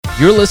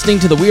You're listening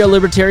to the We Are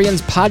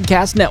Libertarians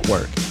Podcast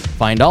Network.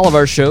 Find all of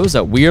our shows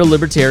at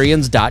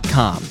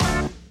wearelibertarians.com.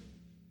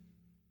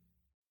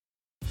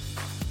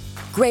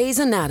 Grey's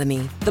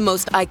Anatomy, the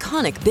most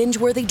iconic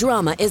binge-worthy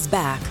drama, is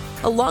back,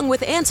 along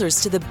with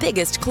answers to the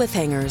biggest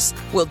cliffhangers.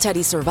 Will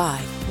Teddy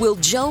survive? Will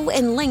Joe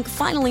and Link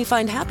finally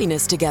find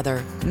happiness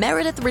together?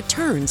 Meredith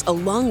returns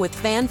along with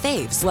fan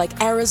faves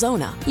like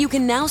Arizona. You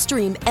can now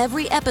stream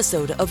every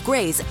episode of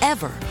Grey's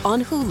ever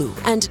on Hulu,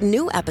 and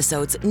new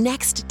episodes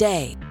next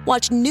day.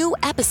 Watch new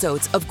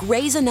episodes of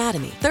Grey's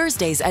Anatomy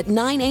Thursdays at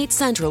 9/8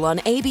 Central on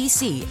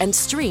ABC and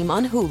stream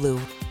on Hulu.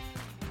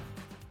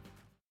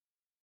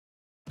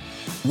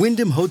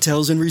 Wyndham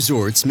Hotels &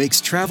 Resorts makes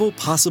travel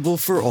possible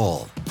for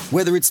all.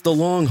 Whether it's the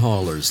long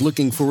haulers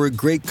looking for a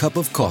great cup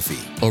of coffee,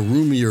 a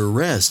roomier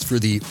rest for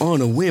the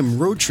on-a-whim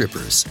road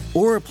trippers,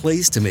 or a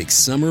place to make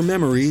summer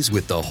memories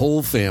with the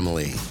whole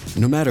family.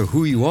 No matter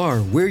who you are,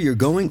 where you're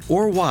going,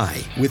 or why,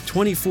 with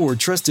 24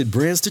 trusted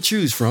brands to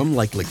choose from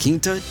like La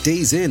Quinta,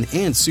 Days Inn,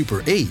 and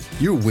Super 8,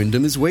 your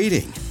Wyndham is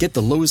waiting. Get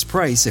the lowest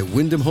price at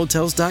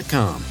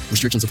WyndhamHotels.com.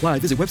 Restrictions apply.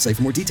 Visit website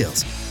for more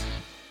details.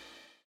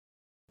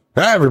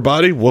 Hi,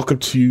 everybody. Welcome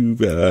to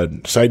an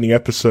exciting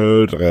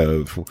episode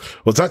of, well,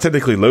 it's not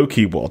technically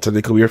low-key ball.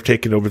 Technically, we are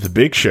taking over the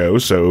big show.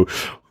 So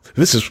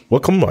this is,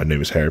 welcome. My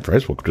name is Harry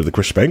Price. Welcome to the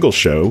Chris Spangle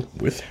Show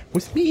with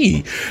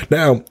me.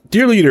 Now,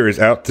 Dear Leader is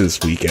out this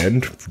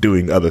weekend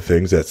doing other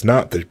things. That's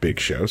not the big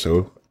show.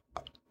 So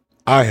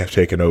I have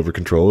taken over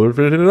control of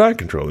it, and I'm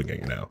controlling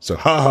it now. So,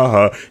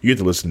 you get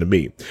to listen to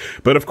me.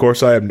 But of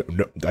course, I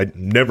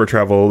never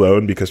travel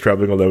alone because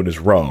traveling alone is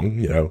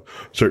wrong.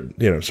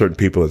 Certain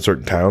people in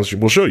certain towns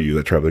will show you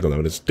that traveling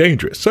alone is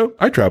dangerous. So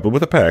I travel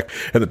with a pack,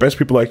 and the best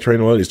people I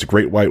train alone is the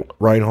Great White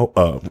Rhino.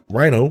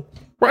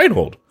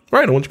 Reinhold,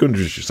 why don't you go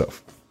introduce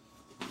yourself?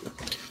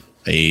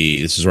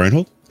 Hey, this is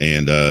Reinhold,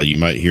 and you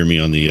might hear me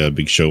on the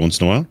big show once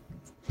in a while.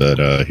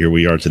 But here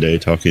we are today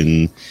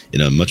talking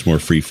in a much more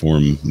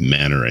free-form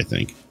manner, I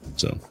think.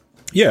 So,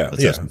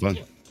 let's have some fun.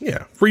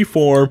 Yeah,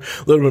 free-form,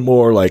 a little bit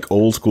more like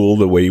old school,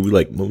 the way we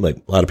like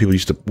a lot of people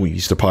used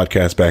to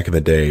podcast back in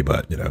the day.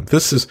 But,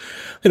 this is,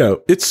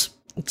 it's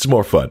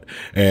more fun.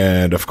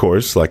 And of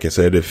course, like I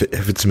said, if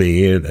it's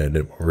me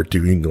and we're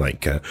doing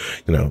like,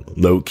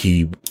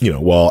 low-key,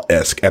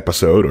 wall-esque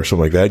episode or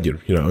something like that,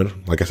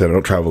 like I said, I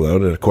don't travel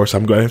alone. And of course,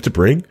 I'm going to have to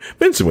bring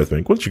Vincent with me.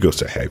 Why don't you go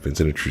say hi,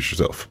 Vincent, introduce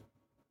yourself.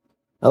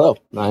 Hello,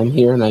 I'm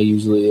here, and I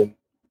usually am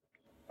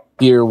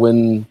here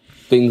when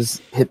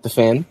things hit the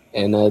fan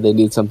and they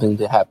need something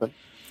to happen.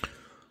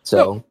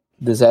 So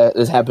this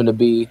happened to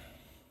be,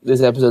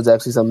 this episode's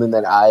actually something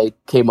that I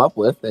came up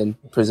with and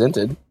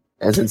presented.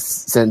 And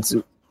since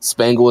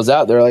Spangle was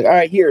out, they're like, all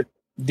right, here,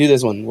 do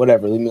this one,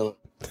 whatever, leave me alone.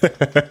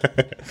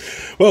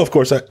 Well, of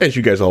course, as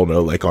you guys all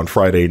know, like on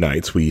Friday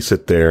nights, we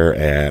sit there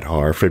at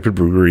our favorite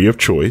brewery of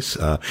choice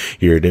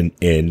here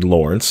in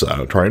Lawrence,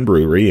 Trine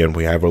Brewery, and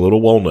we have a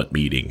little walnut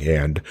meeting.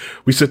 And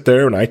we sit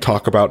there and I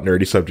talk about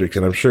nerdy subjects,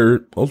 and I'm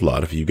sure a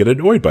lot of you get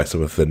annoyed by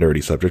some of the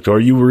nerdy subjects, or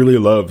you really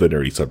love the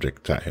nerdy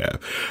subjects I have.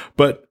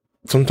 But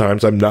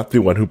sometimes I'm not the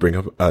one who bring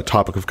up a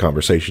topic of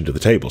conversation to the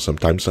table.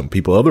 Sometimes some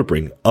people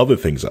bring other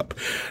things up.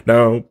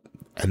 Now,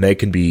 and they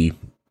can be,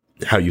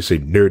 how you say,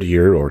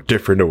 nerdier or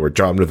different or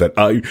genre that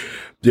I,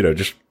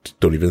 just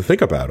don't even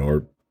think about,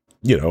 or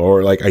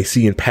like I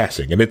see in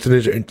passing. And it's,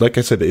 like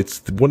I said,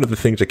 it's one of the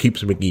things that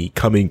keeps me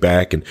coming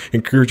back and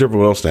encourage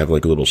everyone else to have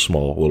like a little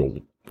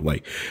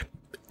like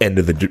end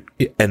of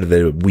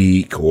the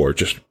week or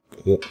just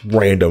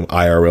random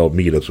IRL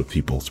meetups with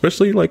people,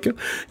 especially like,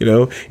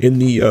 in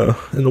the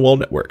Wall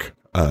Network.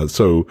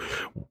 So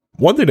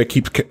one thing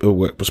that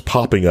was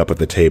popping up at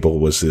the table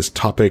was this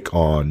topic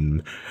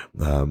on,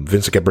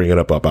 Vincent kept bringing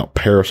up about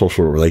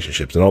parasocial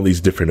relationships and all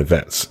these different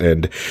events.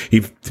 And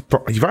he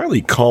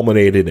finally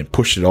culminated and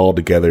pushed it all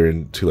together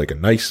into like a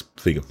nice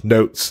thing of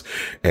notes.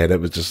 And it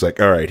was just like,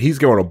 all right, he's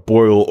going to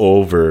boil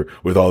over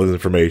with all this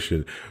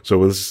information. So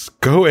let's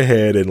go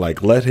ahead and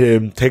like let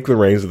him take the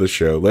reins of the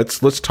show. Let's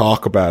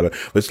talk about it.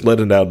 Let's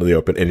let it out in the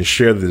open and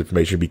share this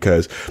information,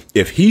 because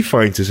if he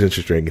finds this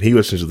interesting and he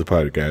listens to the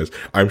podcast,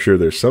 I'm sure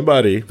there's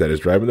somebody that is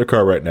driving their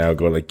car right now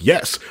going like,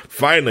 yes,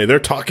 finally they're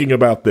talking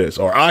about this,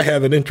 or I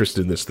have an interest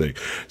in this thing.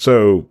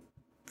 So,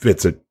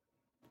 Vincent,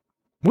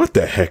 what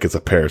the heck is a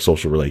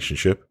parasocial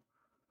relationship?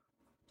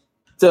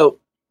 So,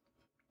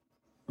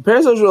 a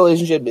parasocial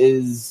relationship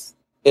is,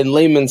 in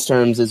layman's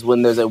terms, is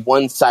when there's a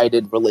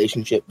one-sided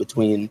relationship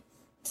between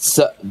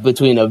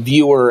a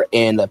viewer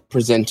and a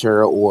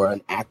presenter or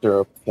an actor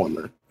or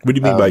performer. What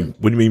do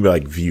you mean by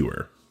like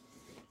viewer?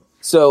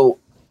 So,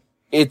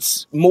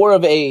 it's more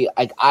of a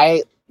like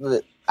I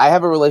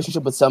have a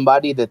relationship with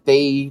somebody that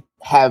they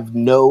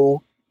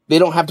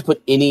don't have to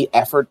put any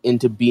effort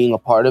into being a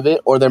part of it,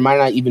 or they might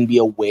not even be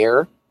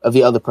aware of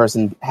the other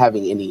person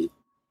having any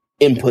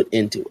input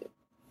into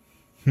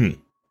it.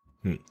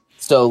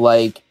 So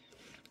like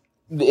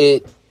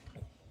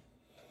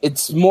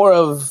it's more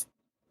of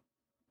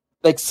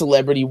like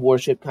celebrity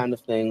worship kind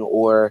of thing,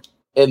 or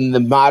in the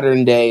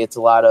modern day, it's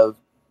a lot of,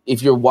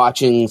 if you're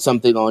watching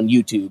something on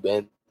YouTube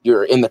and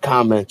you're in the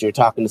comments, you're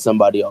talking to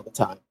somebody all the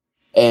time.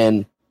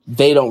 and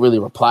they don't really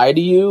reply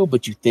to you,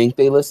 but you think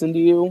they listen to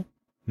you.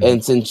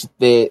 And since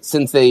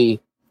they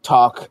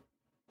talk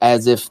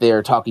as if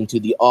they're talking to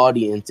the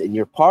audience and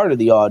you're part of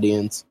the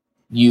audience,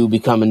 you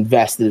become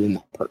invested in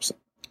that person.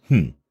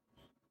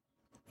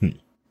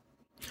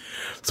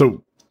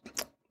 So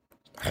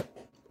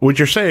what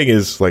you're saying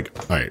is like,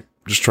 all right,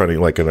 just trying to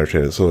like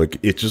understand it. So like,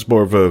 it's just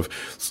more of a,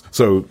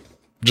 so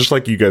just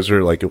like you guys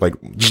are like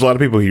just a lot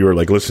of people who are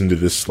like listening to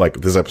this,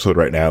 like this episode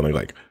right now, and they're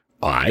like,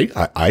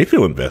 I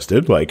feel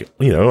invested. Like,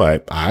 you know,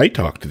 I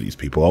talk to these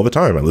people all the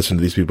time. I listen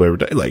to these people every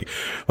day.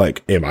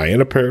 Like, am I in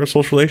a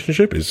parasocial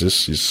relationship?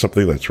 Is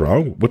something that's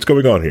wrong? What's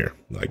going on here?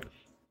 Like,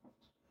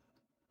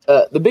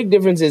 the big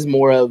difference is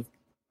more of,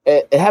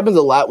 it happens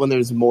a lot when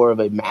there's more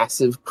of a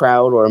massive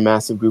crowd or a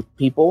massive group of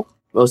people,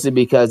 mostly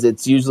because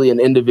it's usually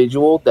an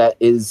individual that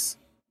is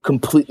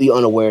completely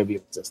unaware of your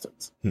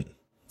existence.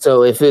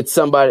 So if it's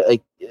somebody,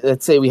 like,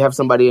 let's say we have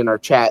somebody in our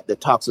chat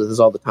that talks with us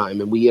all the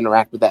time and we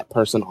interact with that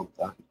person all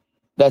the time.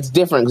 That's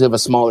different because we have a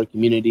smaller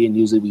community and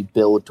usually we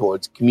build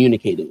towards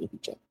communicating with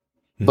each other.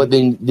 But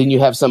then you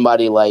have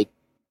somebody like,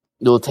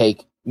 you'll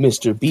take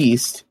Mr.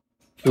 Beast,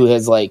 who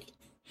has like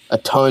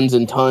tons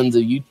and tons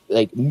of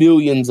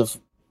millions of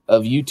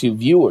YouTube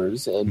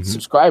viewers and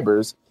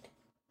subscribers.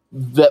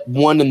 That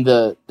one in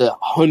the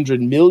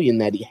 100 million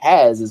that he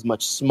has is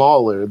much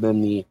smaller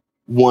than the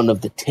one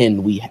of the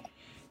 10 we have.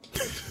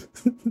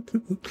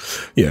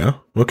 Yeah.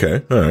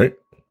 Okay. All right.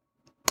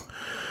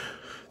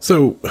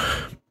 So,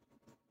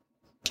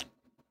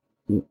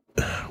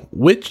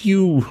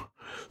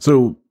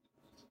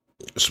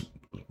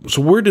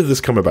 so where did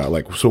this come about?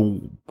 Like, so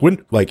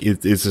when, like, is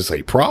this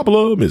a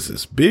problem? Is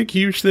this big,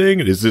 huge thing?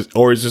 Is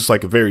this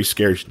like a very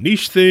scarce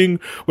niche thing?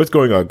 What's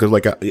going on? Cause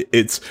like,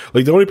 it's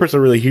like the only person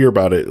I really hear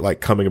about it, like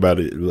coming about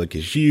it, like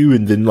is you.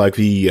 And then like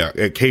the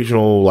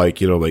occasional,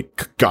 like, you know,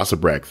 like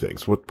gossip rag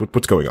things.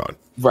 What's going on?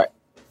 Right.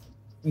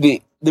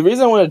 The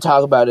reason I wanted to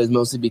talk about it is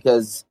mostly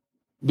because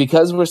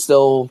we're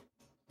still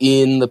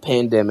in the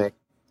pandemic,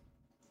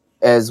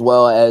 as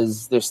well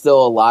as there's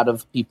still a lot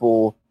of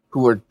people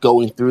who are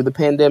going through the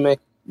pandemic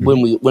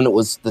when it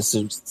was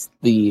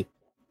the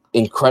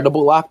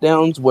incredible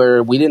lockdowns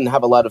where we didn't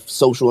have a lot of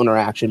social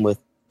interaction with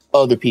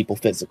other people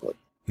physically.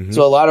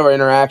 So a lot of our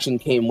interaction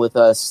came with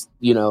us,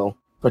 you know,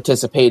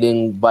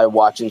 participating by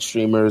watching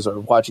streamers or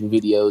watching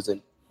videos and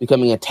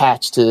becoming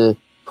attached to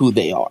who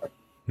they are.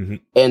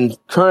 And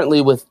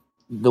currently with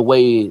the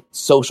way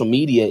social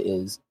media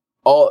is,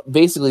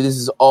 this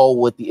is all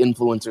what the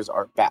influencers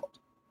are about.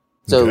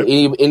 So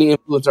any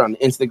influencer on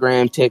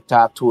Instagram,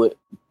 TikTok,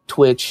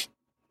 Twitch,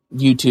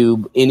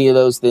 YouTube, any of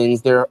those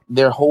things,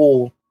 their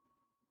whole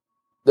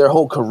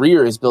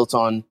career is built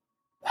on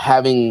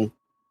having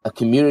a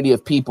community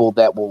of people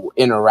that will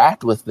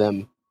interact with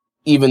them,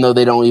 even though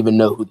they don't even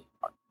know who they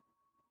are.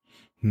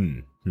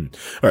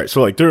 All right.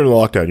 So like during the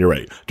lockdown, you're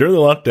right. During the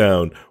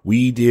lockdown,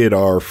 we did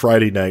our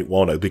Friday night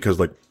walnut because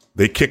like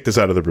they kicked us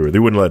out of the brewery. They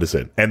wouldn't let us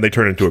in and they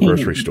turned into a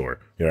grocery store.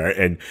 You know,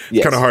 and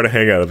it's kind of hard to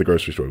hang out at the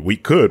grocery store. We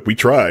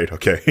tried.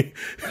 Okay.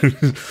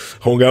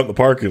 Hung out in the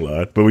parking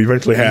lot, but we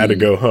eventually had to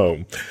go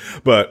home.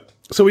 But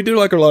so we did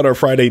like a lot of our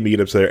Friday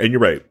meetups there. And you're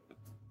right.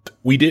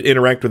 We did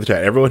interact with the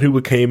chat. Everyone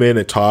who came in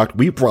and talked,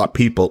 we brought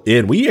people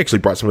in. We actually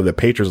brought some of the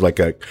patrons, like,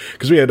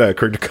 cause we had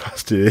Kurt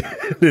DaCosta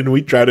and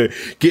we tried to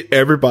get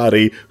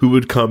everybody who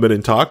would come in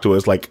and talk to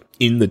us, like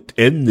in the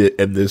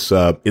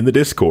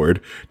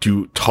Discord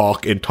to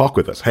talk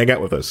with us, hang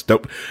out with us. No.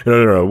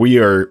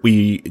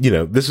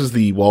 This is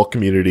the Wall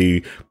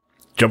community.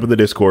 Jump in the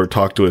Discord,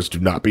 talk to us. Do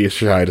not be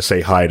shy to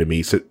say hi to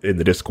me. Sit in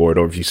the Discord,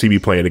 or if you see me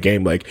playing a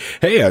game, like,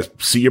 hey, I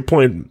see you're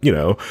playing,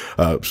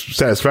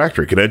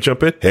 Satisfactory. Can I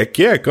jump in? Heck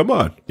yeah, come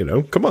on,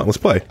 let's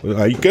play.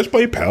 You guys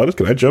play Paladins?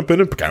 Can I jump in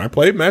and can I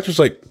play matches?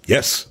 Like,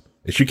 yes,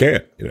 you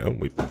can.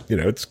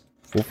 It's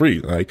for free.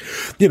 Like,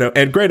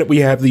 and granted, we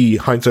have the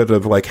hindsight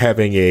of like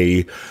having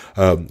a,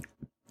 I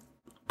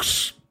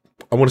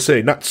want to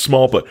say not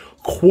small, but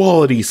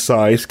quality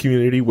size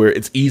community where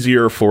it's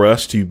easier for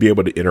us to be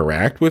able to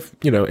interact with,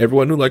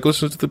 everyone who like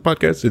listens to the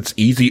podcast. It's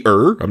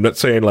easier. I'm not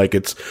saying like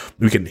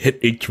we can hit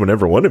each and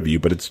every one of you,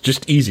 but it's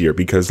just easier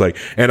because like,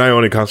 and I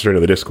only concentrate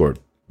on the Discord,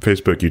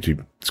 Facebook,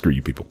 YouTube, screw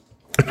you people.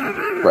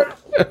 Right.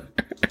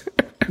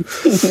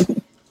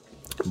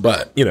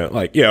 But,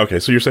 okay.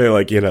 So you're saying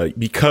like,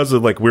 because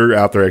of like, we're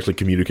out there actually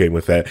communicating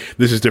with that,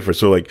 this is different.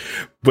 So like,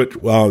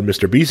 but while in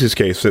Mr. Beast's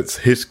case, since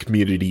his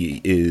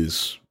community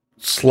is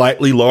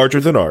slightly larger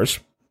than ours,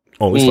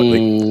 only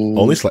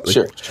slightly.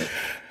 Sure.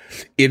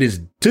 It is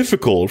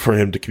difficult for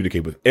him to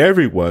communicate with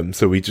everyone,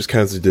 so he just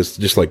kind of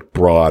just like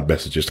broad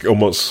messages,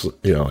 almost so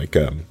like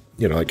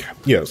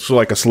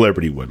a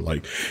celebrity would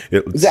like.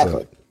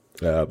 Exactly.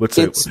 Let's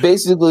say it's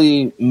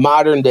basically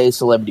modern day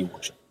celebrity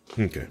worship.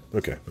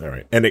 Okay, all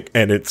right, and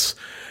it's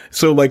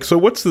so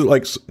what's the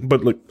like?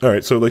 But like, all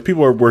right, so like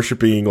people are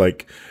worshiping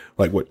like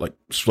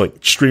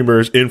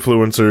streamers,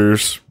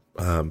 influencers.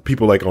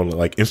 People like on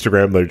like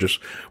Instagram, they're just,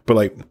 but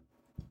like,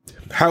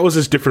 how is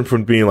this different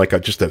from being like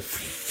just a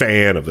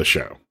fan of the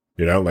show?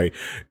 Like,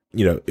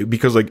 you know,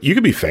 because like you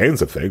could be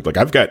fans of things. Like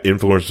I've got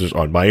influencers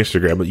on my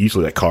Instagram, but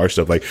usually like car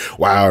stuff. Like,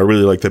 wow, I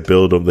really like the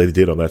build they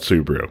did on that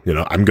Subaru. You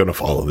know, I'm gonna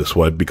follow this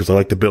one because I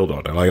like to build on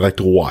it. I like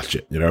to watch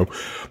it. You know,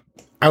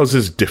 ours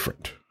is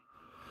different.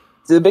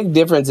 So the big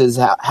difference is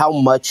how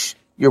much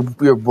you're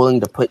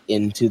willing to put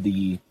into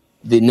the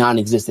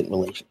non-existent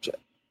relationship.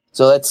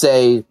 So let's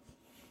say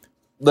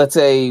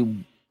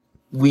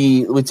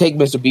we take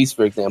Mr. Beast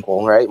for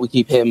example, right? We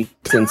keep him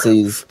since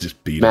he's just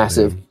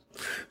massive.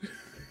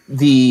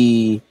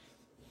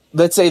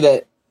 Let's say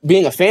that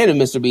being a fan of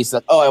Mr. Beast is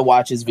like, oh, I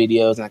watch his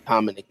videos and I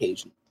comment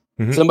occasionally.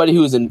 Mm-hmm. Somebody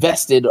who's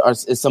invested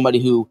is somebody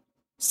who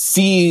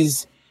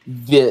sees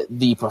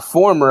the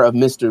performer of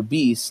Mr.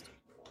 Beast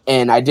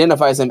and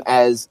identifies him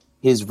as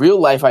his real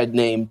life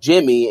name,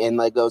 Jimmy, and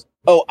like goes,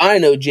 oh, I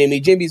know Jimmy.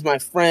 Jimmy's my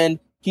friend.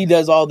 He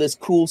does all this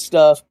cool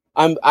stuff.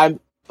 I'm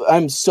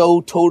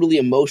so totally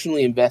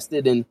emotionally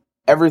invested in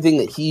everything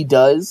that he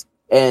does.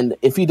 And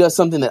if he does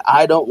something that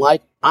I don't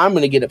like, I'm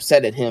going to get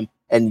upset at him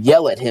and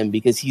yell at him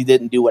because he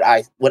didn't do what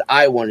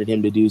I wanted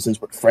him to do since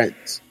we're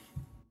friends.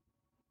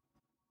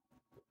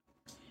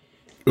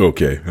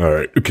 Okay. All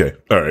right.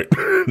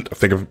 I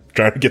think I'm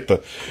trying to get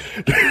the.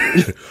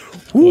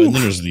 Well, and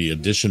then there's the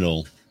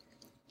additional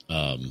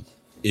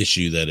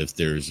issue that if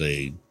there's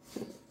an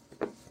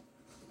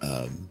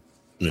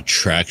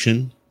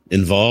attraction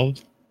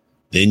involved,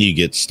 then you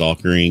get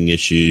stalkering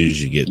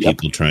issues. You get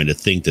people trying to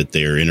think that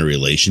they're in a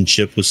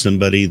relationship with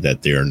somebody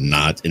that they're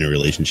not in a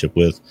relationship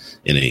with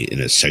in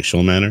a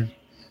sexual manner.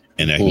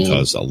 And that can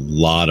cause a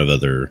lot of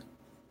other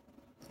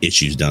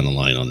issues down the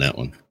line on that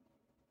one.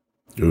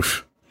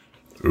 Oof.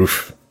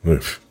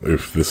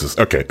 This is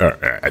okay. All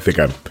right. I think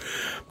I'm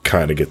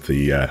kind of get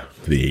the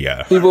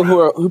people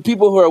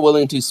who are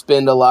willing to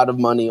spend a lot of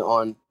money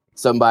on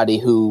somebody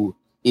who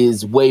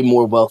is way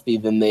more wealthy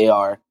than they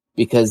are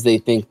because they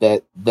think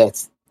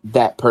that's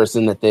that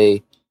person that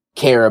they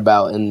care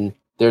about and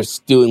they're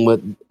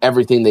doing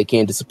everything they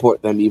can to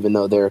support them, even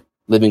though they're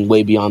living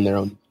way beyond their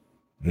own.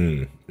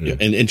 Yeah,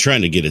 and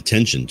trying to get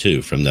attention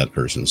too from that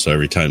person. So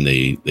every time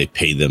they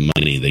pay them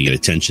money, they get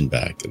attention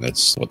back, and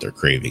that's what they're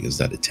craving is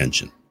that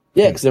attention.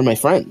 Yeah, because they're my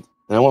friend,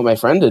 and I want my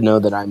friend to know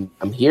that I'm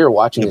here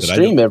watching the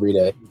stream every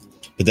day.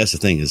 But that's the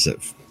thing is that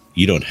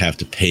you don't have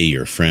to pay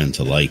your friend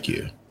to like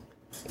you.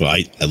 Well,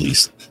 at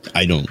least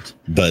I don't.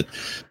 But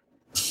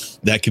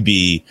that could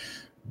be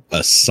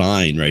a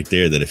sign right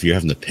there that if you're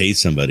having to pay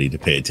somebody to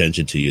pay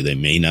attention to you, they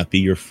may not be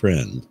your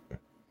friend.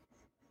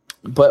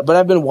 But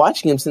I've been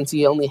watching him since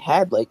he only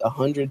had like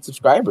 100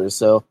 subscribers.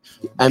 So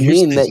I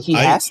mean that he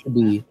has to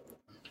be.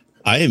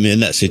 I am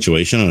in that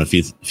situation on a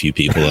few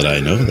people that I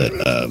know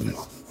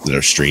that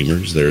are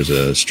streamers. There's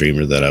a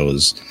streamer that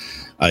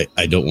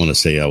I don't want to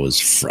say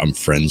I'm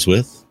friends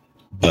with,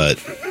 but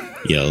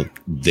you know,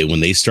 when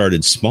they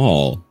started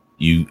small,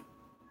 you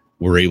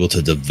were able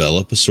to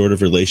develop a sort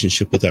of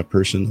relationship with that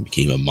person,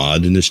 became a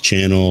mod in his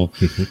channel,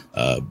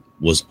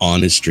 was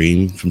on his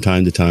stream from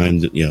time to time,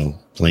 you know,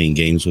 playing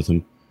games with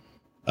him.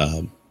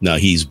 Now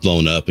he's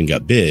blown up and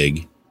got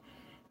big.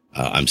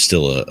 I'm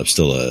still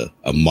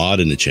a mod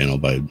in the channel,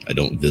 but I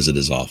don't visit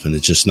as often.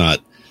 It's just not,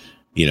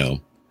 you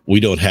know, we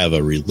don't have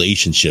a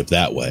relationship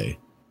that way.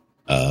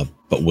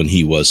 But when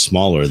he was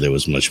smaller, there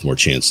was much more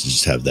chance to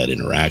just have that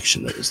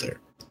interaction that was there.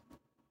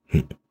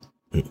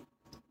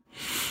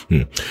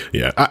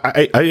 Yeah,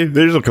 I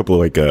there's a couple of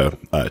like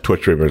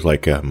Twitch streamers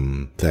like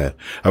that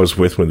I was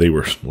with when they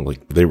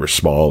were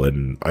small,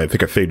 and I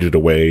think I faded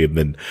away, and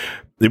then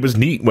it was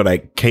neat when I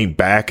came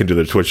back into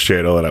the Twitch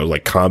channel and I was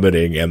like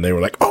commenting, and they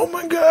were like, "Oh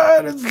my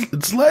god,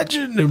 it's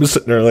Legend!" I was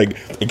sitting there like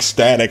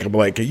ecstatic. I'm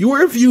like, "Where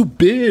have you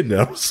been?"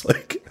 And I was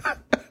like,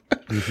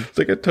 "It's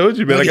like I told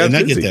you, man. I got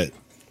busy." I get that.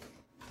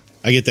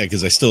 I get that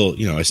because I still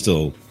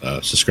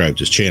subscribe to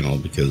his channel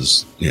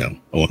because, you know,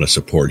 I want to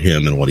support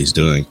him and what he's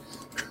doing.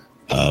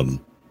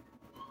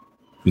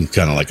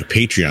 Kind of like a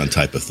Patreon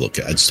type of look.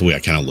 That's the way I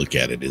kind of look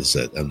at it. Is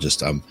that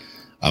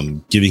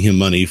I'm giving him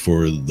money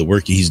for the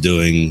work he's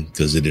doing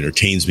because it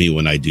entertains me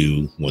when I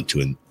do want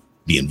to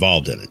be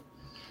involved in it.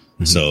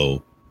 Mm-hmm.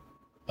 So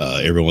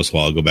every once in a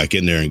while, I'll go back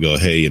in there and go,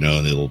 hey, you know,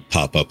 and it'll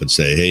pop up and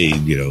say, hey,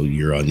 you know,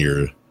 you're on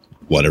your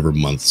whatever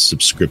month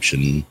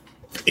subscription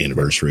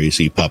anniversary.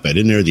 So you pop that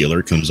in there, the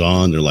alert comes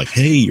on. They're like,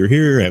 hey, you're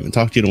here. I haven't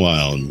talked to you in a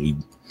while. And we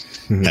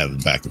have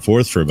it back and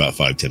forth for about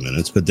 5-10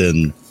 minutes. But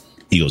then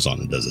he goes on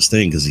and does his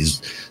thing because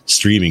he's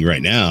streaming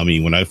right now. I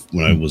mean, when I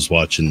was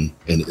watching,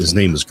 and his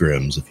name is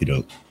Grims, if you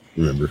don't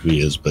remember who he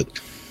is, but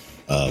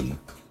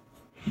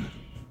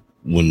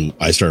when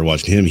I started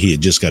watching him, he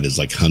had just got his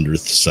like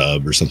 100th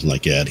sub or something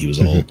like that. He was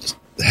all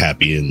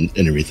happy and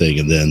everything.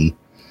 And then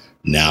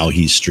now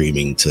he's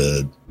streaming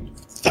to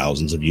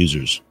thousands of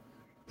users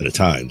at a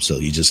time. So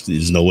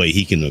there's no way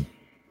he can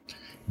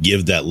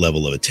give that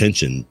level of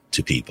attention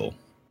to people.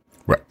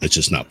 Right. It's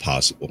just not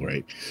possible,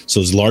 right? So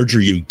as larger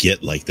you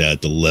get like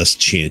that, the less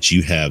chance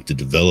you have to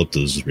develop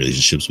those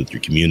relationships with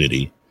your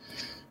community.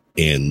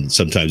 And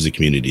sometimes the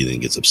community then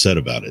gets upset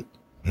about it.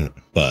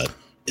 But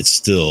it's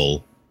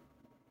still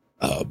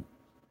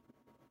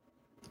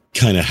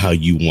kind of how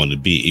you want to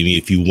be. I mean,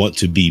 if you want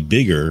to be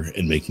bigger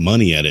and make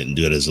money at it and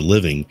do it as a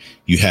living,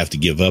 you have to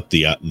give up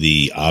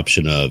the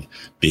option of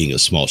being a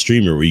small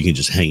streamer where you can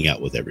just hang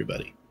out with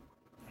everybody.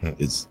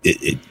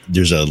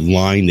 There's a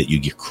line that you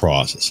get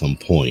crossed at some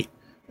point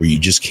where you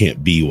just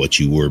can't be what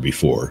you were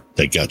before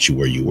that got you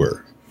where you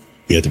were.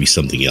 You have to be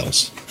something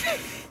else.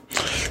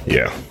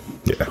 Yeah.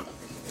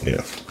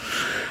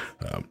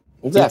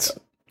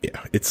 Exactly.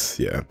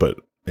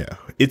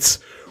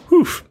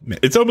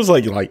 It's almost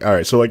like all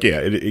right, so like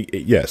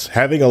yes,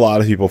 having a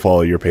lot of people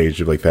follow your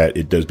page like that,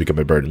 it does become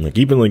a burden. Like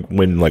even like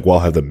when like we'll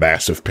have the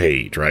massive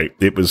page, right?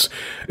 It was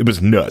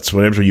nuts.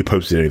 Whenever you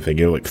posted anything,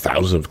 you know, like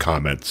thousands of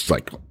comments,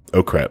 like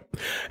oh crap,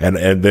 and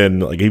then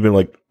like even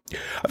like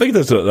I think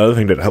that's another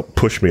thing that helped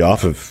push me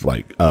off of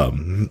like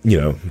you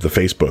know, the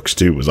Facebooks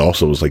too was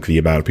like the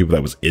amount of people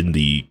that was in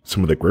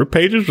some of the group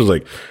pages was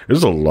like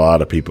there's a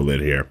lot of people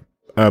in here.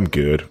 I'm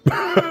good.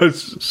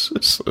 There's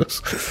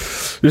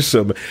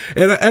some,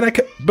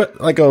 but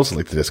like I also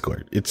like the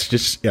Discord. It's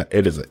just, yeah,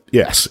 it is.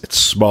 Yes, it's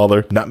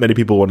smaller. Not many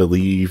people want to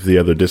leave the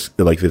other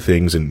like the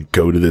things and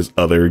go to this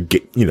other,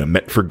 you know,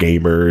 meant for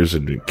gamers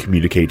and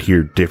communicate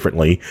here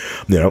differently.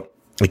 You know,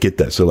 I get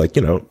that. So like,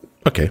 you know,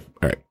 okay,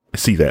 all right, I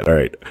see that. All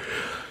right.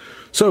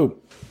 So,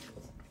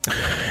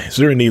 is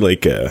there any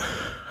like,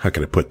 how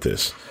can I put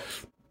this?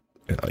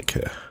 Like,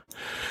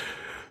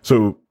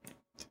 so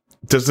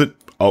does it?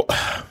 Oh.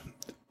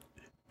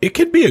 It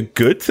could be a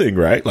good thing,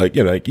 right? Like,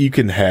 you know, like you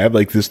can have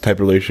like this type of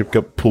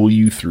relationship pull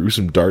you through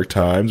some dark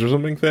times or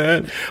something like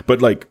that.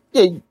 But like,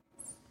 yeah,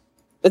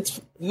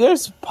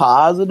 there's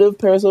positive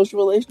parasocial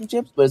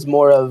relationships, but it's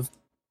more of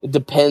it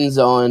depends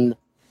on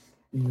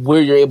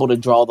where you're able to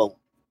draw the line.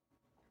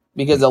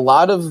 Because a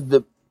lot of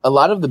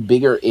the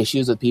bigger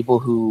issues of people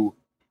who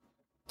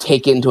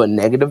take into a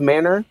negative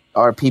manner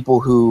are people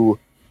who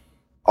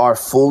are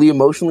fully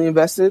emotionally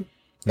invested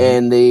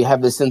and they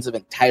have this sense of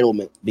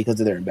entitlement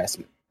because of their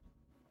investment.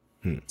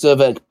 So if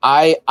like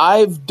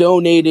I've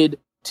donated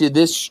to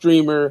this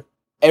streamer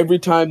every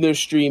time they're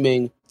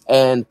streaming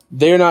and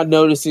they're not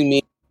noticing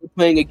me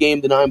playing a game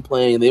that I'm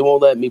playing, they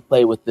won't let me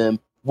play with them.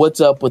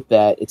 What's up with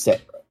that,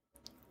 etc.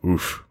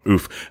 Oof.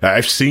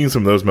 I've seen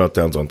some of those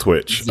meltdowns on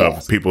Twitch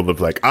of people that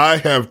like, I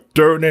have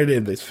donated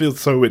and they feel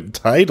so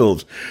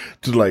entitled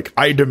to like,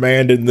 I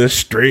demand in this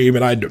stream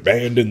and I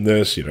demand in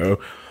this, you know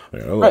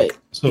like, right.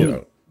 So, you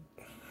know.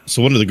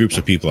 So one of the groups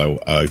of people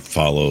I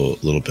follow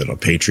a little bit on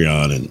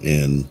Patreon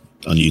and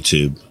on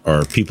YouTube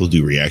are people who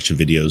do reaction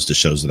videos to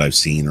shows that I've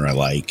seen or I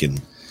like.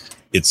 And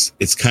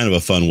it's kind of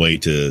a fun way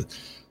to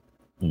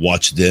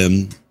watch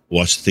the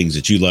things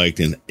that you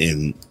liked.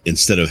 And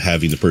instead of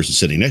having the person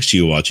sitting next to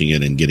you watching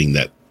it and getting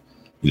that,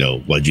 you know,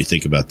 what did you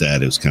think about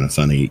that? It was kind of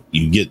funny.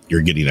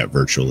 You're getting that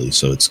virtually.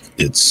 So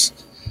it's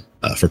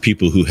for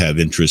people who have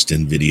interest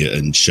in video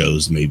and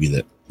shows, maybe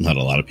that not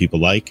a lot of people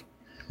like.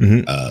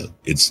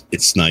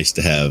 It's nice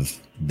to have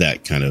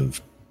that kind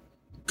of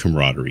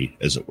camaraderie,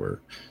 as it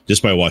were,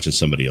 just by watching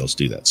somebody else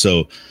do that.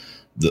 So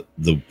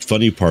the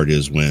funny part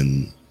is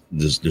when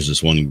there's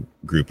this one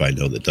group I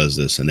know that does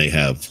this, and they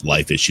have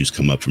life issues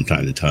come up from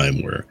time to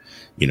time where,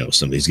 you know,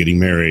 somebody's getting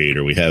married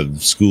or we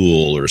have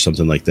school or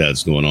something like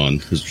that's going on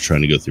because they're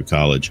trying to go through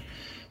college.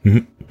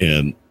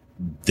 And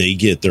they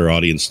get their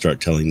audience start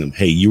telling them,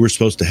 hey, you were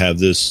supposed to have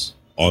this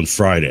on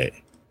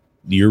Friday.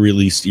 Your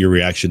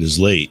reaction is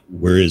late.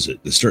 Where is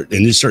it? They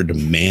start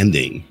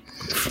demanding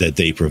that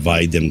they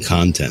provide them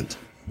content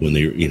when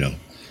they, you know,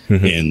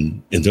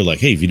 and they're like,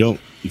 hey, if you don't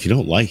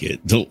like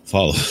it, don't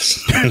follow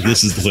us.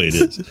 This is the way it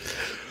is.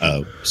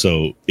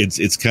 So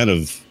it's kind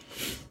of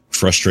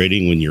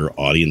frustrating when your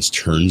audience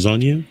turns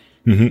on you,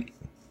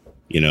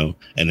 you know,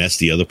 and that's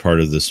the other part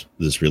of this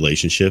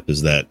relationship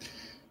is that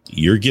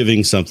you're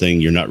giving something,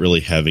 you're not really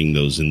having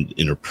those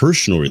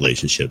interpersonal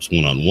relationships,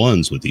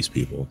 one-on-ones with these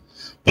people,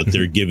 but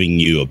they're giving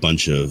you a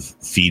bunch of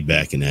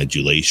feedback and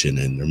adulation,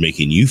 and they're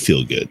making you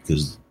feel good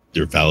because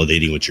they're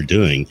validating what you're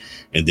doing.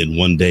 And then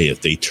one day,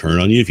 if they turn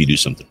on you, if you do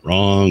something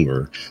wrong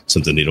or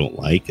something they don't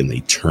like and they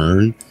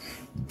turn,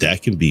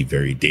 that can be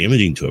very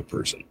damaging to a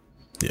person.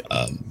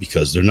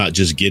 Because they're not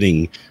just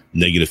getting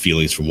negative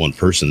feelings from one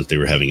person that they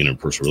were having an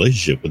interpersonal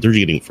relationship, but they're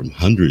getting from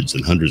hundreds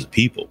and hundreds of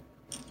people.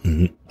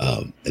 And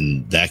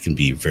that can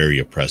be very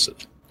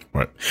oppressive.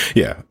 Right.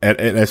 Yeah.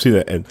 And I see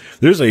that. And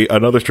there's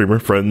another streamer,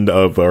 friend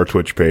of our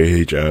Twitch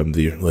page,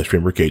 the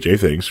streamer KJ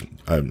Things.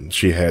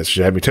 She's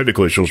having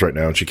technical issues right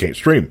now and she can't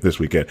stream this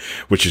weekend,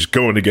 which is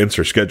going against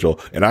her schedule.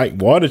 And I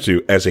wanted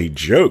to, as a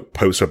joke,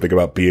 post something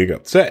about being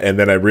upset. And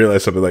then I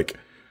realized something like,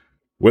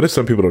 what if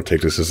some people don't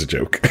take this as a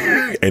joke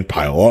and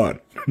pile on?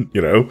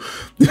 You know,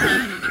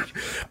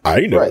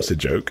 I know it's a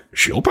joke.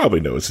 She'll probably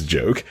know it's a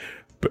joke,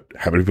 but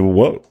how many people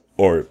won't?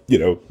 Or, you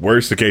know,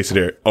 worse the case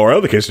scenario, or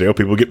other case scenario,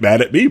 people get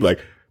mad at me, like,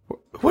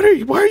 why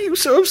are you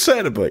so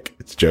upset? I'm like,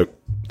 it's a joke.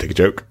 Take a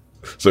joke.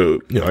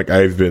 So, you know, like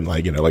I've been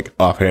like, you know, like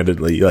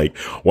offhandedly, like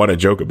want to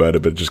joke about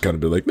it, but just kind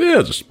of be like,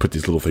 yeah, just put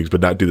these little things,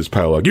 but not do this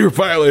pile. Like, you're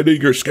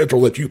violating your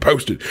schedule that you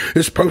posted.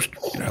 This post,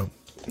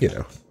 you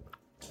know,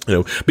 You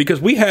know,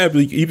 because we have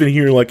like, even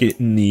here, like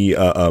in the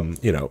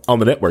you know, on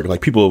the network,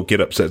 like people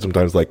get upset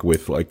sometimes, like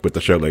with the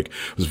show. Like,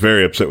 I was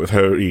very upset with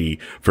Hody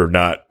for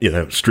not, you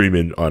know,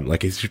 streaming on,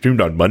 like, he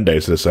streamed on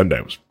Mondays to Sunday.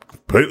 I was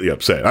completely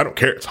upset. I don't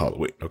care. It's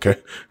Halloween, okay?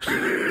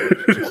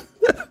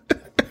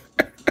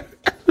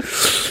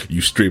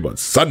 You stream on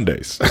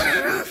Sundays.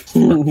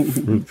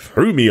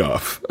 Threw me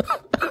off.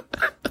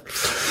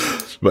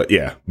 But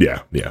yeah,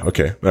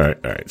 okay, all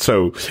right.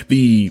 So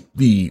the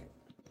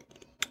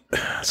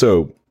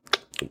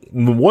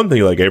one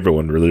thing, like,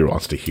 everyone really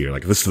wants to hear,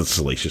 like, this is the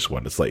salacious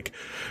one. It's like,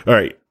 all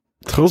right,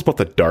 tell us about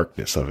the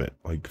darkness of it,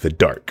 like the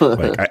dark.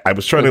 Like, I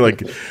was trying to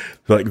like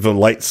the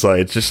light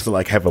side, just to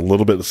like have a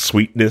little bit of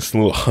sweetness, a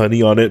little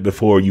honey on it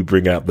before you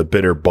bring out the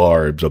bitter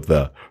barbs of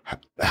the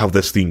how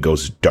this thing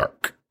goes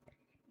dark.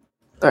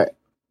 All right,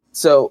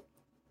 so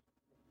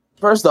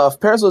first off,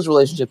 parasocial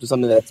relationships is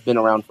something that's been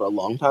around for a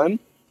long time.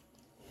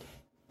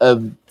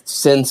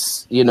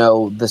 Since, you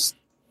know, this.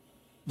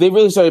 They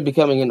really started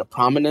becoming into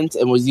prominence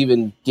and was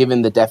even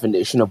given the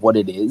definition of what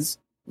it is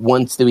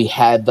once we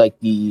had like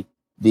the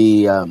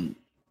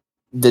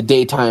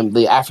daytime,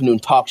 the afternoon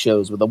talk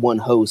shows where the one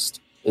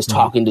host is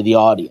talking to the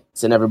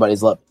audience and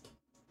everybody's loving it.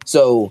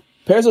 So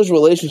parasocial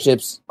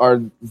relationships are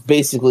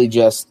basically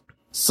just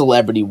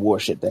celebrity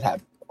worship that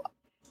happens a lot.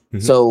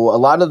 So a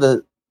lot of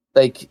the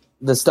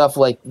stuff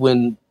like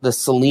when the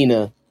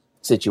Selena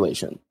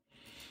situation,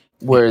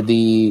 where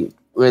the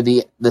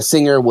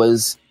singer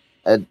was.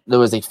 There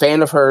was a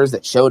fan of hers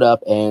that showed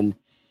up and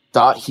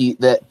thought he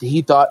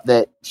thought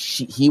that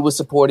he was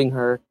supporting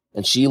her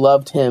and she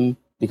loved him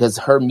because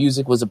her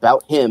music was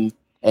about him,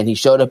 and he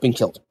showed up and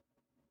killed her.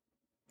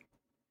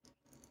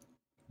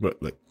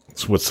 But like,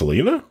 with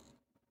Selena?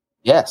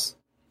 Yes.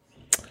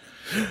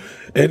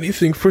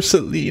 Anything for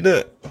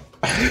Selena.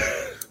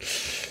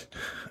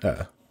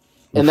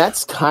 And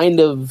that's kind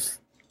of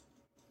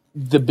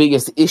the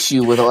biggest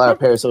issue with a lot of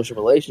parasocial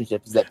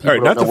relationships, is that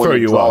people don't know where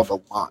to draw the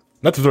line.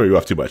 Not to throw you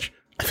off too much.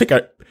 I think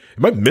am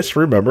I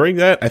misremembering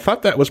that? I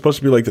thought that was supposed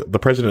to be like the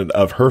president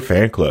of her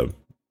fan club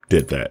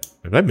did that.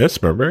 Am I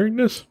misremembering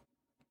this?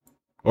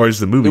 Or is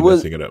the movie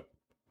messing it up?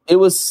 It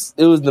was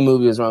the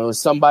movie was wrong. It was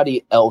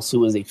somebody else who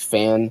was a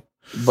fan,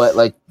 but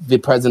like the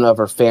president of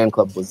her fan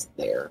club was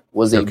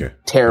a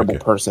terrible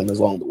person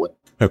along the way.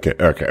 Okay.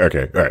 All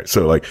right.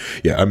 So like,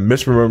 yeah, I'm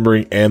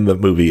misremembering, and the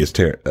movie is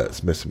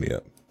messing me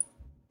up.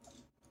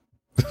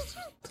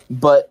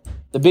 But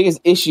the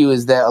biggest issue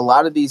is that a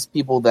lot of these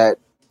people that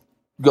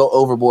go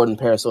overboard in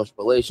parasocial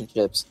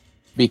relationships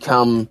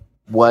become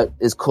what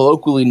is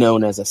colloquially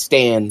known as a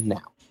stan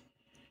now.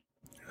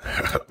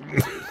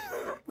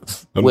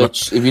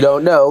 Which, if you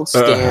don't know,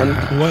 Stan.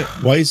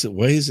 Why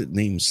is it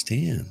named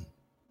Stan?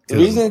 The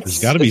reason there's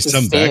got to be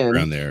some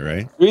background there,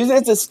 right? The reason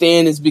it's a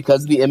Stan is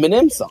because of the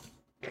Eminem song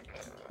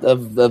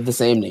of the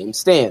same name,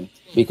 Stan,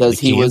 because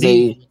he was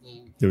a.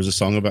 There was a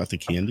song about the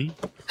candy.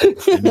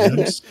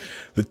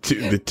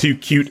 the two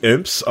cute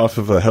imps off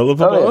of A Hell of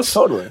a Boss.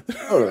 Yeah, totally.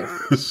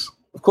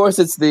 Of course,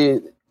 it's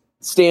the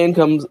Stan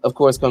comes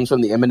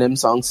from the Eminem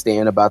song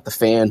 "Stan" about the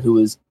fan who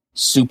is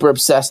super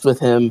obsessed with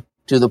him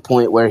to the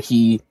point where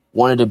he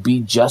wanted to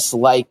be just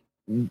like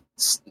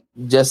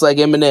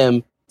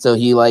Eminem, so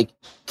he like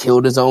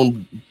killed his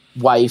own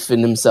wife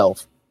and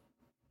himself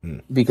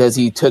because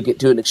he took it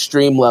to an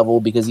extreme level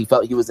because he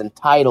felt he was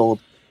entitled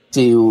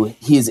to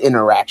his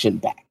interaction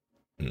back.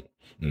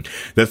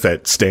 That's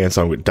that Stan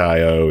song with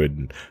Dio,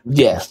 and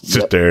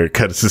there,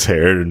 cuts his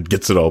hair and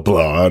gets it all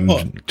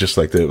blonde, just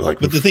like that. Like,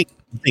 but the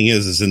thing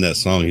is in that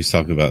song he's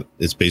talking about,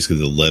 it's basically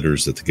the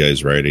letters that the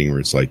guy's writing, where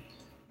it's like,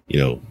 you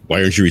know,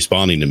 why aren't you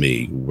responding to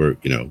me? We're,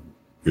 you know,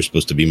 you're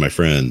supposed to be my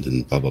friend,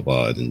 and blah blah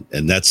blah,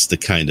 and that's the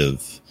kind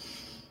of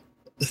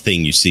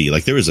thing you see.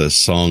 Like, there was a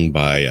song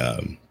by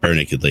Bare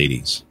Naked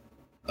Ladies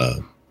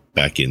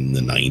back in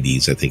the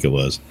 90s, I think it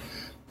was,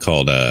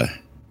 called I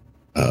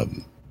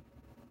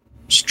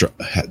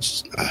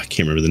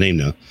can't remember the name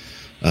now.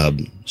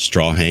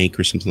 Straw Hank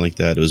or something like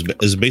that. It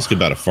was basically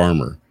about a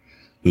farmer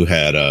who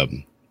had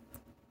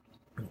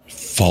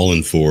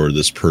fallen for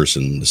this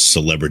person, this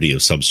celebrity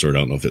of some sort. I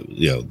don't know if it,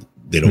 you know,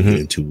 they don't get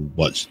into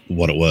what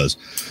it was,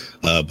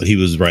 but he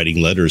was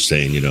writing letters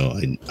saying, you know,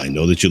 I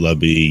know that you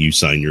love me. You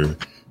sign you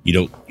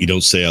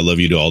don't say I love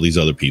you to all these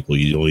other people.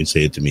 You only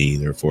say it to me.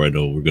 Therefore, I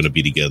know we're going to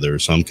be together.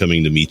 So I'm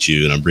coming to meet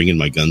you, and I'm bringing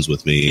my guns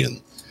with me,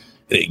 and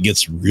it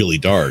gets really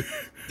dark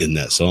in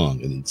that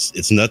song. And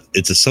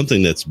it's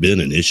something that's been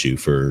an issue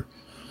for,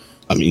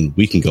 I mean,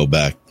 we can go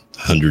back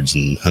hundreds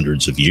and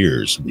hundreds of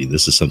years. I mean,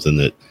 this is something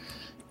that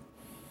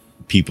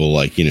people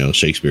like, you know,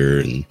 Shakespeare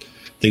and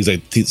things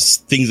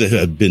that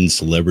have been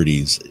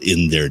celebrities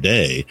in their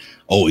day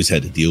always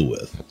had to deal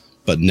with.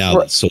 But now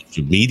that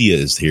social media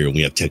is here, and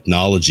we have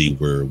technology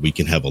where we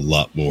can have a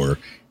lot more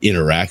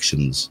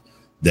interactions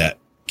that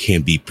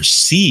can be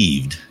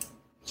perceived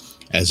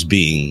as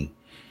being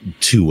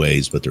two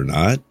ways, but they're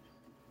not.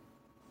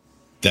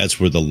 That's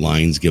where the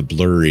lines get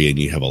blurry, and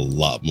you have a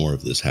lot more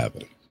of this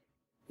happening.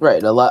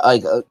 Right. A lot,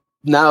 like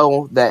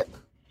now that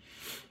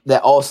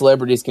all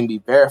celebrities can be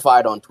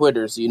verified on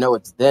Twitter, so you know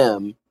it's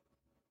them.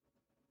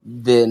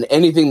 then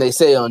anything they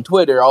say on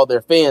Twitter, all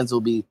their fans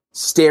will be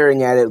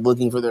staring at it,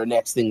 looking for their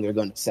next thing they're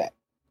going to say,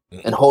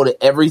 and hold it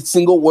every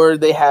single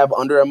word they have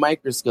under a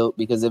microscope.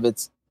 Because if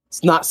it's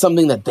not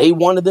something that they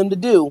wanted them to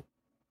do,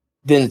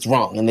 then it's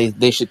wrong, and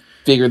they should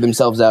figure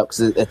themselves out, because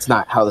it's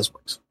not how this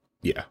works.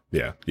 Yeah.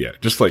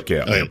 Just like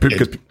because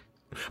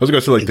I was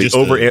going to say like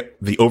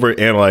the over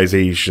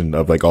analyzation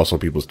of like also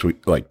people's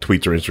tweets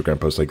or Instagram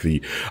posts. Like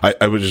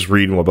I was just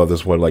reading about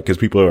this one, like because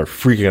people are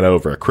freaking out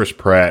over a Chris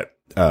Pratt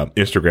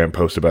Instagram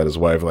post about his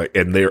wife, like,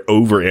 and they're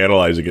over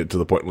analyzing it to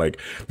the point like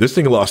this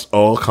thing lost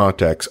all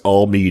context,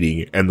 all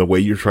meaning, and the way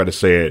you're trying to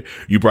say it,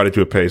 you brought it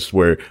to a place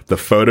where the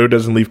photo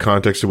doesn't leave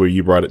context to where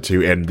you brought it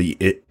to, and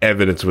the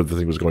evidence of what the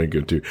thing was going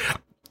into.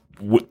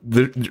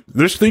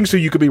 There's things that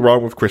you could be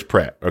wrong with Chris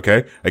Pratt.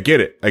 Okay, I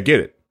get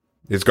it.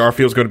 His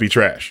Garfield's going to be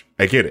trash.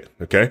 I get it.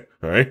 Okay,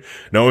 all right.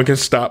 No one can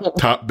stop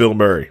top Bill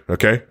Murray.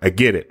 Okay, I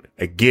get it.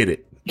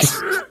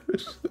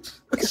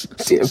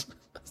 Damn.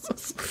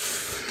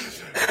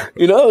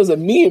 You know, it was a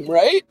meme,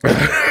 right?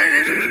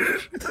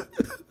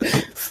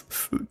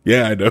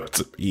 Yeah, I know it's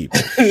a meme.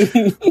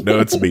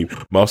 It's a meme.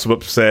 I'm also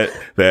upset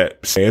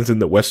that stands in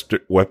the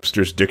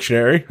Webster's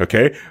dictionary.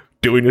 Okay,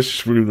 doing this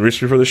for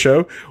the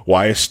show.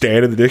 Why is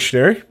stand in the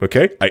dictionary?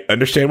 Okay, I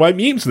understand why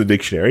memes in the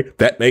dictionary.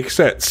 That makes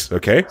sense.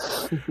 Okay,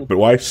 but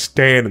why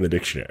stand in the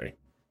dictionary?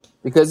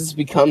 Because it's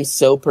become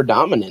so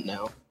predominant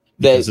now.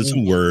 Because it's a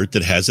word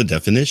that has a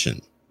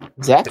definition.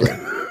 Exactly.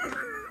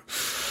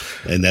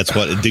 And that's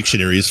what a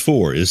dictionary is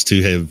for, is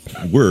to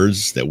have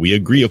words that we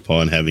agree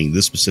upon having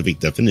this specific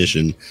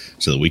definition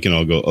so that we can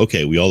all go,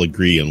 okay, we all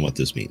agree on what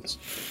this means.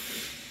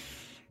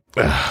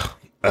 So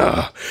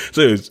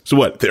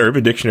what? The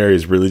Urban Dictionary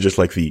is really just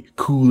like the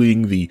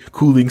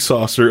cooling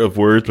saucer of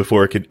words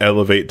before it can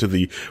elevate to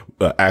the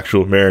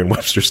actual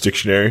Merriam-Webster's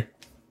dictionary.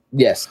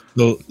 Yes.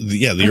 So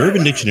the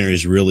Urban Dictionary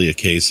is really a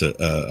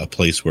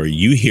place where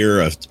you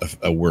hear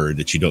a word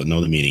that you don't know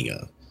the meaning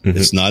of. Mm-hmm.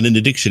 It's not in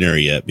the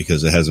dictionary yet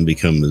because it hasn't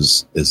become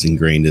as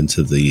ingrained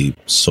into the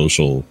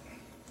social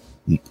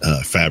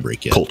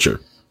fabric yet. Culture.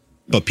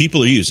 But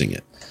people are using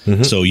it.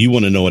 Mm-hmm. So you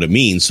want to know what it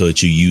means so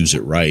that you use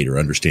it right or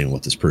understand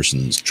what this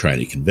person's trying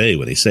to convey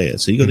when they say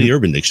it. So you go to the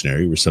Urban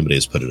Dictionary where somebody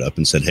has put it up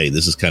and said, hey,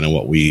 this is kind of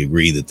what we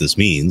agree that this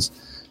means.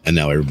 And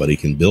now everybody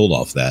can build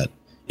off that.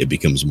 It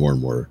becomes more and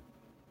more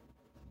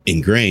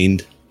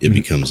ingrained. It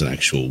becomes an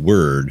actual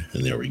word.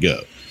 And there we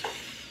go.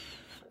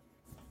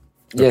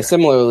 Yeah,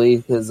 similarly,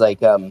 because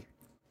like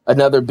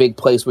another big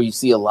place where you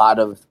see a lot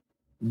of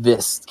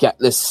this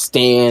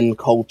stan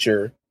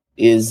culture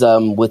is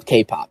with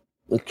K-pop,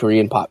 with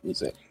Korean pop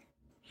music,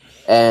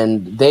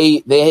 and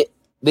they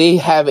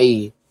have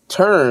a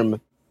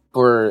term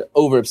for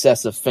over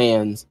obsessive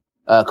fans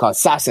called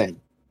sasang,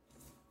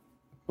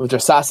 which are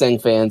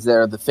sasang fans.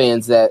 They're the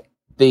fans that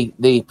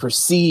they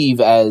perceive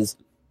as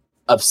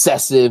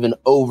obsessive and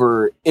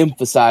over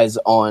emphasize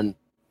on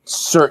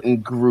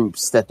certain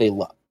groups that they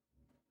love.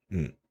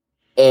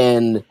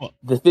 And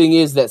the thing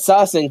is that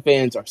Sasang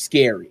fans are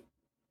scary.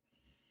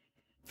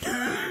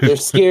 They're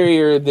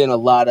scarier than a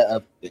lot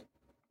of things.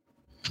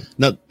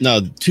 Now,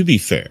 to be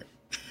fair,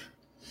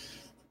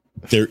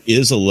 there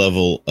is a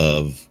level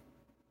of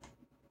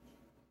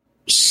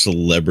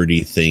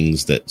celebrity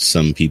things that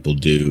some people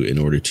do in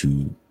order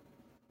to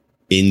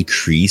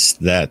increase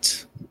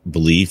that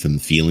belief and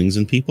feelings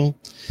in people.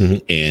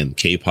 Mm-hmm. And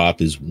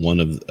K-pop is one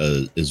of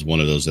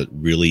those that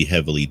really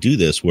heavily do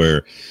this,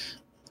 where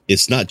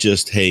it's not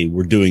just, hey,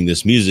 we're doing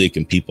this music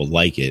and people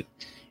like it.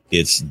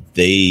 It's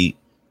they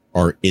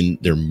are in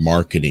their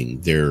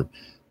marketing, they're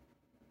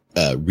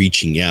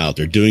reaching out,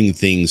 they're doing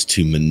things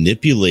to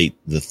manipulate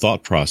the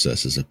thought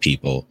processes of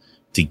people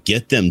to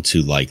get them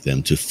to like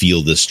them, to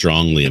feel this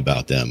strongly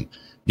about them,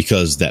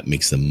 because that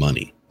makes them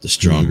money. The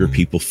stronger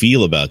people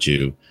feel about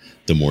you,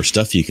 the more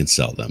stuff you can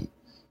sell them.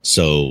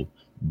 So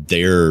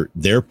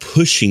they're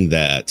pushing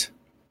that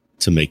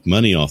to make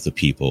money off the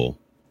people.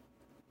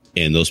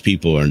 And those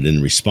people are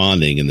then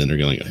responding, and then they're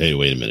going, hey,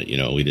 wait a minute,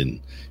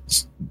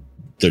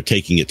 they're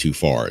taking it too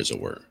far, as it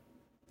were.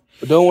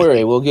 But don't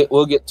worry, we'll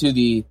get to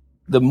the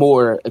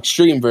more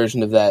extreme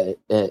version of that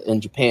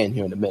in Japan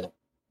here in a minute.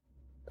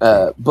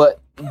 But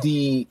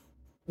the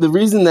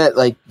reason that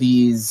like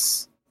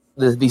these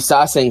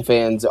Sasang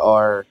fans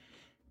are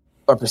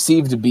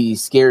perceived to be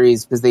scary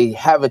is because they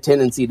have a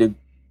tendency to.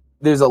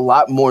 There's a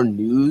lot more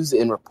news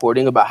and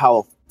reporting about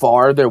how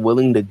far they're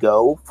willing to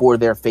go for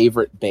their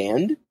favorite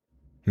band.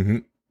 Mm-hmm.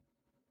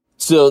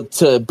 So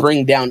to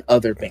bring down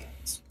other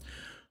bands.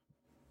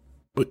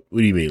 What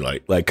do you mean,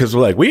 like, because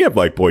like we have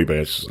like boy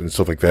bands and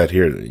stuff like that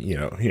here,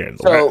 here in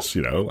the West,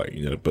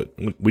 But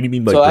what do you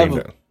mean, like, bring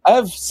down? I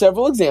have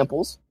several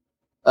examples.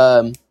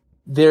 There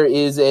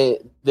was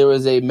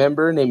a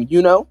member named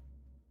Yuno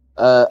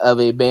of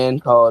a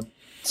band called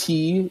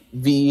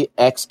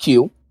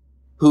TVXQ,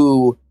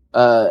 who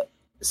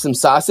some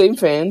Sasang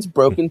fans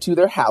broke into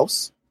their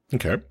house,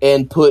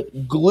 and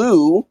put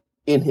glue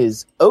in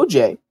his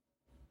OJ,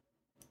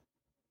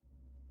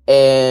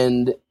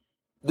 and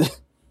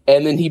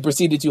then he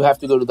proceeded to have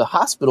to go to the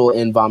hospital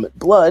and vomit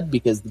blood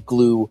because the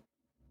glue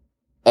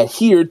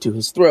adhered to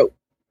his throat.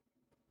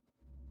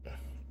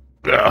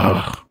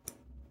 Ugh.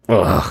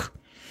 Ugh.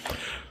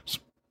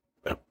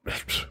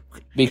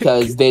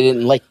 Because they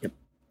didn't like him.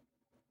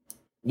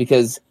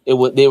 Because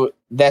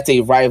that's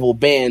a rival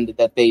band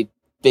that they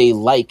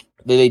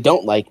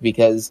don't like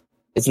because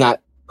it's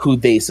not who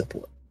they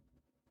support.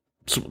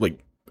 So, like,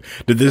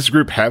 did this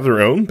group have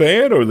their own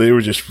band, or they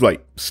were just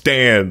like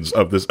stands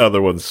of this other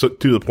one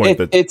to the point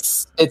that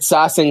it's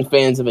Sasaeng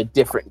fans of a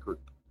different group?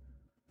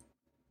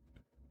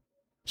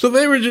 So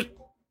they were just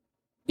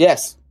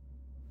yes.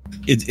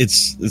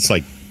 It's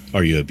like,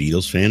 are you a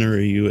Beatles fan or are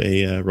you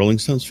a Rolling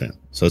Stones fan?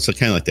 So it's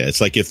kind of like that. It's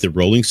like if the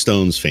Rolling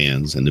Stones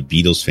fans and the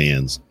Beatles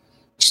fans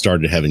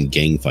started having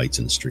gang fights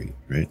in the street,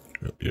 right?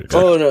 Yeah, exactly.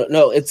 Oh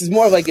no! It's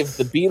more like if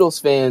the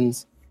Beatles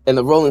fans and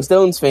the Rolling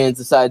Stones fans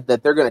decide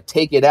that they're going to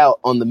take it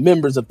out on the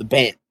members of the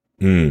band.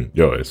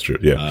 Yo, it's true.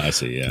 Yeah, I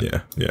see.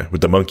 Yeah. Yeah.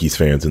 With the Monkees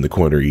fans in the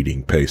corner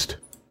eating paste.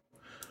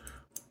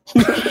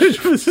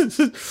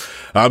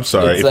 I'm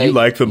sorry. It's if you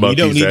like the Monkees, you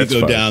don't need to that's go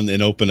fine. down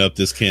and open up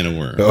this can of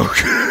worms.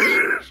 Okay.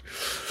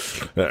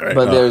 All right.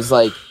 But there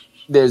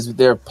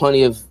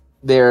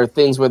are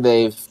things where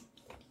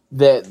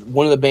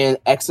one of the band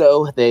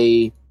EXO,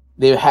 they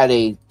had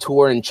a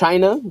tour in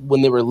China.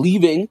 When they were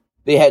leaving,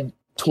 they had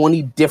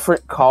 20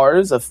 different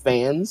cars of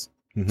fans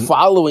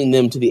following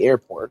them to the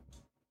airport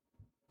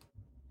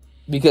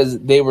because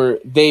they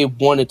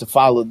wanted to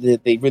follow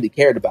that they really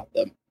cared about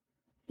them,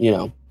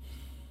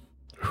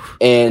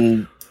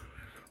 and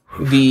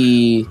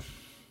the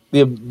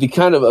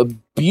kind of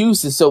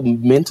abuse is so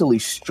mentally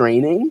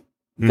straining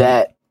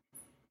that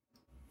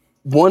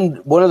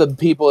one of the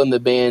people in the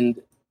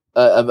band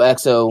of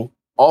EXO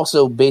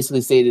also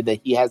basically stated that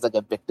he has like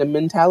a victim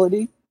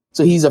mentality.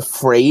 So he's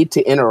afraid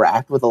to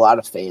interact with a lot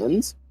of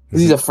fans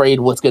because he's afraid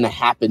what's going to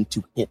happen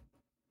to him.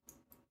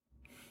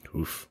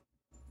 Oof.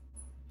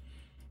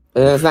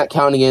 And that's not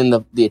counting in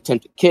the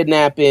attempted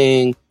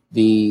kidnapping,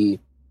 the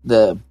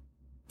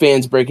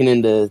fans breaking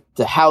into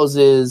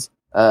houses,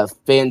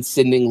 fans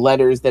sending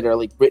letters that are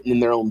like written in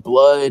their own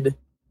blood,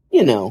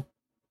 the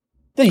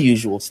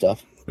usual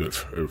stuff.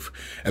 Oof.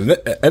 And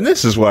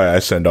this is why I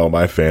send all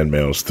my fan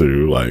mails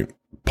through like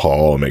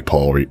Paul and make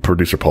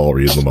producer Paul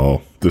read them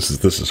all. This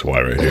is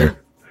why right here.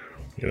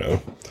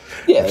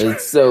 Yeah,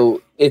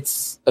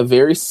 it's a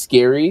very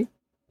scary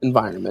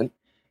environment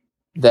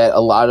that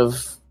a lot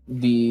of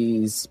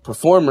these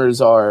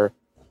performers are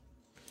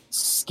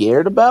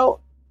scared about,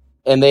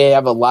 and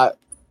they've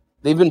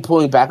been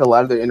pulling back a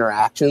lot of their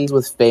interactions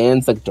with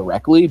fans like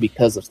directly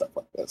because of stuff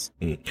like this.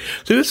 See,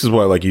 this is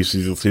why like you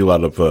see a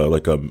lot of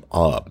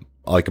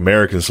like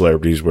American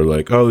celebrities where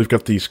like, oh, they've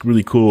got these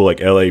really cool like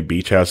LA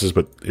beach houses,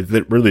 but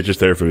they're really just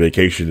there for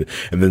vacation,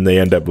 and then they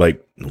end up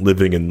like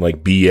living in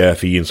like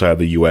BFE inside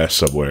the US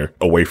somewhere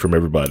away from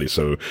everybody.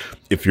 So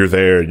if you're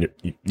there and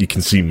you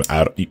can seem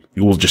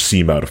you will just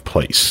seem out of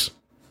place.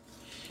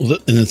 Well,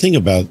 and the thing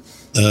about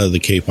the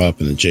K-pop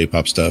and the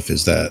J-pop stuff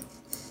is that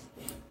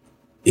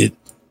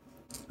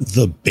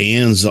the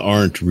bands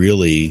aren't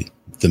really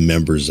the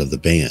members of the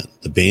band.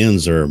 The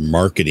bands are a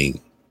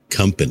marketing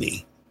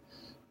company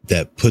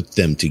that put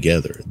them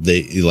together.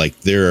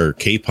 There are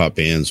K-pop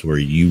bands where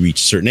you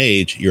reach a certain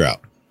age, you're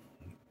out,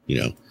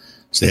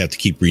 so they have to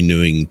keep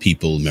renewing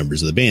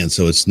members of the band.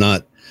 So it's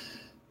not,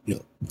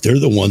 they're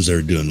the ones that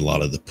are doing a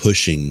lot of the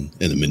pushing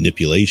and the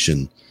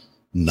manipulation,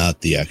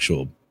 not the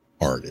actual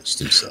artists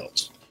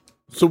themselves.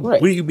 So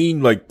what do you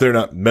mean like they're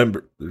not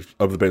members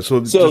of the band? So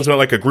it's not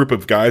like a group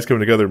of guys coming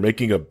together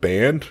making a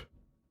band?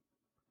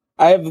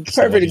 I have a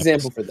perfect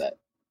example for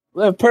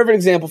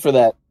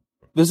that.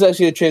 This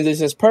actually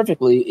transitions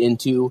perfectly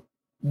into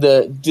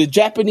the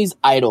Japanese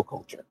idol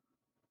culture.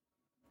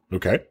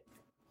 Okay.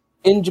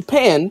 In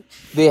Japan,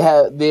 they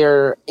have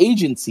their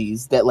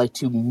agencies that like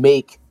to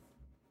make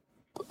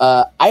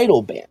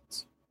idol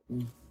bands.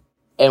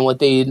 And what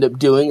they end up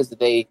doing is that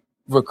they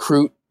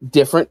recruit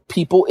different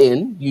people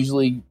in,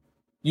 usually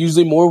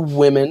more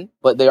women,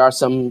 but there are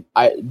some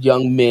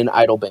young men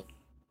idol bands.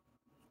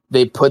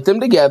 They put them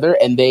together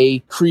and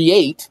they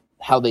create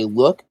how they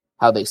look,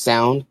 how they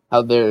sound,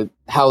 how they're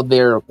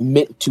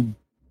meant to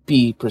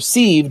be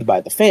perceived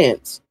by the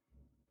fans.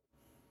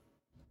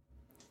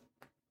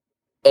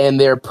 And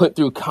they're put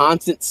through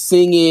constant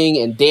singing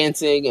and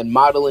dancing and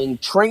modeling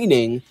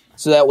training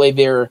so that way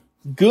they're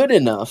good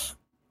enough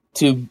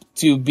to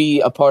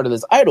be a part of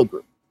this idol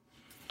group.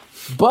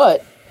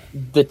 But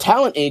the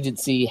talent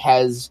agency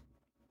has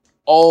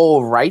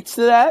all rights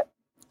to that,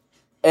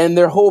 and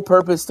their whole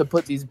purpose to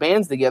put these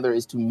bands together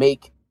is to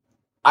make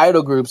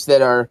idol groups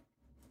that are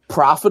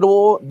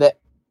profitable,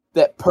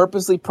 that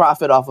purposely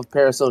profit off of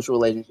parasocial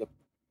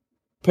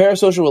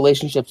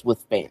relationships with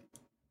fans.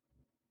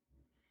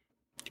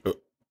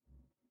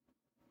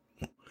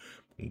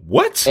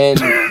 What? And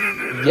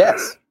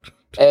yes,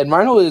 and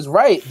Reinhold is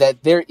right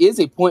that there is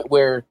a point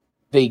where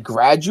they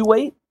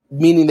graduate,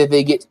 meaning that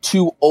they get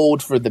too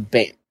old for the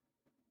band,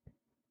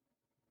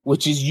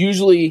 which is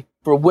usually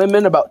for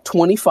women about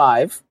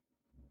 25,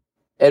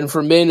 and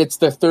for men it's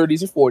their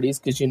 30s or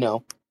 40s, because you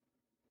know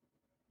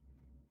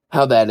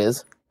how that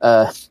is.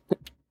 But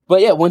But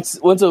yeah, once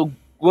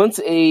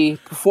a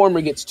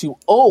performer gets too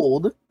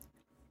old,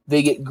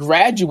 they get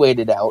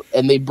graduated out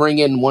and they bring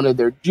in one of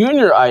their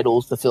junior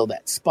idols to fill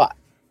that spot.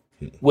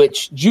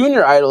 Which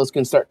junior idols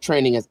can start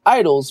training as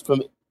idols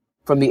from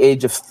the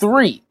age of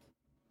 3.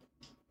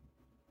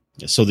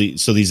 So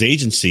these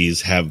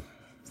agencies have,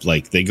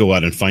 like, they go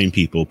out and find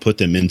people, put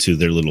them into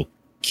their little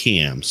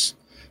camps,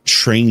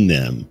 train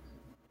them,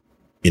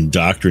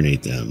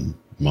 indoctrinate them,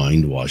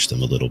 mind wash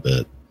them a little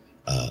bit,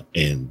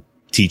 and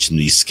teach them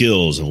these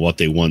skills and what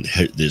they want.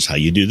 This is how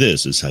you do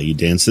this. This is how you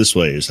dance this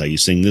way. This is how you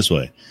sing this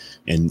way.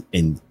 And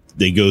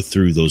they go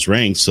through those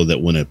ranks so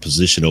that when a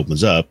position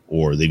opens up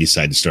or they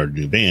decide to start a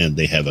new band,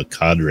 they have a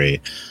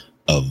cadre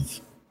of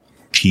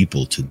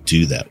people to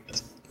do that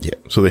with. Yeah.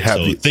 So they have.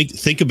 So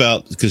think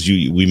about, because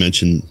we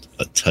mentioned,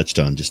 touched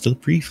on just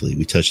briefly.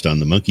 We touched on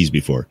the Monkees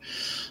before.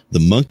 The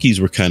Monkees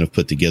were kind of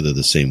put together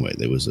the same way.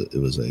 It was a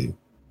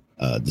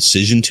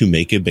decision to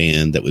make a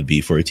band that would be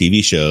for a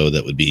TV show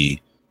that would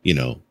be,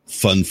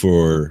 fun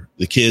for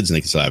the kids and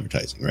they could sell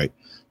advertising, right?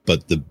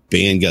 But the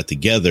band got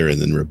together and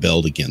then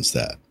rebelled against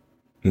that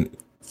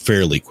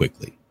fairly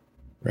quickly,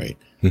 right?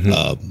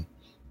 Mm-hmm.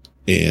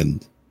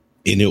 And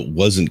it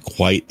wasn't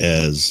quite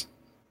as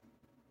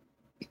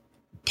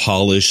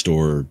polished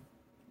or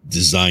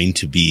designed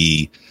to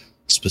be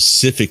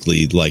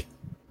specifically like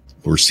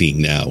we're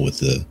seeing now with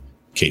the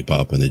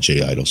K-pop and the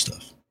J-Idol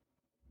stuff.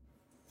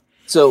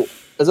 So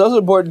it's also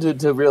important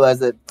to realize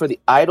that for the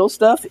idol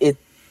stuff,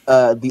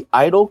 the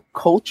idol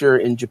culture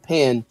in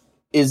Japan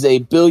is a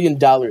 $1 billion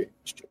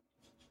industry.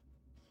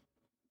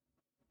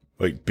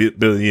 Like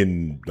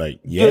billion, like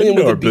yen,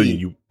 or billion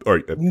you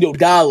or no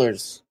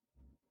dollars,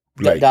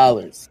 like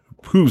dollars.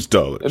 Whose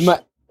dollars?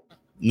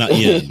 Not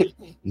yen.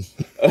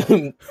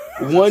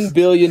 1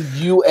 billion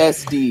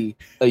USD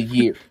a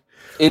year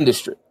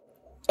industry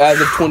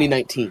as of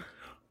 2019.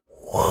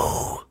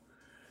 Are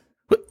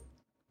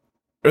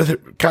they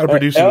kind of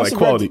producing like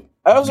quality?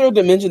 I also heard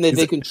to mention that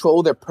they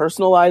control their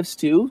personal lives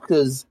too,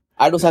 because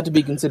idols have to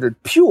be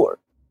considered pure,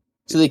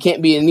 so they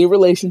can't be in any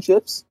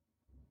relationships.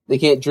 They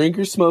can't drink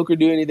or smoke or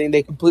do anything.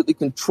 They completely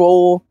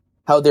control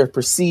how they're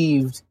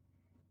perceived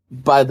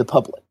by the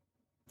public.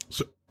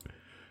 So,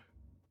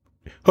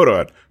 hold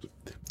on.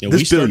 Yeah,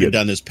 we started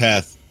down this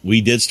path.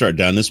 We did start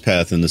down this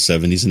path in the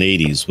 70s and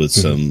 80s with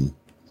some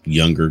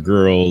younger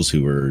girls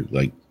who were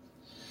like,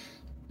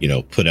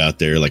 put out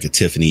there like at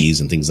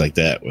Tiffany's and things like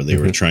that, where they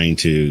were trying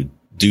to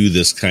do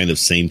this kind of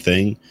same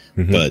thing.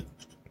 But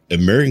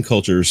American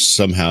culture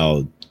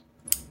somehow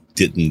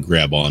didn't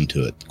grab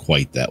onto it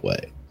quite that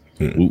way.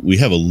 We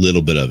have a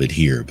little bit of it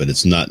here, but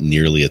it's not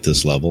nearly at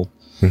this level.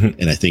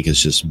 And I think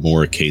it's just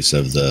more a case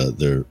of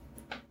the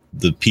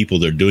people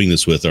they're doing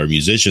this with are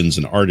musicians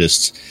and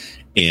artists.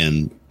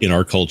 And in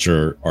our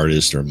culture,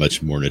 artists are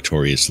much more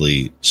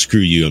notoriously,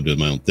 screw you, I'm doing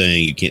my own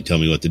thing. You can't tell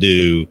me what to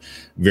do.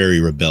 Very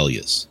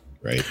rebellious,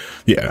 right?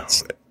 Yeah.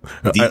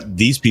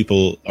 These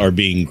people are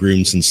being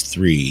groomed since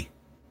 3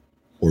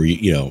 or,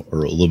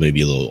 or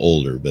maybe a little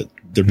older, but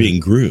they're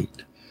being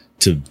groomed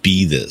to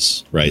be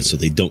this, right? So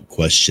they don't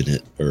question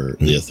it or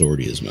the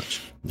authority as much.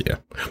 Yeah.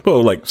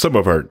 Well, like some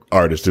of our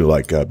artists do,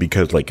 like,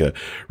 because like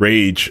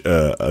Rage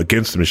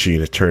Against the Machine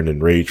has turned in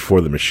Rage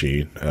for the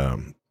Machine.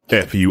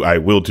 F you, I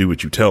will do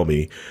what you tell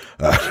me.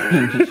 That's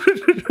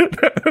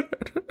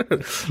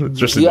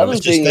just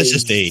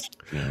age.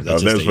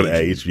 That's what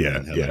age.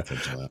 Yeah.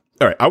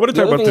 All right. I want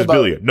to talk about this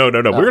billion. No.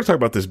 We're going to talk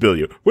about this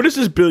billion. Where does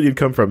this billion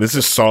come from? Is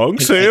this song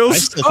sales? I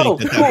still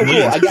think that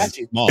cool. I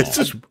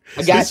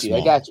got you.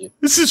 I got you.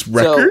 This is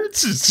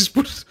records.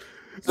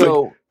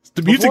 So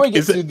the music.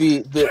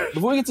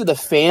 Before we get to the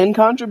fan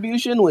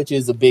contribution, which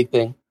is a big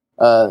thing,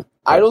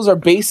 idols are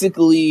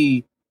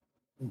basically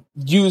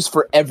used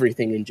for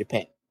everything in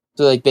Japan.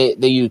 So like they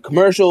use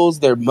commercials.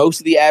 They're most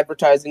of the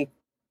advertising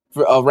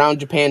around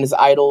Japan is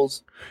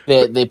idols.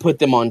 They put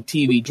them on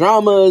TV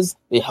dramas.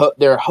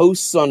 They're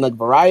hosts on like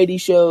variety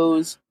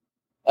shows.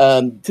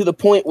 To the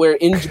point where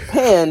in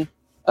Japan,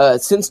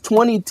 since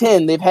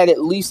 2010, they've had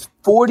at least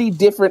 40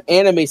 different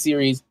anime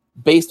series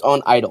based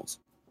on idols.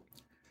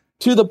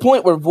 To the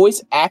point where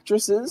voice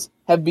actresses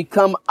have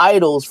become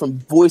idols from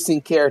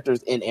voicing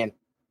characters in anime.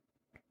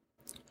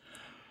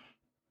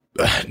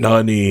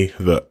 Nani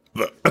the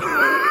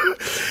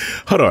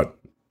hold on,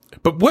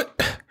 but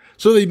what?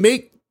 So they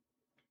make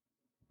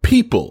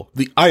people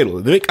the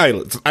idol. They make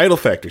idol. It's an idol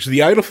factory. So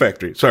the idol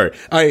factory. Sorry,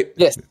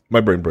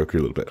 my brain broke here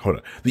a little bit. Hold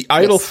on. The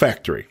idol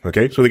factory.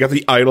 Okay, so they got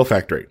the idol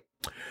factory,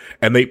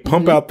 and they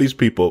pump out these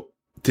people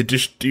to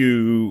just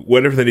do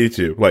whatever they need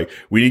to. Like,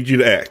 we need you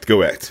to act.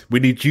 Go act. We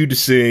need you to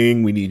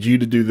sing. We need you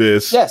to do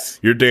this. Yes,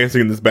 you're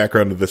dancing in this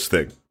background of this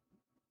thing.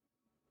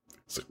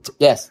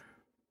 Yes.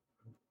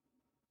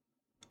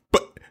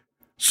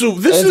 So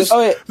this is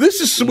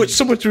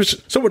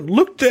someone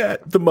looked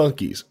at the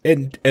Monkees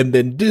and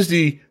then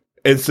Disney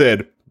and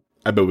said,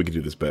 I bet we can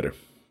do this better.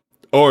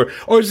 Or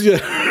is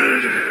it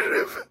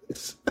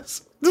this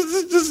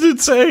is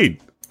insane.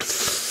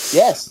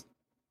 Yes.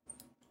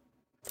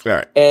 All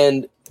right.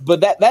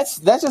 But that's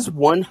just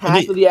one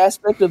half of the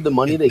aspect of the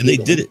money they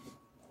did it.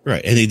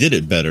 Right. And they did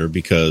it better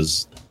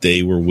because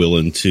they were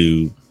willing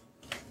to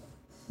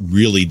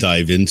really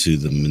dive into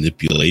the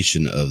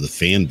manipulation of the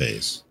fan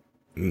base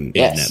and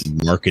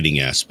that marketing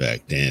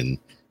aspect and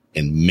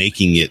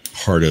making it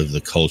part of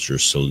the culture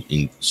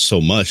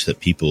so much that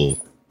people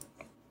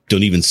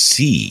don't even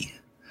see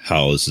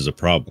how this is a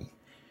problem.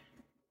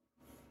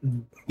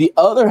 The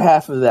other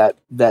half of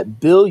that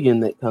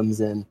billion that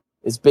comes in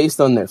is based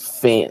on their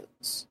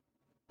fans.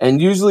 And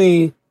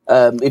usually,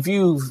 if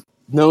you've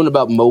known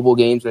about mobile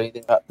games or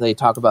anything, they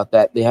talk about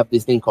that. They have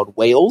this thing called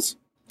whales,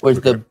 which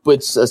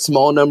a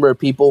small number of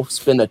people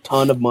spend a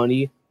ton of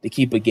money to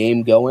keep a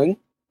game going.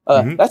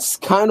 That's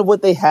kind of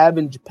what they have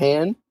in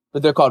Japan,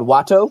 but they're called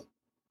Watto,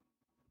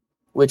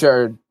 which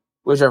are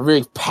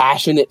very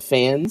passionate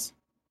fans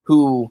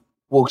who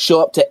will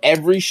show up to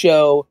every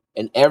show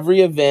and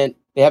every event.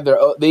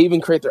 They even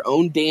create their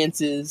own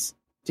dances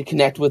to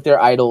connect with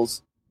their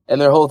idols, and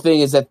their whole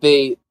thing is that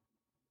the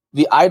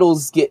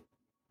idols get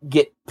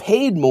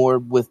paid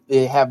more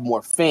they have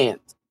more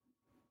fans,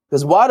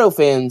 because Watto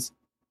fans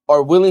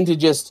are willing to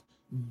just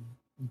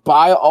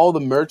buy all the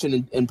merch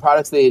and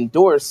products they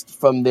endorsed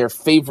from their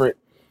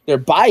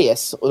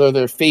bias or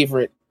their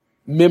favorite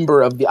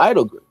member of the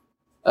idol group,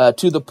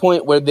 to the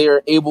point where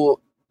there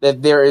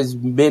has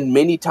been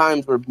many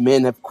times where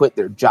men have quit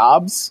their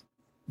jobs,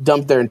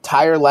 dumped their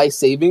entire life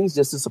savings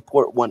just to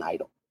support one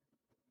idol.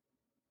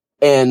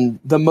 And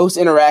the most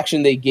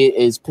interaction they get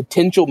is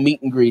potential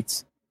meet and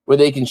greets where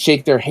they can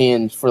shake their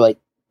hand for like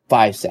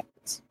 5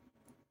 seconds.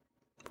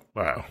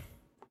 Wow.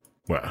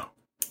 All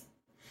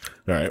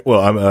right.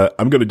 Well,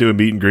 I'm going to do a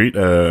meet and greet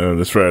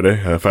this Friday.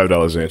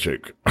 $5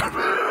 handshake.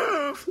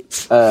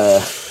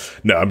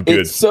 No, I'm good.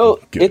 It's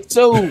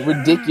so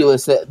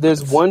ridiculous that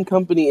there's one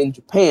company in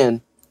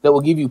Japan that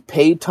will give you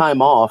paid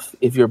time off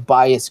if your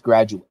bias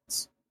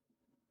graduates.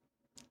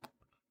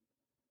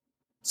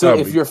 So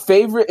if your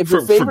favorite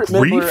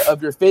member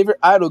of your favorite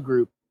idol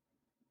group,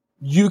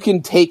 you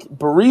can take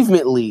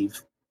bereavement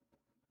leave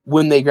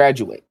when they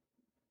graduate.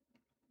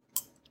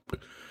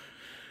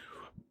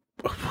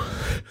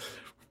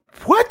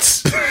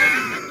 What?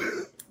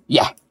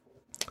 Yeah.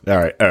 All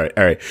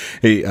right.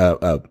 Hey,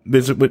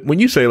 when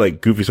you say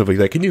like goofy stuff like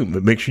that, can you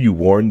make sure you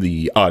warn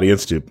the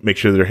audience to make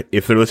sure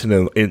if they're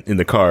listening in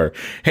the car,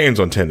 hands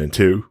on 10 and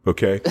 2,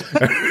 okay?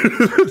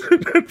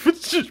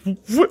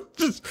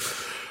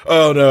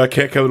 Oh no, I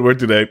can't come to work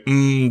today.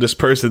 This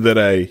person that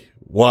I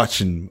watch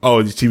in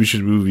all these TV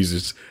shows and movies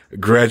is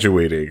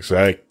graduating, so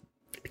I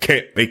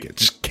can't make it.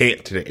 Just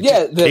can't today.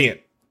 Can't.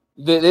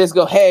 They just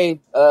go,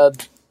 hey,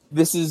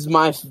 this is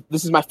my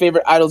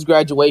favorite idol's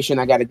graduation.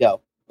 I got to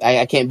go.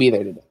 I can't be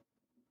there today.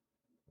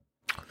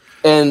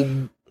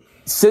 And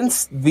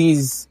since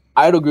these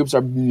idol groups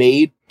are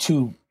made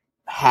to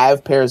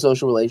have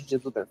parasocial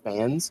relationships with their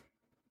fans,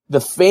 the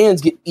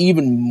fans get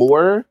even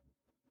more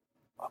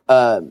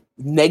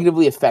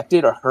negatively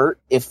affected or hurt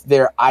if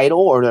their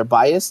idol or their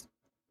bias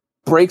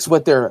breaks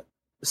what their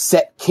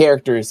set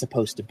character is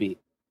supposed to be.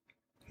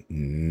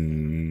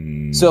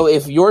 So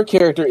if your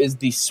character is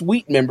the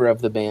sweet member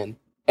of the band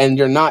and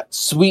you're not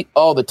sweet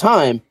all the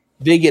time,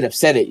 they get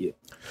upset at you.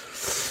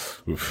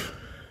 Oof.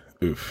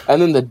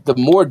 And then the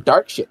more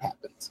dark shit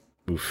happens.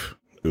 Oof.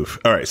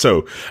 All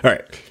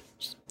right.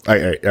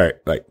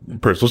 Like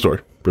personal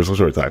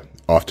story time.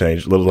 Off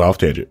tangent. All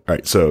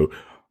right. So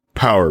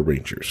Power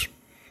Rangers.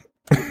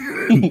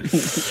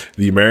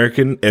 The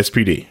American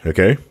SPD,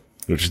 okay?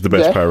 Which is the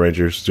best Power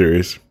Rangers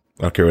series.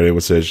 I don't care what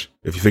anyone says.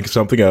 If you think of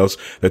something else,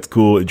 that's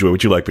cool. Enjoy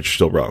what you like, but you're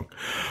still wrong.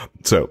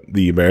 So,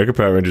 the American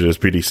Power Rangers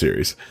SPD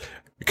series.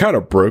 It kind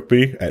of broke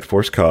me at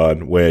Force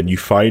Con when you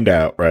find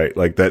out, right?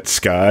 Like that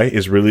Sky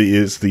is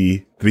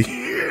the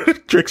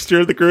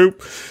trickster of the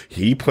group.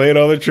 He played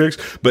all the tricks,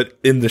 but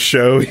in the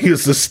show, he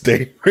was the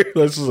state.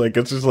 It's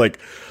just like,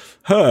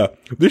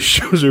 this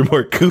shows are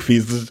more goofy.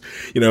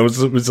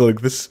 It's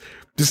like this.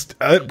 Just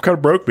it kind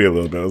of broke me a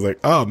little bit. I was like,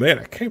 oh man,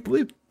 I can't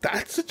believe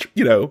that's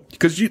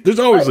because there's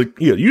always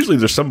usually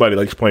there's somebody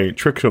like playing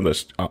tricks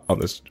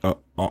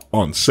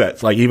on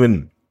sets. Like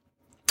even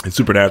in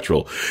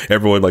Supernatural,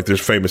 everyone like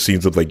there's famous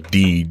scenes of like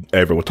Deed.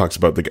 Everyone talks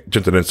about the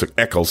Jensen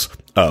Ackles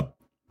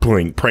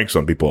playing pranks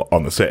on people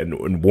on the set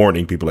and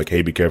warning people like,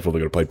 hey, be careful,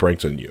 they're gonna play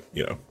pranks on you.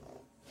 Yeah,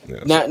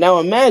 Now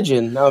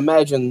imagine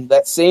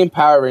that same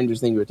Power Rangers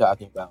thing you were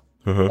talking about,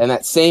 and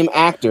that same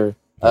actor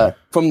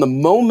from the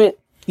moment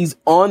he's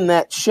on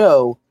that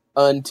show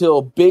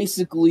until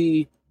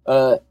basically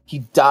he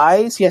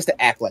dies, he has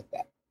to act like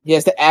that. He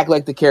has to act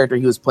like the character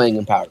he was playing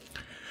in Power.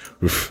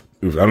 Oof.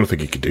 I don't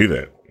think he could do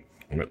that.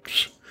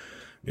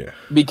 Yeah.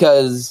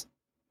 Because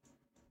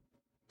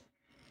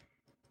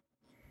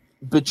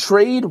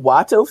betrayed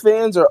Watto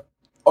fans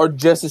are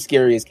just as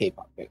scary as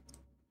K-pop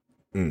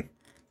fans.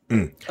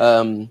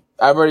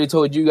 I've already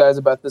told you guys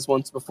about this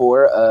once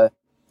before.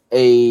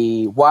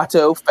 A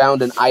Watto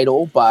found an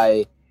idol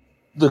by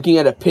looking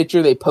at a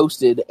picture they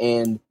posted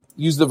and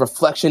used the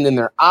reflection in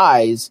their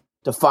eyes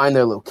to find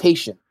their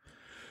location.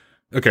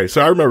 Okay,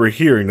 so I remember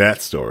hearing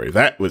that story.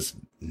 That was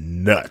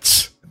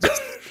nuts.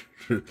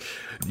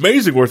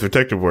 Amazing worth of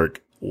detective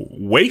work.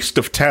 Waste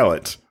of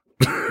talent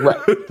Right.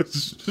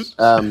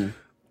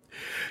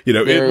 You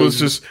know, it was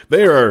just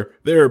there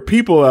are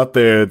people out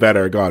there that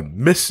are gone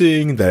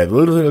missing that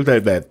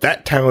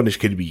talent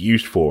can be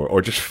used for,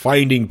 or just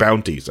finding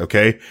bounties.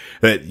 Okay,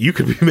 that you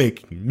could be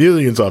making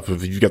millions off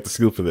of if you got the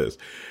skill for this,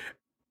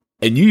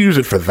 and you use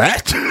it for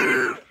that.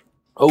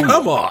 Oh,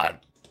 come on!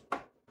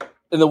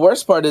 And the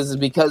worst part is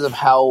because of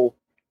how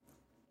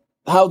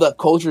the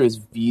culture is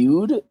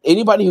viewed.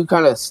 Anybody who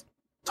kind of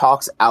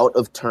talks out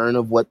of turn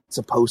of what's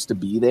supposed to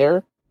be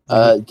there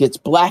gets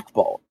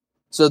blackballed.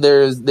 So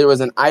there was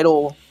an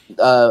idol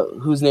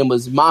whose name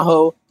was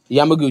Maho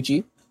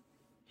Yamaguchi,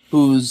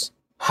 whose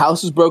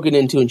house was broken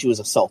into and she was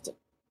assaulted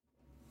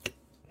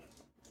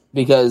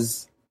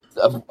because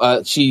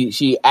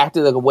she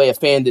acted like a way a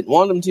fan didn't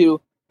want him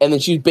to, and then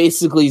she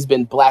basically has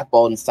been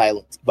blackballed and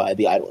silenced by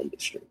the idol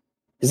industry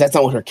because that's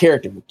not what her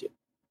character would do.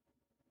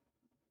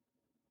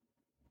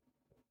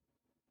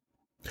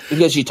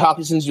 Because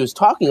since she was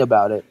talking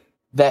about it,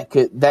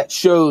 that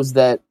shows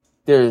that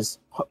there's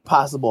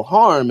possible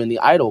harm in the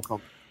idol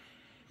company,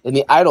 in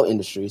the idol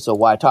industry. So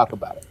why talk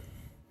about it?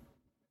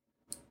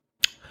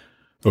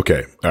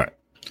 Okay. All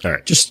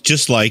right.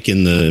 Just like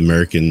in the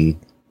American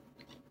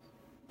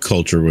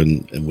culture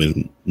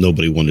when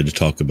nobody wanted to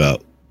talk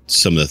about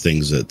some of the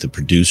things that the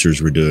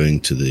producers were doing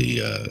to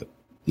the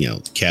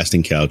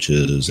casting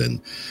couches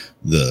and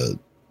the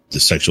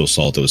sexual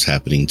assault that was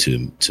happening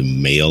to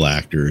male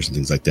actors and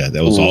things like that.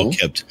 That was all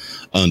kept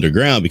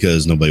underground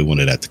because nobody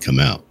wanted that to come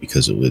out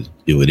because it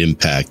would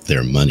impact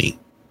their money.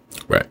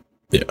 Right.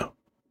 Yeah.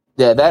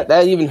 Yeah.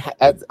 That even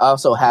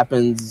also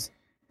happens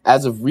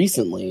as of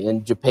recently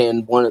in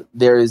Japan.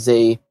 There is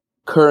a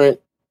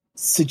current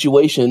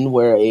situation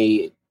where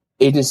a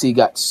agency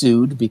got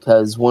sued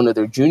because one of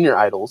their junior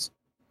idols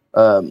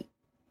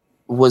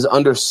was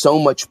under so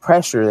much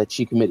pressure that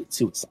she committed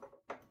suicide.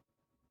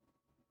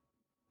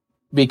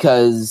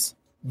 Because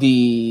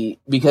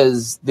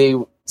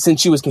since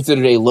she was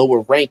considered a lower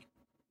rank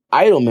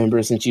idol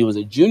member, since she was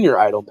a junior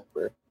idol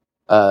member,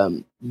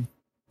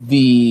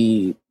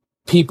 the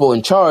people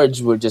in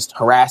charge were just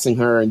harassing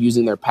her and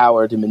using their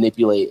power to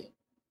manipulate,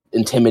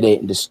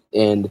 intimidate,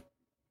 and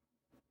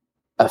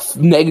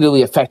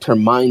negatively affect her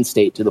mind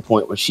state to the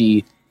point where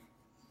she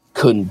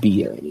couldn't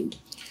be there anymore.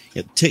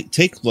 Yeah,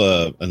 take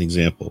an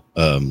example.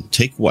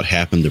 Take what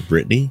happened to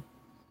Britney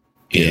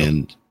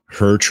and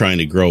her trying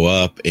to grow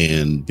up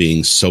and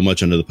being so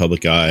much under the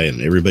public eye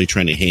and everybody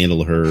trying to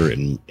handle her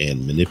and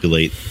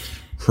manipulate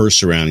her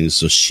surroundings.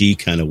 So she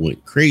kind of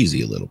went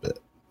crazy a little bit.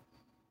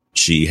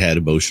 She had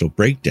emotional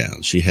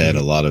breakdowns. She had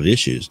a lot of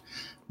issues.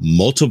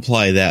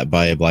 Multiply that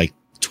by like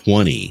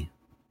 20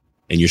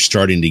 and you're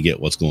starting to get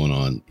what's going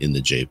on in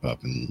the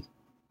J-pop and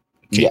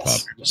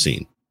K-pop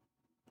scene.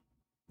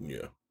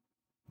 Yeah.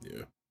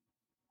 Yeah.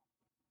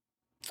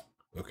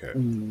 Okay.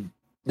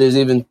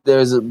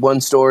 There's one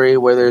story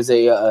where there's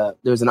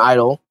an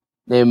idol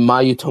named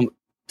Mayu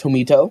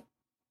Tomito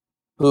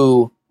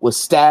who was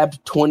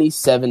stabbed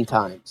 27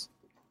 times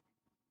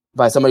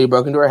by somebody who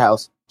broke into her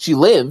house. She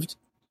lived.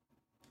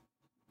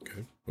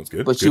 Okay, that's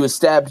good. But she was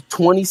stabbed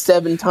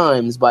 27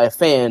 times by a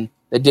fan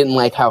that didn't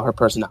like how her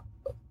personality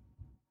was.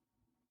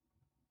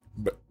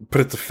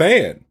 But it's a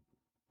fan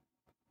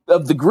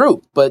of the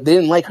group, but they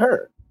didn't like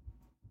her.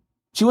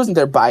 She wasn't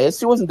their bias.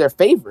 She wasn't their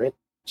favorite.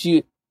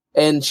 She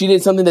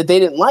did something that they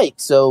didn't like,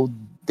 so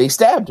they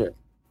stabbed her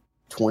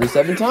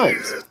 27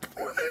 times.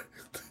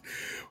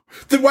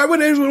 Then why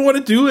would anyone want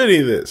to do any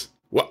of this?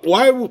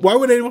 Why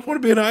would anyone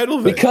want to be an idol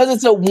then? Because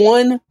it's a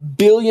 $1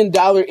 billion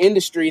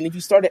industry, and if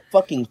you start at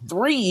fucking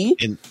 3,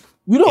 you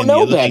don't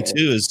know the other better. thing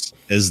too is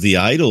as the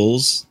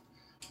idols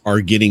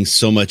are getting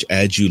so much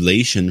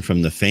adulation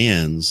from the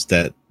fans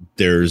that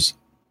there's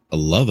a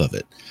love of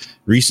it.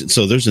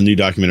 So there's a new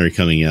documentary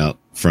coming out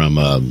from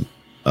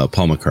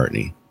Paul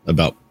McCartney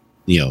about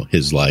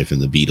his life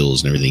and the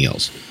Beatles and everything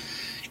else.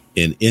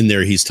 And in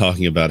there, he's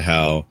talking about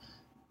how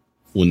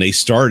when they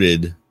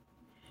started,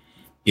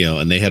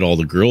 and they had all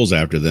the girls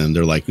after them,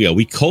 they're like,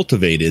 we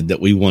cultivated that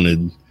we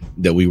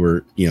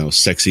were,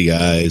 sexy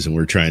guys and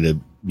we're trying to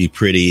be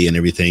pretty and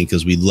everything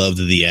because we loved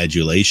the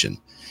adulation.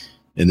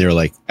 And they're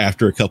like,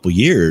 after a couple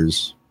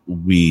years,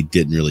 we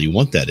didn't really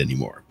want that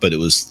anymore, but it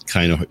was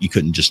kind of, you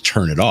couldn't just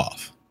turn it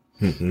off.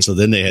 Mm-hmm. So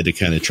then they had to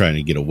kind of try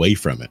to get away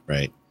from it.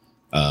 Right.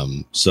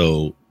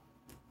 So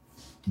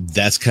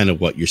that's kind of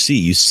what you see.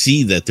 You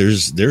see that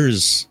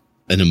there's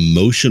an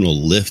emotional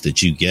lift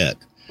that you get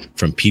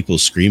from people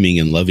screaming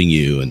and loving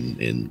you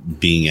and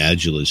being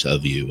adulous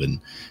of you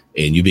and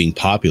you being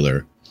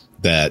popular,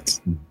 that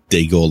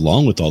they go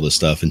along with all this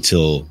stuff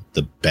until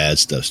the bad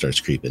stuff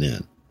starts creeping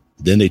in.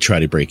 Then they try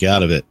to break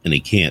out of it and they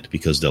can't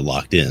because they're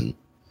locked in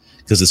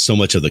because it's so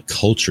much of the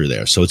culture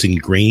there. So it's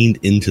ingrained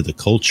into the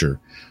culture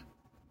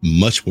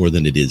much more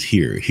than it is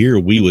here. Here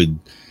we would,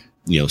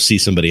 see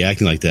somebody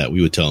acting like that.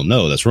 We would tell them,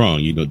 no, that's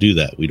wrong. You don't do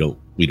that. We don't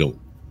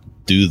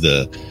do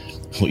the,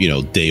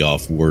 day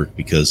off work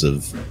because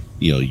of,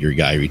 your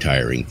guy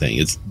retiring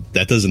thing.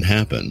 That doesn't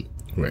happen.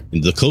 Right.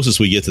 And the closest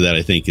we get to that,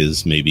 I think,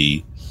 is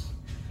maybe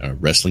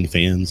wrestling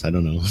fans. I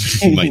don't know.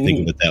 You might think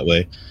of it that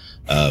way.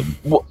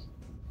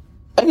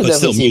 But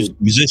still,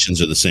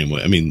 musicians are the same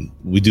way. I mean,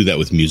 we do that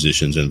with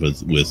musicians and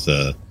with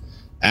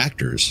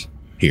actors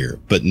here,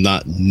 but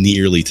not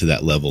nearly to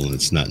that level, and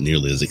it's not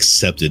nearly as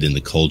accepted in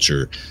the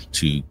culture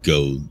to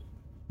go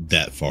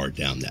that far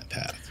down that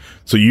path.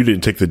 So you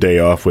didn't take the day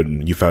off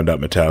when you found out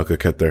Metallica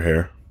cut their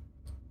hair?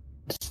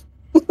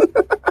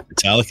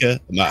 Metallica?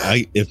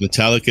 If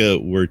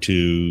Metallica were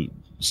to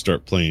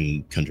start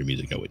playing country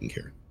music, I wouldn't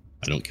care.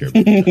 I don't care about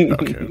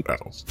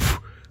that.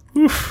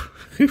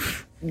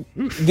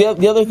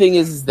 The other thing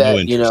is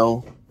that, you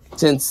know,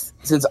 since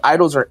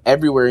idols are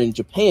everywhere in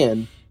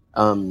Japan,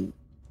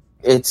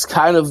 it's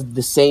kind of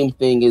the same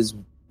thing as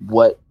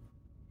what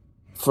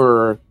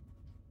for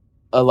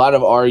a lot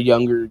of our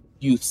younger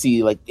youth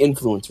see like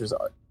influencers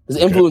are.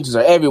 Because influencers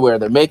are everywhere.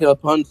 They're making a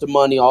bunch of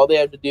money. All they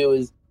have to do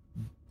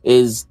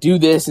is do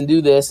this, and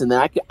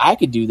then I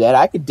could do that.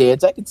 I could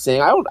dance. I could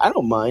sing. I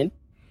don't mind.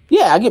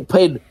 Yeah, I get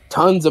paid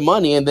tons of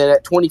money, and then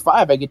at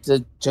 25, I get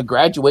to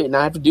graduate and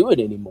not have to do it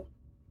anymore.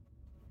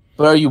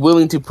 But are you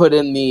willing to put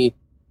in the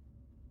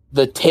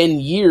 10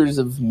 years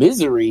of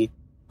misery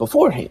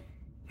beforehand?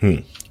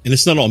 And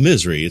it's not all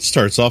misery. It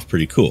starts off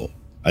pretty cool.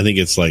 I think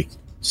it's like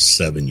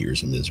 7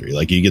 years of misery.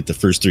 Like you get the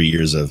first 3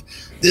 years of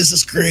this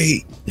is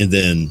great, and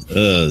then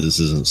this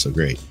isn't so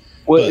great.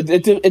 Well,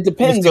 it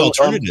depends on the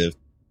alternative.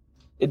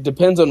 It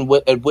depends on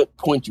at what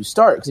point you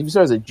start. Because if you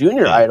start as a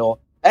junior idol,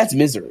 that's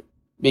misery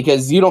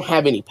because you don't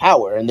have any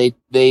power, and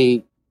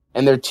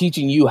they're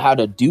teaching you how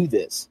to do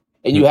this,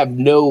 and you have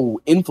no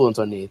influence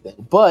on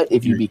anything. But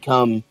if you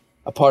become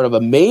a part of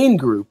a main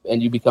group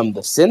and you become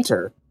the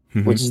center,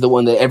 which is the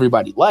one that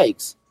everybody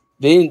likes,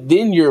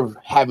 then you're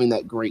having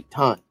that great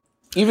time.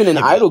 Even in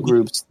idol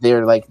groups,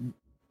 they're like,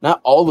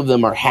 not all of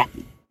them are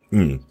happy.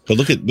 But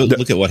look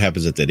at what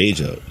happens at that age.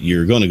 Though.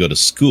 You're going to go to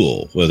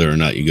school, whether or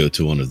not you go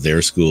to one of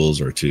their schools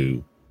or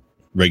to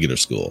regular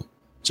school.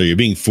 So you're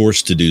being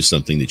forced to do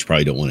something that you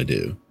probably don't want to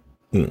do.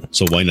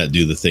 So why not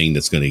do the thing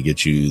that's going to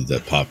get you the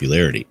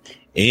popularity?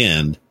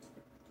 And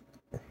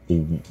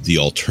the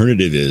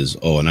alternative is,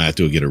 and I have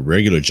to get a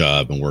regular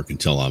job and work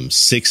until I'm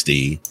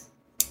 60,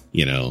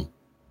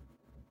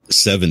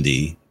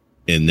 70,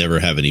 and never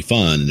have any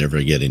fun, and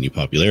never get any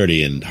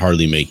popularity, and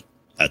hardly make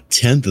a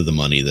tenth of the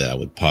money that I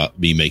would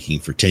be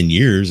making for 10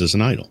 years as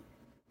an idol.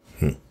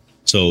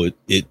 So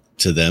it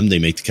to them, they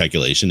make the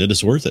calculation that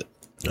it's worth it.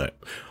 All right.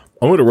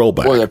 I want to roll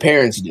back. Or their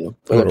parents do.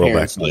 I want to roll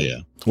back. Oh, yeah.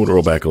 I want to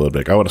roll back a little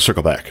bit. I want to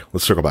circle back.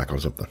 Let's circle back on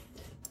something.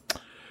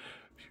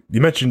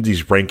 You mentioned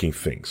these ranking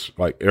things.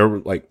 Like,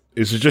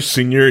 is it just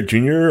senior,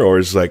 junior, or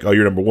is it like,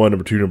 you're number 1,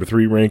 number 2, number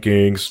 3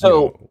 rankings?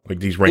 So like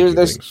these ranking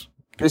things.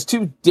 There's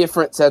 2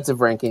 different sets of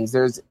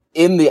rankings.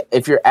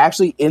 If you're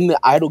actually in the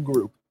idol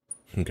group,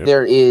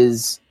 there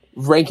is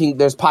ranking.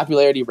 There's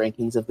popularity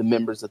rankings of the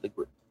members of the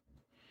group.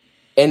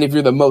 And if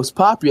you're the most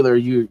popular,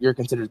 you're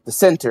considered the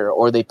center,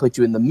 or they put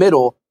you in the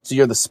middle, so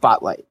you're the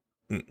spotlight.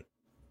 And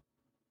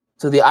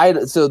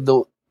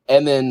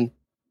then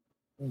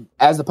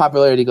as the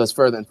popularity goes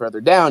further and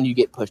further down, you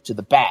get pushed to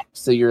the back.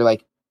 So you're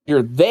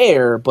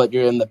there, but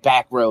you're in the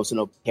back row, so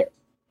nobody cares.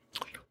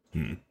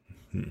 And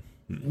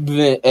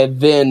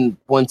then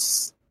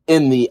once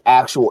in the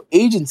actual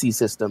agency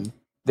system,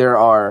 there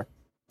are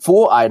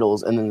full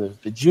idols, and then there's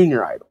the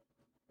junior idol.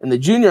 And the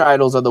junior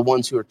idols are the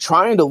ones who are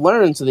trying to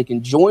learn so they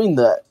can join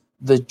the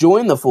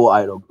full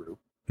idol group.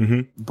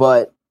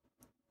 But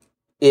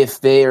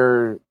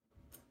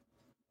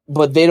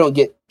but they don't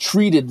get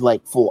treated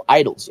like full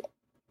idols yet.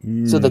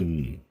 So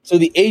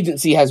the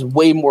agency has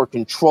way more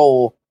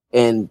control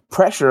and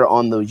pressure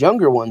on those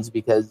younger ones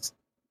because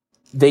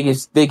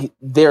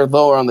they're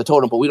lower on the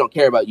totem, but we don't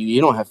care about you.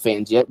 You don't have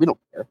fans yet. We don't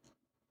care.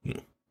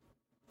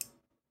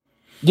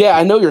 Yeah,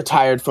 I know you're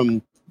tired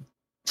from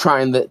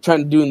trying to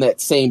doing that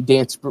same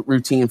dance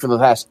routine for the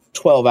past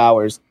 12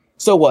 hours.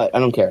 So what? I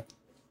don't care.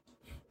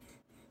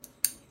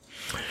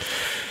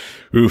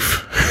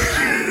 Oof.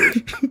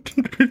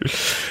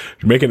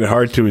 You're making it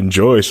hard to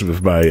enjoy some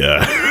of my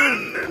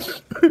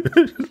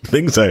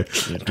things I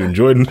to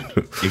enjoy.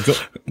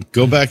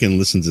 Go back and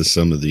listen to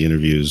some of the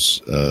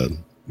interviews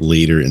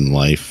later in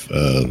life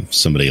of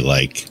somebody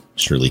like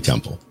Shirley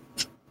Temple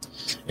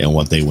and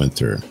what they went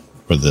through,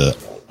 or the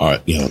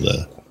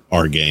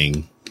our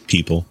gang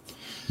people,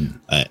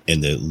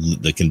 and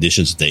the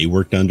conditions they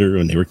worked under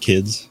when they were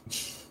kids.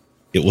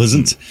 It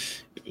wasn't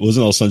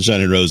all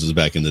sunshine and roses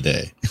back in the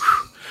day.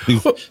 We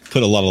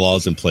put a lot of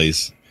laws in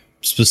place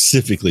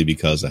specifically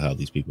because of how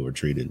these people were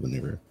treated when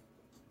they were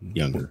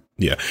younger.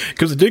 Yeah,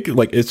 because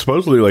it's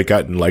supposedly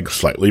gotten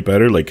slightly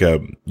better.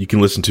 You can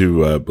listen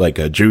to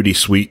Jodie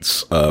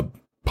Sweet's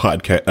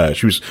podcast.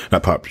 She was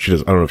not pop. She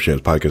does. I don't know if she has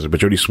a podcast, but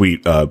Jodie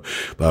Sweet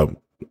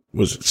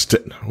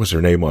was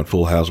her name on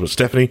Full House? Was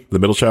Stephanie the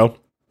middle child?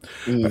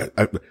 I'm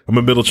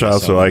a middle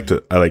child, so I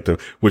like to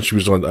when she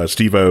was on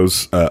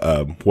Steve-O's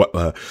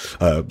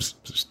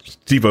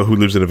Steve-O, who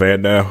lives in a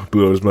van now,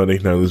 blew all his money,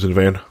 now lives in a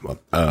van.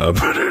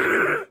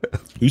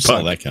 Who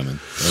saw that coming?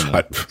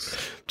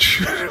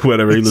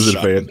 Whatever, he lives in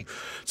a van.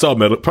 It's all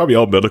probably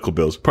all medical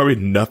bills. Probably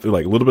nothing,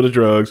 like a little bit of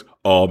drugs,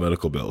 all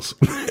medical bills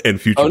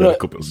and future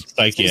medical bills.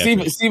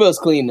 Steve-O's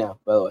clean now,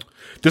 by the way.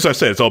 Just like I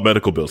said, it's all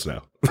medical bills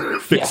now.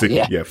 Fixing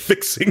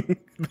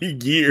the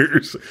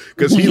years.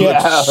 Because he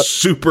looks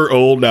super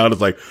old now. And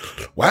it's like,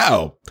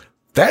 wow,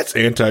 that's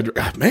man,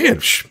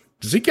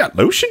 does he got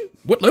lotion?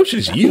 What lotion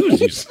is he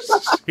using?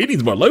 He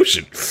needs more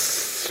lotion.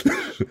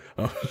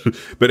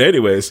 But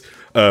anyways,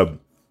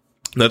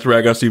 that's where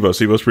I got Steve-O.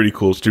 Steve-O's pretty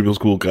cool. Steve-O's a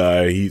cool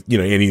guy.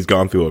 And he's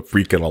gone through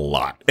a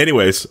lot.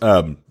 Anyways, he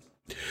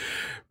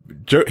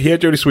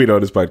had Jodie Sweet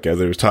on his podcast.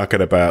 They was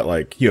talking about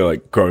like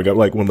growing up,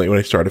 like when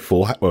they started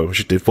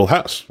she did Full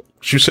House.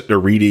 She was sitting there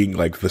reading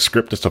like the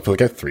script and stuff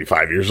like at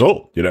 5 years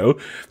old, they're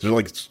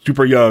like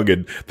super young,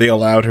 and they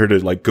allowed her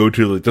to like go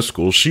to like the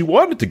school she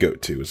wanted to go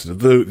to. It's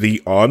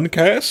the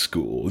on-cast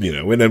school,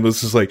 and it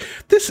was just like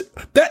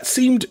that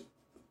seemed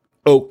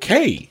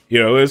okay.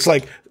 It's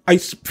like, I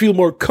feel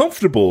more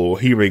comfortable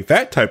hearing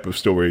that type of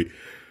story.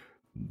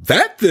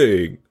 That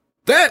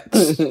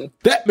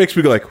makes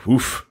me go like,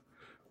 oof.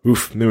 I'm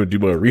gonna do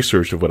more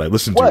research of what I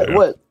listen to.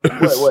 What?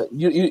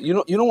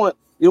 You don't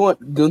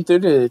want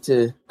Gunther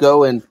to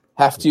go and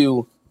have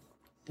to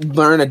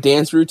learn a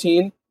dance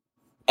routine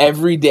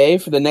every day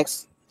for the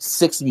next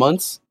 6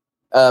 months,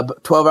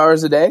 12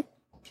 hours a day,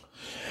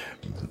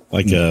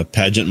 like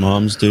pageant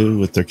moms do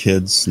with their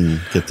kids,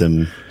 and get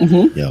them,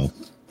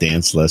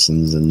 dance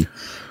lessons and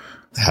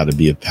how to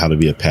be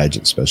a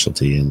pageant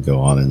specialty, and go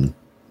on, and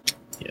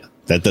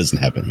that doesn't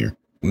happen here.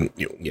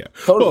 Yeah,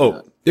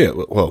 totally.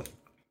 Well,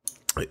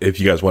 if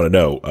you guys want to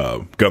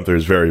know, Gunther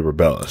is very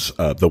rebellious.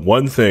 The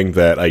one thing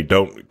that I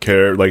don't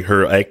care, like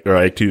her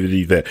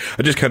activity that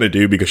I just kind of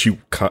do because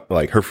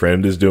her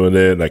friend is doing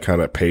it, and I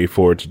kind of pay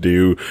for it to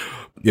do.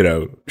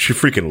 She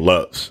freaking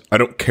loves. I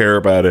don't care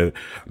about it.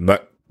 I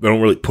don't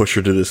really push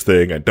her to this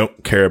thing. I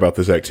don't care about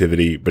this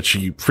activity, but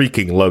she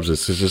freaking loves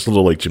this. It's just a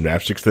little like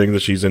gymnastics thing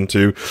that she's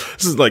into.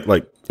 This is like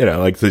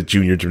the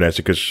junior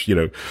gymnastics, because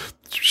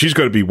she's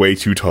going to be way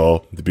too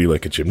tall to be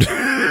like a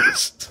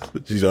gymnast.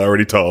 She's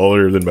already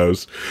taller than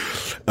most.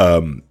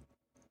 But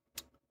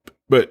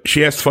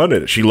she has fun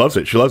in it. She loves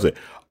it.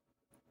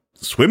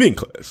 Swimming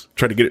class.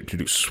 Trying to get her to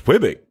do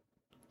swimming.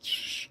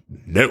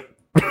 No.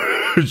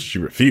 She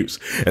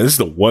refused. And this is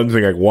the one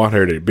thing I want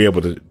her to be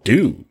able to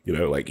do.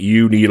 Like,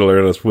 you need to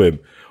learn how to swim.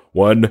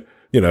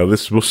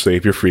 This will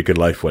save your freaking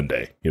life one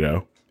day,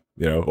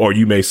 or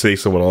you may save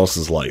someone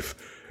else's life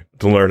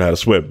to learn how to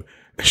swim.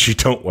 She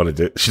doesn't want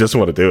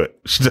to do it.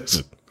 She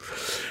doesn't.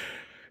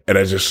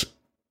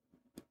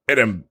 And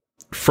I'm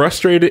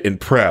frustrated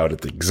and proud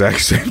at the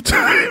exact same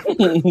time.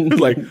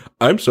 Like,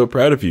 I'm so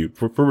proud of you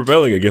for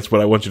rebelling against what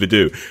I want you to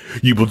do.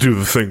 You will do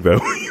the thing, though.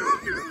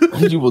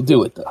 You will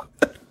do it, though.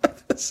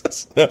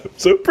 I'm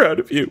so proud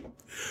of you.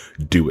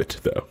 Do it,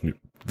 though.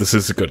 This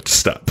isn't going to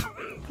stop.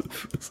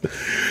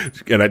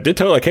 And I did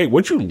tell her, like, hey,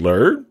 once you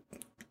learn,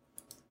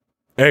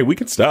 hey, we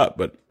can stop,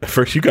 but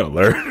first you got to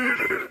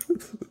learn.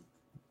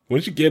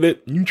 Once you get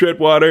it, you can tread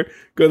water,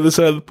 go to the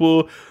side of the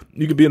pool.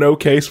 You can be an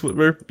okay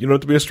swimmer. You don't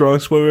have to be a strong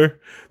swimmer.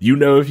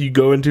 If you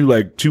go into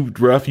like too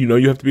rough, you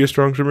have to be a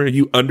strong swimmer.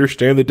 You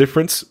understand the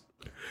difference.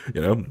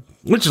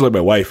 Which is like my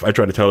wife. I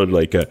try to tell her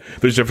like there's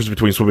a difference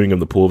between swimming in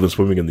the pool and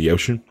swimming in the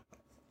ocean.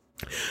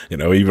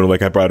 Even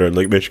like I brought her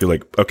Lake Michigan,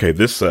 like, okay,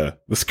 this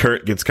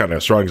current gets kind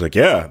of strong. He's like,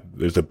 yeah,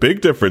 there's a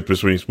big difference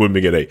between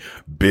swimming in a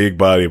big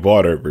body of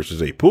water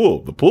versus a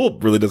pool. The pool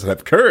really doesn't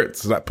have currents.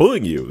 It's not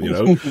pulling you,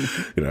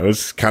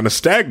 it's kind of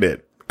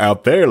stagnant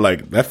out there.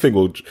 Like, that thing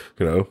will,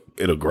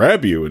 it'll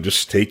grab you and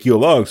just take you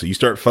along. So you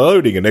start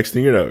floating, and next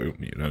thing you know,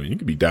 you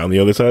could be down the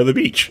other side of the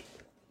beach,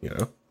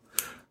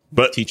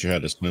 But teach her how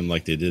to swim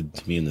like they did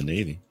to me in the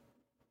Navy.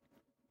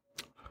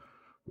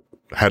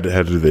 How do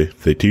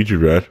they teach you,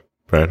 Brad?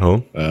 Right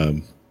home?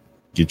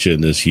 Get you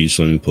in this huge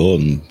swimming pool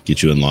and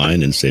get you in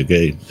line and say,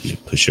 okay,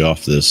 push you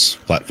off this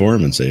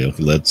platform and say,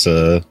 okay, let's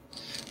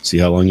see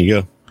how long you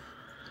go.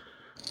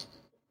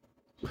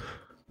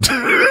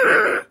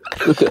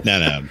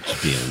 No, I'm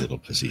just being a little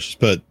facetious.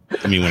 But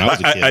I mean, when I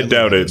was a kid, I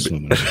doubt it.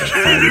 Swimming when I was about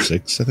 5 or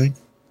 6, I think.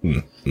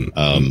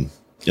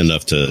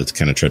 Enough to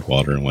kind of tread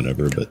water and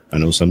whatever. But I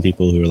know some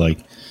people who are like,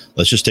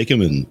 let's just take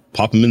them and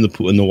pop them in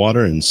the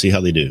water and see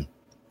how they do.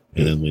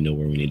 And then we know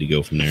where we need to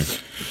go from there.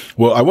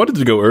 Well, I wanted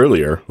to go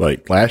earlier,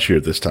 like last year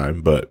at this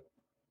time, but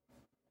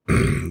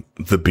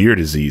the beer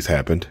disease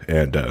happened,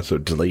 and so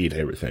it delayed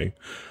everything.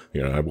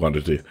 I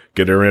wanted to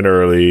get her in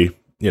early,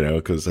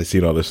 because I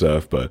seen all this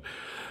stuff,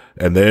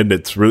 and then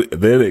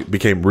it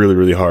became really,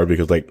 really hard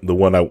because like because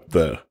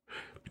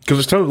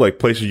there's tons of like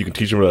places you can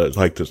teach them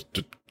to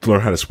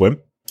learn how to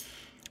swim,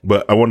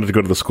 but I wanted to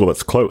go to the school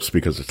that's close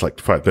because it's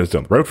like 5 minutes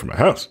down the road from my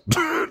house.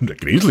 I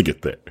can easily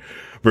get there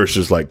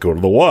versus like go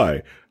to the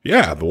Y.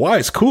 Yeah, the Y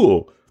is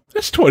cool.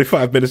 That's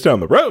 25 minutes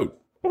down the road.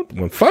 I want the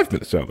one 5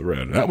 minutes down the road,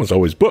 and that one's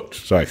always booked.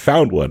 So I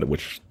found one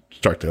which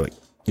started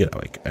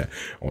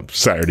on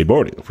Saturday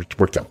morning, which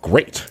worked out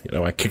great.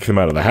 I kicked them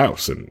out of the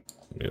house, and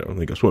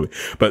they go swimming.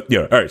 But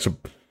all right. So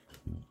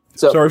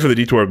sorry for the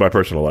detour of my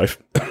personal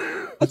life.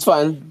 That's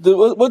fine.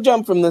 We'll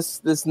jump from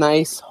this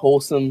nice,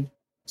 wholesome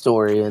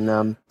story,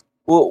 and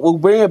we'll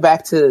bring it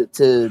back to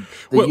the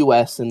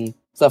U.S. and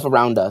stuff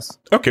around us.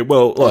 Okay,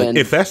 well,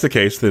 if that's the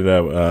case, then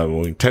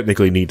we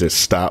technically need to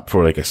stop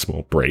for like a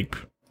small break.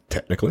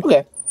 Technically,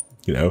 okay.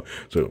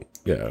 So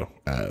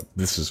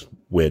this is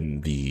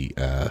when the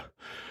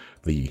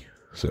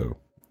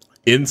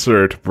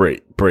insert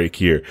break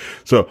here.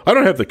 So I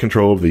don't have the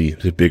control of the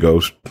big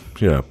O,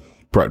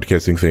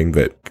 broadcasting thing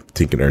that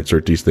can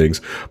insert these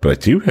things, but I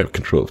do have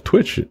control of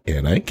Twitch,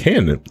 and I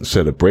can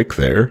set a break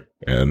there,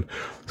 and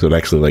so it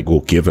actually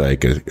will give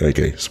like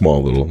a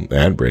small little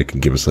ad break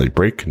and give us a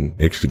break and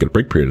actually get a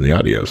break period in the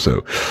audio.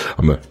 So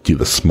I'm gonna do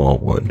the small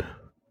one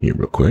here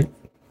real quick.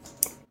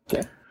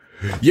 Okay.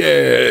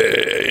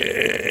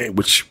 Yeah,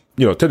 which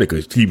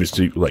technically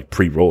even like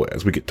pre-roll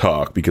as we could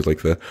talk, because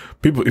like the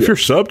people, if you're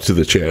subbed to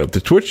the channel, the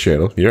Twitch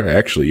channel, you're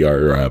actually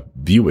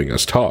viewing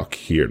us talk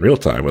here in real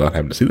time without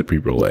having to see the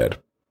pre-roll ad.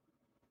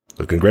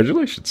 So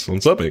congratulations on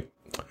subbing.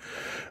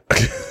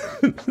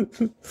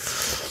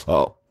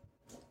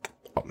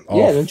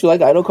 Yeah, don't you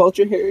like idol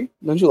culture, Harry?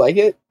 Don't you like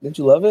it? Don't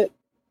you love it?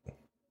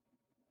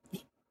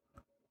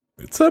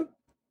 It's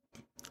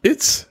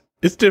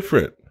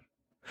different.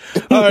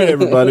 All right,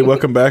 everybody,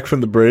 welcome back from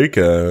the break.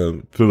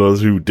 For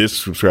those who did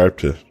subscribe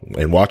to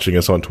and watching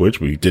us on Twitch,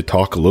 we did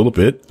talk a little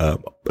bit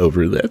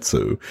over that,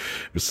 so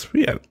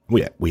we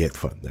had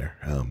fun there.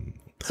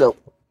 So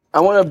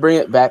I want to bring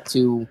it back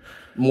to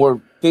more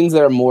things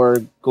that are more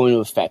going to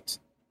affect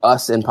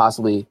us and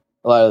possibly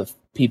a lot of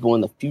people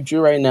in the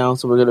future right now.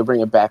 So we're going to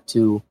bring it back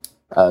to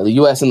the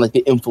U.S. and like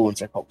the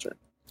influencer culture.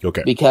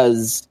 Okay.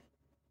 Because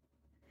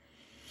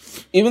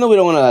even though we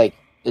don't want to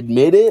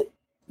admit it,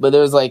 but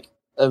there's a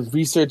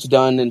research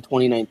done in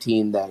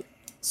 2019 that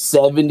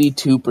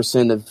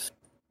 72%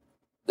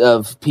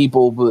 of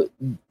people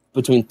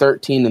between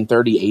 13 and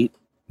 38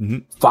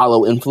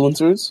 follow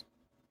influencers.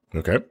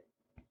 Okay.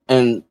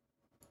 And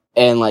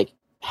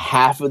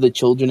half of the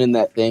children in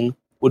that thing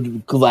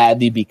would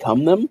gladly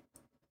become them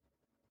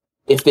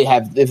if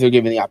they're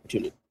given the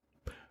opportunity.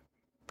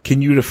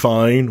 Can you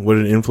define what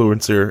an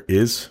influencer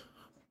is?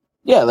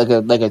 Yeah, like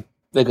a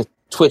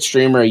Twitch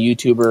streamer, a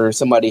YouTuber, or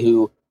somebody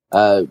who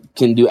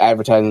can do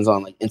advertisements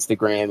on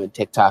Instagram and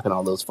TikTok and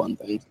all those fun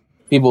things.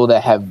 People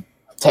that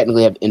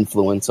technically have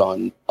influence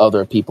on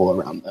other people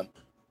around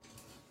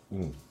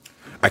them.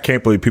 I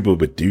can't believe people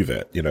would do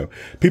that.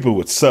 People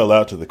would sell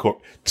out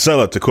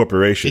to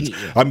corporations.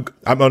 I'm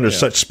under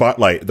such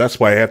spotlight. That's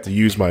why I have to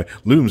use my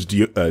Looms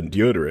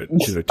deodorant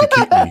to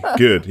keep me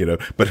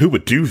good. But who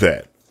would do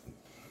that?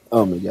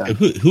 Oh my God!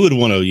 Who would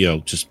want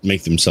to just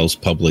make themselves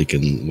public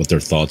and what their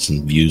thoughts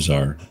and views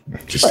are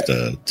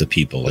to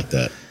people like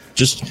that?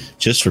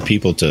 Just for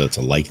people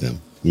to like them.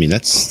 I mean,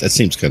 that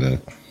seems kind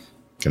of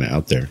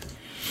out there.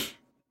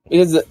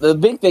 Because the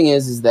big thing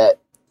is that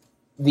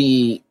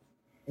the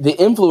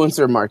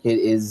influencer market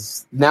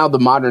is now the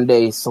modern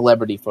day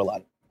celebrity for a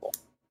lot of people.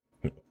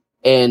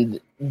 And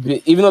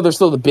even though they're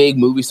still the big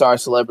movie star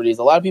celebrities,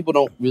 a lot of people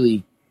don't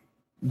really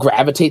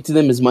gravitate to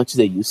them as much as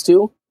they used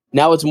to.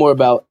 Now it's more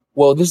about,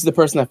 well, this is the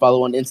person I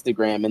follow on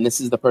Instagram, and this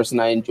is the person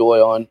I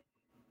enjoy on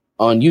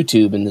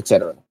YouTube, and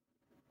etc.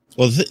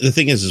 Well, the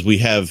thing is we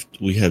have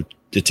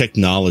the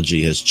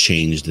technology has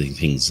changed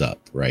things up,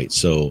 right?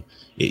 So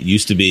it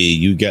used to be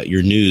you got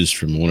your news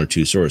from one or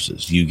two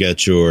sources. You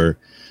got your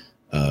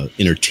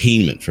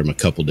entertainment from a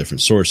couple different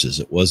sources.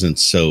 It wasn't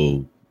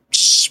so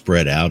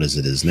spread out as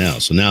it is now.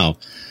 So now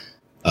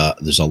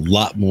there's a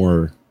lot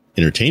more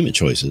entertainment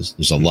choices.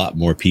 There's a lot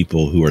more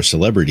people who are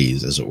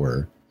celebrities, as it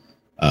were.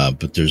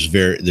 But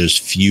there's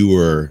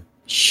fewer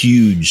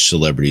huge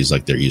celebrities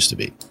like there used to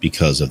be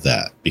because of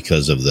that,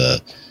 because of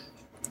the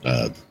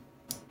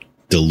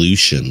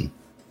dilution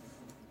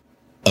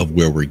of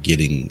where we're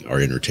getting our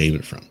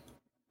entertainment from.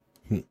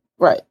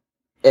 Right.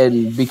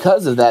 And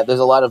because of that, there's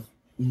a lot of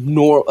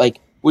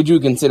would you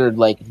consider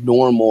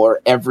normal or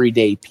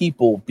everyday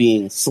people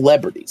being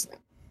celebrities now?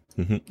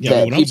 Mm-hmm.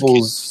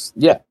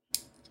 Yeah,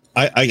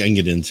 I can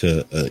get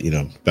into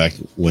back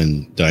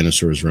when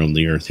dinosaurs roamed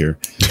the earth here.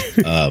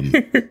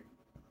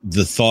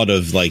 The thought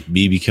of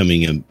me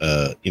becoming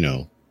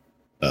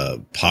a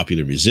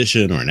popular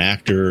musician or an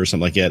actor or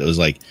something like that, it was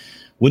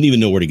wouldn't even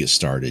know where to get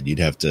started. You'd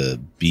have to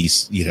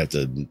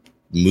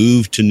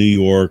move to New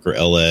York or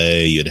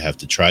LA. You'd have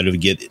to try to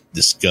get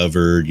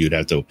discovered. You'd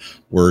have to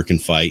work and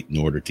fight in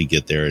order to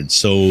get there. And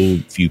so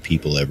few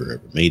people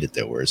ever made it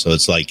there. So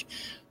it's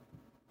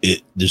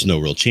there's no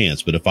real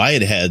chance. But if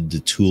I had the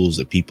tools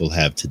that people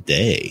have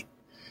today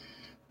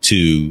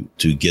to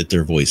get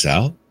their voice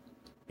out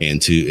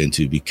and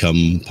to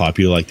become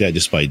popular like that,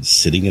 just by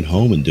sitting at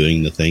home and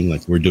doing the thing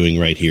like we're doing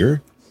right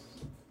here.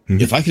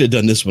 Mm-hmm. If I could have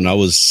done this when I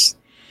was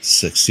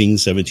 16,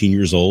 17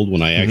 years old,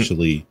 when I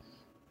actually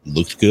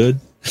looked good,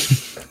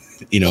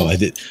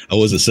 I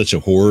wasn't such a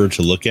horror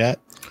to look at,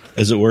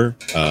 as it were.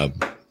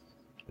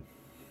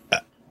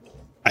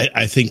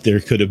 I think there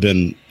could have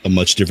been a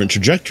much different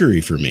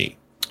trajectory for me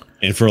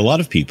and for a lot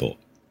of people,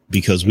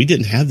 because we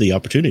didn't have the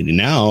opportunity.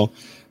 Now,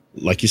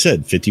 like you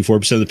said,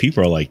 54% of the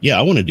people are like, yeah,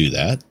 I want to do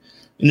that.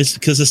 And it's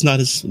because it's not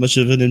as much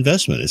of an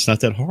investment. It's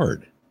not that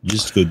hard.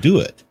 Just go do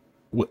it.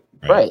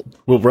 Right.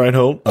 Well,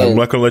 Reinhold, I'm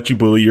not going to let you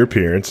bully your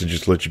appearance and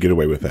just let you get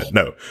away with that.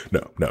 No.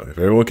 If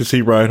everyone can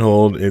see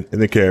Reinhold in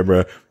the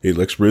camera, he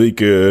looks really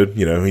good.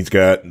 You know, he's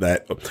got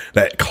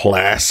that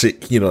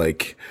classic, you know,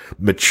 like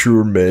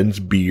mature men's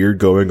beard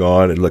going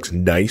on. It looks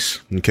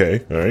nice.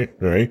 Okay. All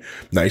right.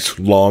 Nice,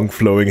 long,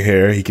 flowing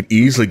hair. He could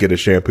easily get a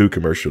shampoo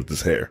commercial with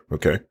his hair.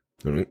 Okay.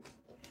 All right.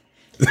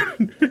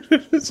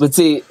 But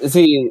see,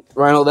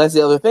 Reinhold, that's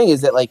the other thing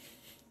is that, like,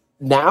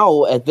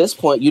 now at this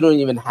point, you don't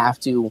even have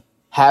to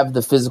have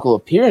the physical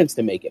appearance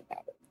to make it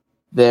happen.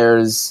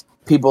 There's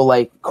people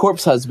like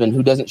Corpse Husband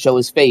who doesn't show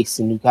his face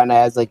and who kind of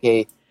has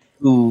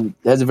who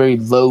has a very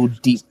low,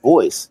 deep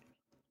voice.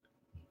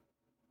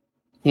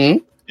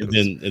 And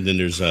then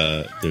there's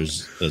a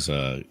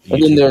YouTuber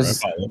I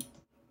follow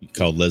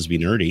called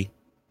Lesbian Nerdy.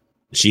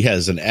 She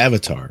has an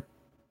avatar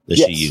that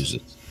she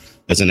uses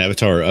as an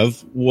avatar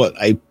of what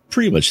I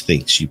pretty much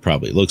think she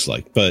probably looks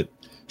like, but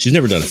she's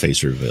never done a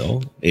face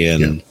reveal,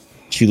 and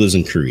she lives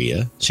in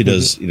Korea. She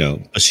does,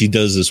 she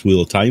does this Wheel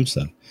of Time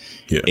stuff,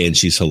 and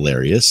she's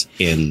hilarious.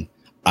 And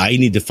I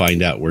need to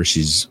find out where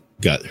she's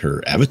got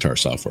her avatar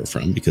software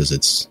from, because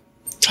it's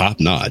top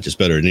notch. It's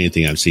better than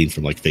anything I've seen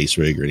from like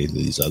FaceRig or any of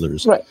these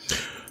others. Right.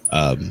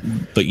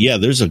 But yeah,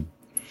 there's a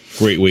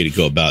great way to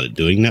go about it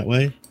doing that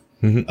way,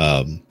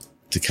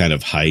 to kind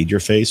of hide your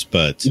face.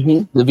 But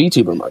the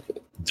VTuber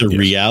market. The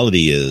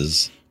reality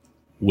is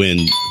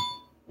when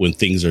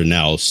things are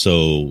now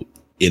so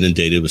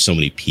inundated with so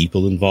many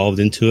people involved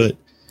into it,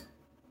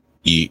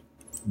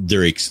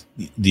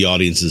 the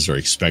audiences are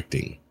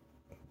expecting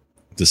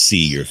to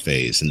see your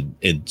face,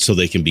 and so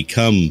they can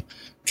become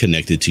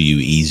connected to you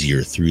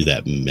easier through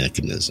that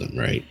mechanism,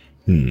 right?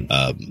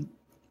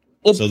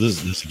 So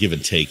there's a give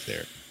and take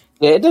there.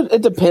 Yeah,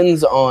 it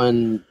depends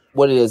on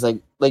what it is.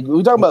 Like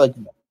we talk about,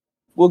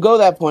 we'll go to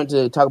that point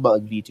to talk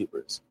about like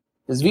VTubers,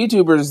 because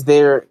VTubers,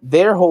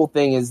 their whole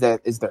thing is their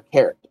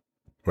character.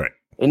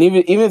 And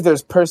even if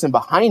there's person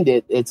behind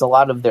it, it's a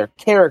lot of their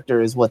character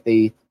is what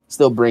they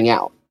still bring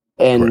out.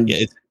 And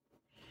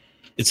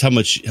it's how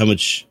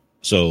much.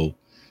 So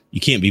you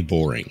can't be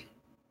boring,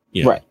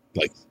 right?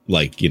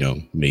 Like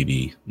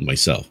maybe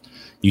myself.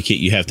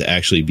 You have to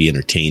actually be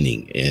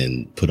entertaining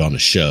and put on a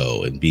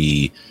show and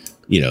be,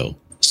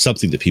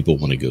 something that people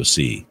want to go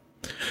see.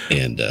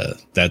 And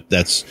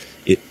that's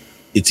it.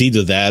 It's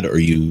either that or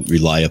you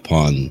rely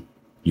upon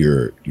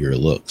your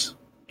looks.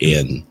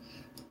 And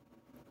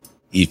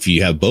if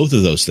you have both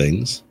of those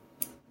things,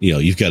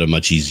 you've got a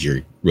much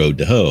easier road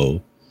to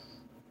hoe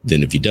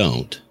than if you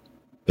don't.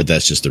 But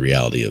that's just the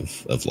reality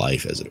of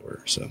life, as it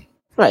were. So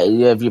right,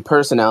 you have your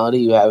personality,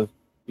 you have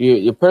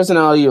your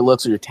personality, your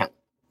looks, or your talent.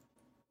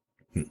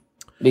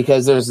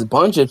 Because there's a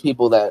bunch of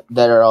people that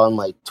are on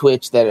like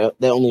Twitch that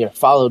only are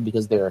followed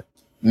because they're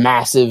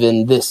massive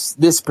in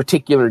this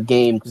particular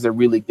game because they're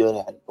really good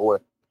at it,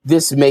 or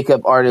this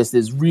makeup artist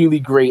is really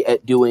great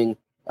at doing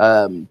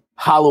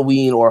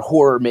Halloween or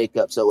horror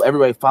makeup, so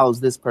everybody follows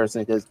this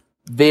person because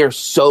they're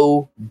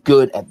so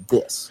good at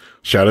this.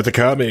 Shout out to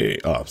Kami.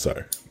 Oh, I'm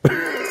sorry.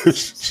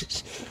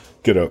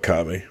 Good old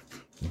Kami.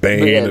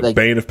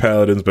 Bane of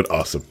Paladins, but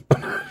awesome.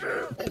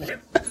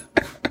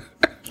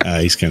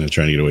 He's kind of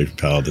trying to get away from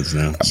Paladins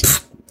now.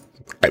 So.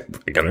 I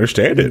can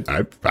understand it.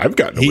 I've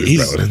gotten away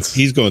from Paladins.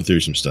 He's going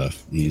through some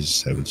stuff.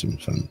 He's having some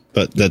fun.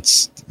 But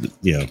that's,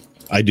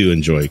 I do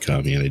enjoy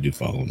Kami and I do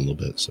follow him a little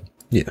bit. So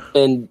yeah.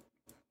 And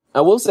I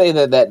will say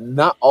that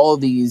not all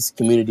these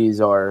communities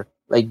are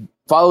like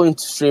following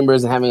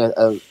streamers and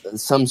having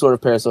some sort of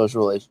parasocial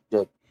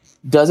relationship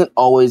doesn't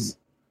always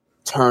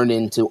turn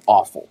into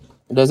awful.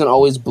 It doesn't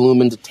always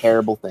bloom into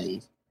terrible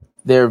things.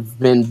 There have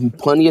been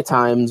plenty of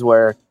times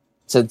where,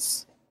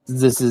 since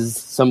this is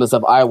some of the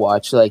stuff I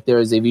watch, like there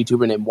is a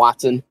VTuber named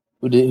Watson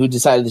who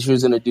decided that she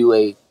was going to do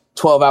a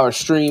 12-hour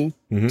stream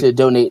to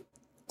donate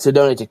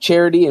to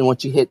charity, and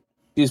once she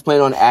was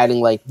planning on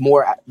adding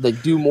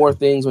do more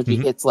things when she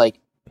hits like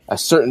a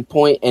certain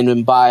point, and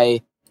then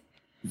by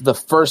the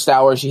first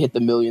hour she hit the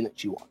 $1 million that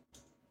she wanted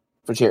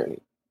for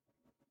charity.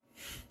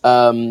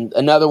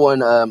 Another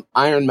one,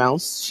 Iron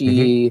Mouse.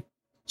 She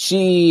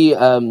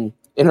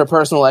in her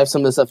personal life,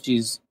 some of the stuff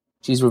she's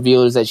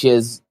revealed is that she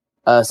has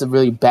some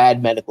really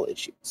bad medical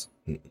issues.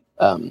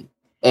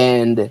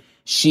 And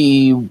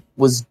she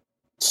was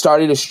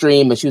starting to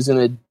stream, but she was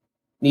going to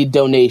need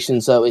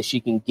donations so that she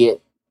can get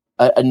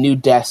a new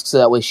desk, so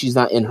that way she's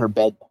not in her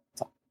bed all the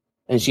time.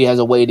 And she has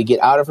a way to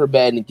get out of her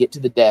bed and get to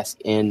the desk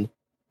and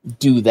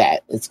do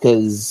that. It's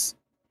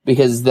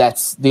because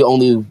that's the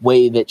only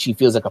way that she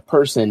feels like a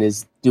person,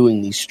 is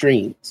doing these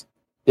streams,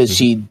 because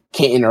she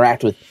can't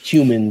interact with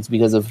humans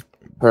because of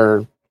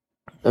her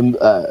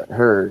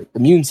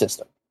immune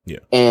system. Yeah.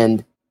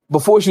 And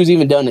before she was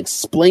even done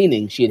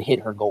explaining, she had hit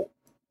her goal.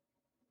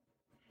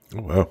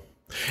 Oh, wow.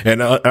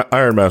 And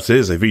Iron Mouse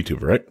is a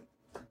VTuber, right?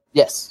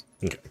 Yes.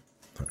 Okay.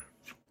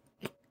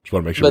 Just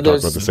want to make sure we talk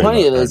about the same. But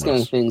there's plenty of those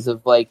kind of things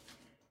of like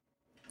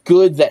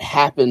good that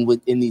happen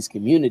within these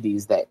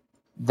communities that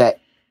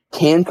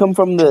can come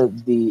from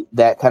the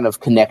that kind of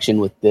connection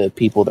with the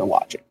people they're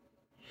watching.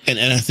 And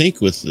I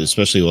think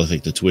especially with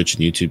like the Twitch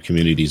and YouTube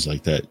communities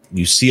like that,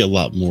 you see a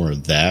lot more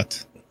of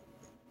that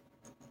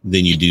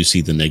than you do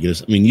see the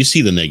negatives. I mean, you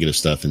see the negative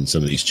stuff in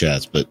some of these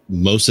chats, but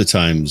most of the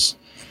times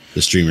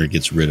the streamer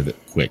gets rid of it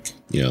quick.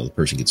 You know, the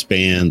person gets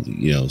banned,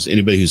 you know,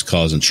 anybody who's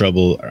causing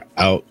trouble are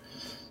out.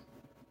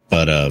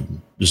 But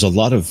there's a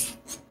lot of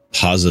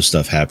positive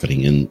stuff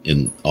happening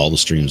in all the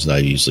streams that I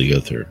usually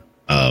go through.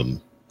 And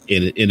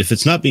if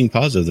it's not being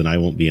positive, then I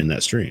won't be in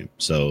that stream.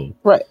 So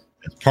right.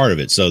 That's part of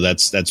it. So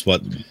that's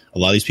what a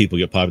lot of these people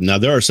get popular. Now,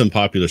 there are some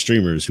popular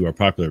streamers who are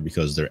popular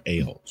because they're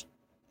a-holes.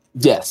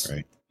 Yes.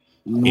 Right.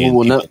 We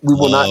will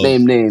not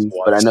name names,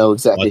 but I know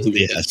exactly who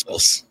the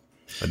assholes.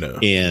 I know.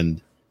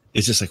 And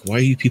it's just like, why are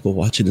you people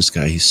watching this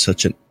guy? He's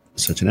such an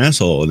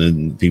asshole. And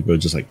then people are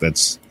just like,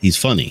 he's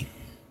funny.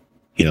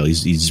 You know,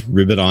 he's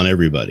ribbing on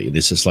everybody. And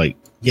it's just like,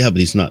 yeah, but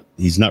he's not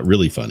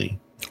really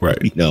funny. Right.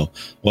 You know,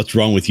 what's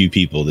wrong with you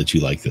people that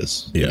you like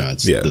this? Yeah. You know,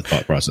 it's the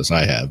thought process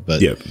I have.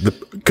 But yeah,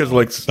 because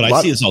but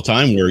I see this all the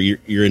time where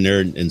you're in there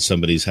and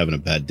somebody's having a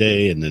bad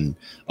day, and then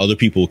other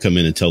people will come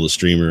in and tell the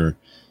streamer,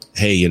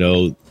 hey, you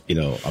know,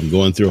 I'm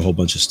going through a whole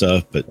bunch of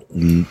stuff, but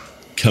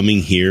coming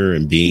here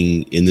and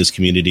being in this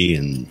community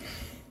and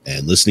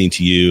listening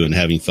to you and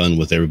having fun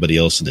with everybody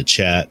else in the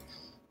chat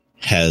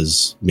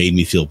has made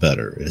me feel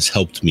better. It has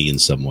helped me in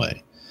some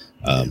way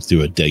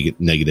through a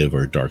negative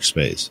or a dark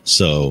space.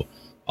 So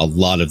a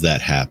lot of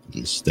that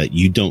happens that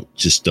you don't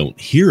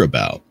hear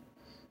about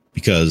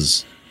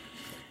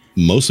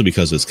mostly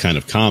because it's kind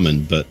of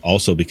common, but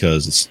also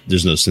because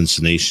there's no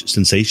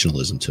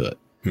sensationalism to it.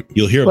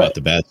 You'll hear about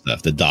the bad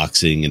stuff, the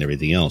doxing and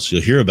everything else.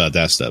 You'll hear about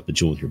that stuff,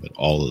 but you won't hear about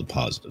all of the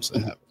positives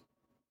that happen.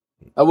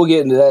 I will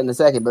get into that in a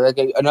second, but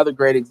another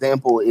great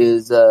example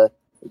is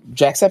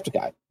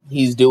Jacksepticeye.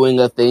 He's doing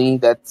a thing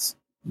that's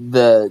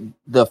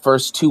the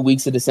first 2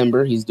 weeks of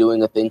December. He's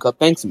doing a thing called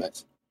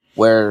Thanksmas,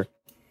 where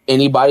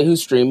anybody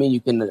who's streaming, you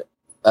can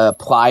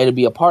apply to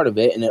be a part of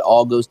it, and it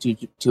all goes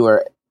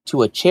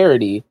to a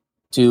charity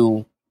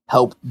to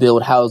help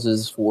build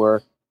houses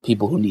for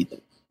people who need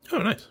them. Oh,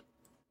 nice.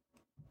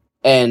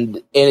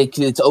 And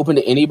it's open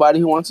to anybody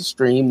who wants to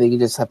stream. They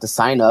just have to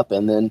sign up,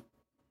 and then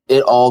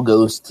it all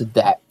goes to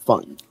that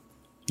fund.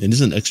 And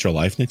isn't Extra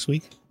Life next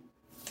week?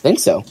 I think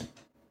so.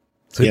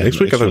 So yeah, next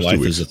week, Extra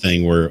Life is a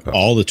thing where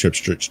all the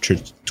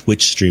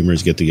Twitch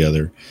streamers get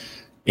together,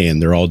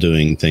 and they're all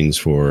doing things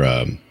for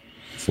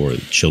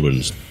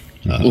children's.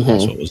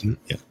 So wasn't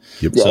it?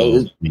 Yeah. Yep.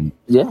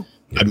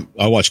 So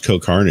I watch Co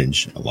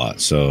Carnage a lot.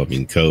 So I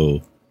mean,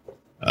 Co,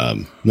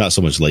 not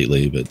so much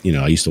lately, but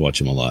I used to watch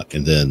him a lot,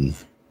 and then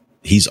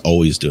he's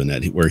always doing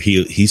that, where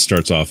he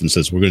starts off and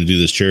says, we're going to do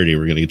this charity.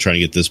 We're going to try to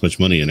get this much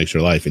money in Extra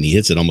Life. And he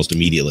hits it almost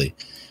immediately.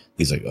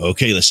 He's like,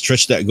 okay, let's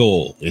stretch that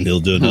goal. And he'll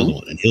do another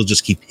one. And he'll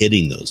just keep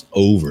hitting those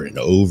over and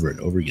over and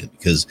over again,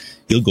 because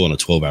he'll go on a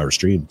 12-hour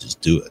stream and just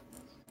do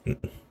it.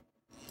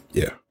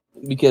 Yeah.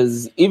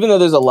 Because even though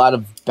there's a lot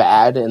of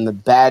bad, and the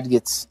bad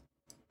gets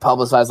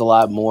publicized a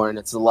lot more, and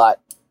it's a lot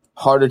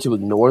harder to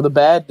ignore the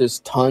bad, there's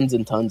tons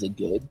and tons of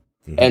good.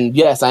 Mm-hmm. And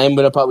yes, I am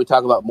going to probably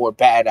talk about more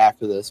bad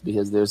after this,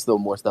 because there's still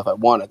more stuff I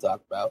want to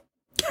talk about.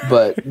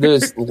 But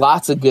there's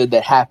lots of good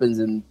that happens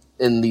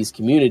in these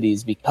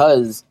communities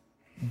because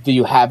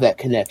you have that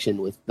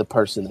connection with the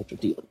person that you're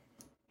dealing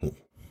with.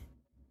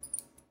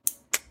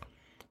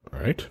 All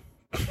right.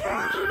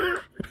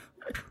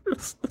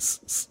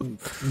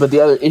 But the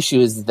other issue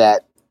is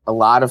that a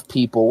lot of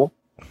people,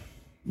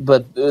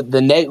 but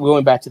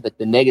going back to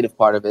the negative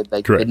part of it,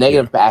 like the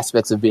negative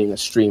aspects of being a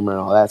streamer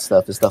and all that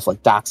stuff is stuff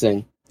like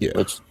doxing. Yeah,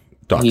 which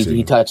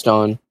he touched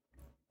on,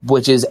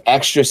 which is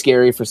extra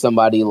scary for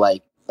somebody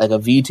like a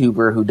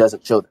VTuber who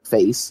doesn't show their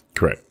face.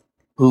 Correct.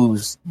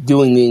 Who's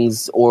doing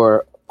things,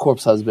 or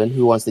corpse husband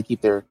who wants to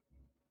keep their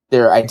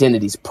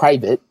identities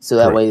private, so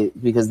that way,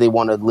 because they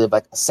want to live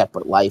like a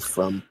separate life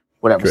from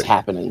whatever's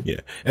happening. Yeah,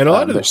 and a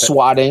lot of they're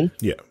swatting.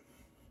 Yeah,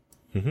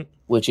 mm-hmm.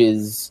 Which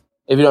is,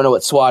 if you don't know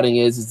what swatting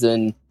is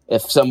then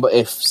if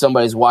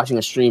somebody's watching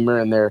a streamer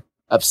and they're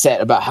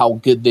upset about how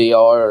good they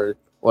are,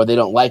 or they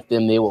don't like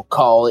them, they will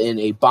call in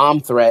a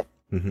bomb threat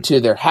to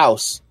their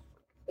house,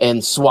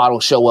 and SWAT will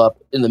show up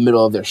in the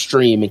middle of their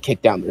stream and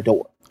kick down their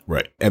door.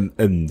 Right. And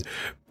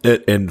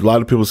a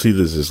lot of people see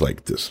this as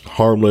like this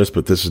harmless,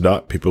 but this is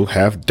not. People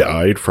have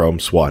died from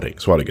swatting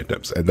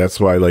attempts. And that's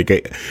why, like,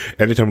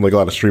 anytime like a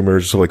lot of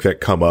streamers stuff like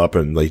that come up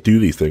and like do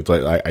these things,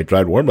 like I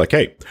try to warn them, like,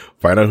 hey,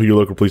 find out who your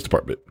local police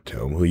department,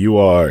 tell them who you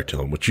are,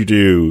 tell them what you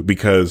do,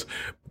 because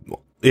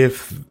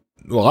if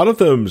a lot of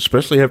them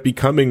especially have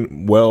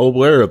becoming well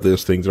aware of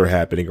these things that are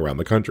happening around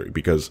the country,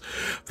 because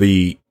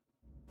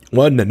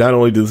not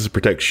only does this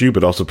protect you,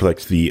 but also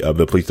protects the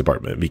police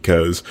department,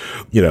 because,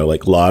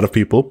 like a lot of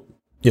people,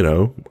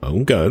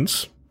 own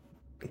guns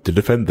to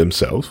defend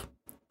themselves.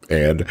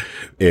 And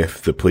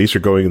if the police are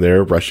going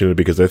there, rushing it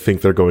because they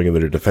think they're going in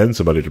there to defend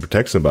somebody, to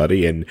protect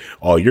somebody, and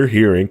all you're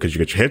hearing, because you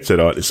got your headset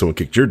on, is someone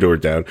kicked your door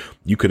down,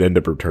 you could end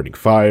up returning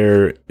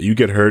fire. You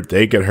get hurt,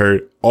 they get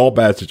hurt, all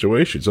bad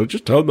situations. So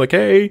just tell them, like,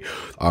 hey,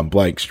 I'm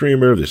blank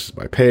streamer, this is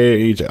my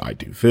page, I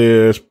do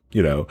this,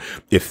 You know,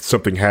 if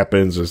something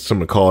happens or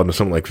someone called or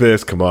something like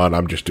this, come on,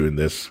 I'm just doing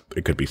this.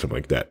 It could be something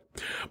like that.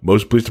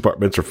 Most police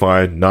departments are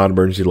fine.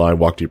 Non-emergency line,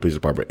 walk to your police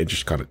department and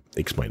just kind of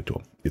explain it to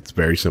them. It's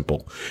very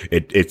simple.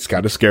 It's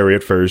kind of scary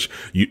at first.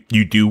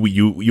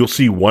 You'll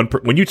see when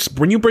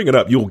you bring it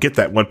up, you'll get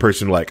that one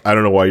person like, I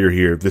don't know why you're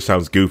here. This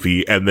sounds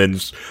goofy. And then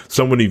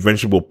someone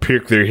eventually will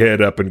pick their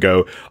head up and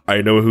go,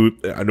 I know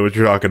what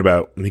you're talking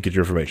about. Let me get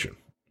your information.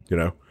 You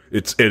know?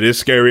 It is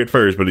scary at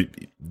first, but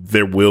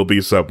there will be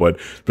someone,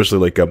 especially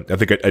like, I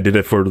think I did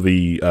it for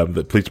the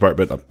police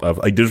department.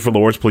 I did it for the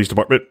Lawrence Police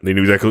Department. They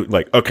knew exactly,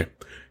 like, okay.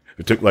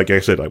 It took, like I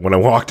said, like when I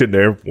walked in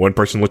there, one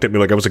person looked at me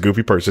like I was a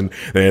goofy person,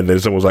 and then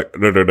someone was like,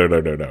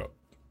 no.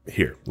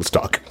 Here, let's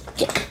talk.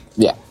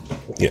 Yeah.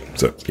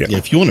 So, yeah.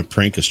 If you want to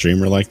prank a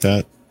streamer like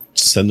that,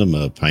 send them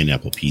a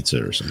pineapple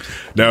pizza or something.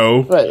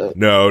 No, Right.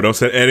 No, don't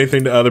send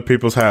anything to other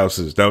people's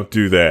houses. Don't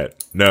do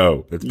that.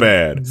 No, it's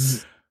bad.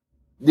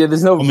 Yeah,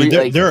 there's no. I mean,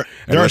 there are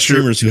Unless you're-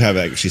 streamers who have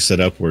actually set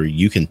up where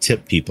you can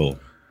tip people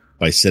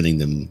by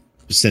sending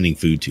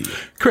food to you.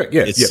 Correct.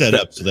 Yeah. It's set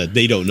up so that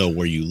they don't know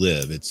where you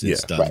live. It's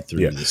done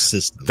through the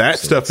system. That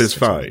So stuff is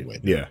that's one fine.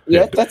 way.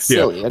 Yeah, that's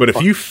silly. That's But if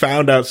fine. you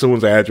found out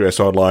someone's address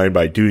online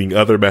by doing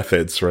other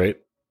methods, right?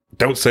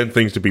 Don't send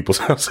things to people's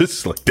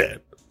houses like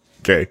that.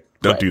 Okay?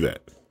 Don't do that.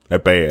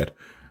 That's bad.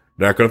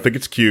 Not going to think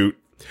it's cute.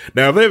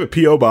 Now, if they have a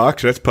P.O.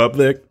 box, that's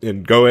public,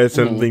 and go ahead and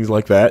send things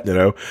like that, you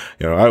know.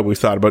 I always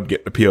thought about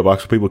getting a P.O.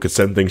 box so people could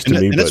send things to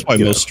me. And that's but,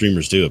 why most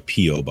streamers do a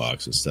P.O.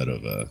 box instead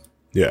of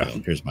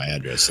here's my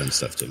address, send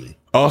stuff to me.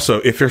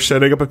 Also, if you're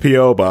setting up a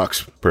P.O.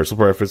 box,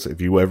 personal preference,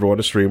 if you ever want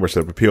to stream or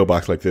set up a P.O.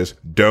 box like this,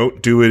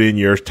 don't do it in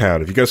your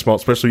town. If you got a small,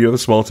 especially if you have a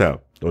small town,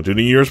 don't do it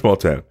in your small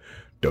town.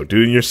 Don't do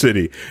it in your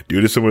city. Do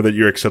it somewhere that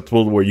you're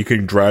acceptable, where you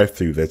can drive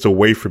through, that's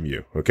away from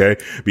you, okay?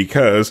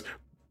 Because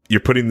you're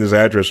putting this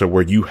address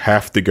where you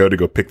have to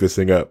go pick this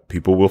thing up.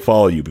 People will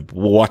follow you.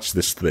 People will watch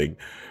this thing.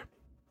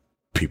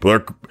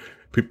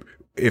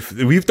 If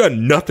we've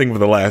done nothing for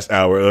the last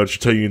hour, I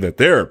should tell you that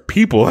there are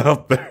people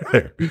out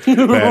there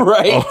that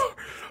Right.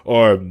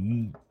 are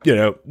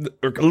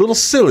a little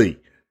silly.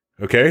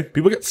 Okay.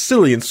 People get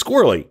silly and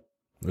squirrely.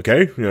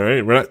 Okay. All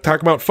right. We're not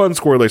talking about fun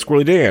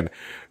squirrely Dan.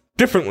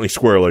 Differently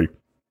squirrely.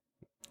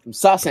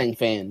 Sasang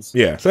fans.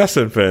 Yeah. That's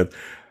a fan.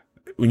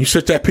 When you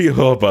set that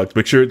P.O. box,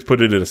 make sure it's put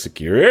it in a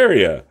secure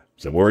area,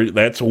 somewhere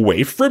that's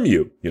away from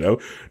you.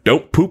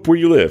 Don't poop where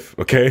you live.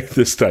 Okay,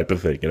 this type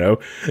of thing.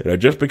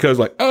 Just because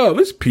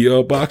this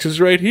P.O. box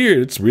is right here,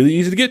 it's really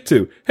easy to get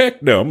to.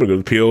 Heck no, I'm gonna go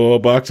to the P.O.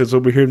 box that's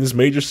over here in this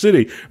major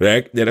city.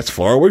 That's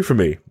far away from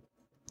me.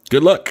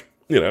 Good luck.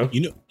 You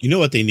know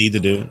what they need to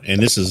do,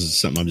 and this is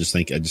something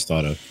I just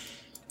thought of.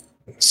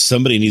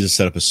 Somebody needs to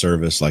set up a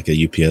service like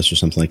a UPS or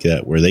something like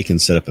that, where they can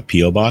set up a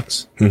P.O.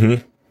 box.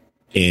 Mm-hmm.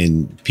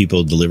 And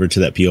people deliver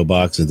to that P.O.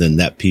 box, and then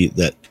that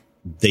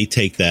they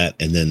take that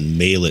and then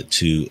mail it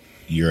to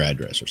your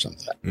address or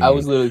something. I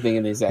was literally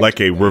thinking the exact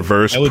like a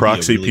reverse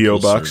proxy really P.O.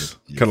 cool box,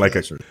 service. kind of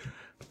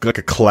like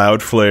a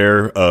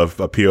Cloudflare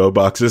of P.O.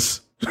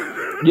 boxes.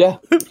 Yeah,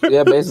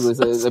 basically,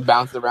 so it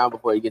bounced around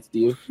before it gets to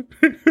you.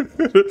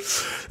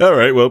 All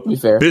right, well, be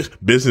fair.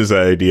 Business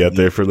idea out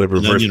there for the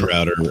reverse onion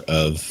router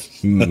of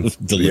the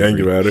delivery.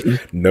 onion router.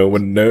 No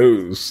one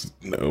knows.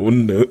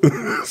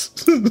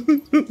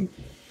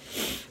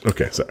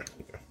 Okay, sorry.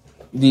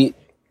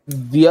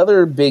 The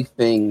other big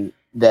thing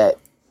that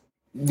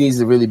needs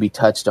to really be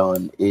touched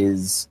on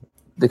is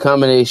the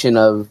combination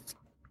of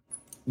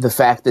the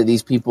fact that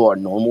these people are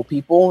normal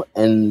people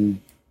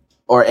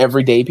or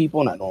everyday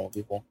people, not normal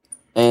people,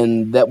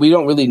 and that we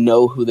don't really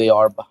know who they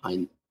are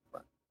behind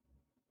them.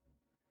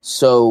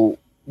 So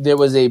there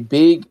was a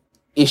big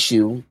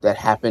issue that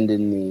happened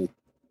in the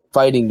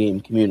fighting game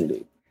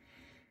community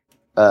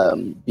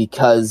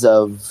because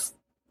of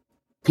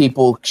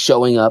people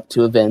showing up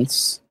to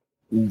events,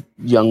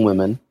 young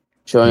women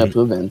showing up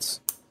to events,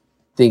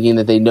 thinking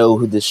that they know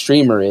who the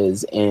streamer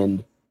is,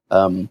 and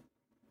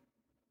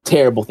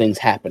terrible things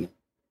happening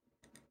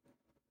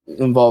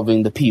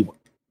involving the P word.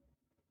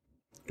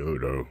 Oh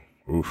no!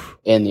 Oof!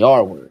 And the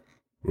R word.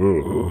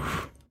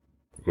 Oof!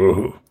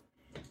 Oof!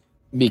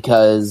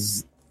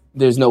 Because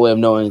there's no way of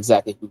knowing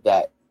exactly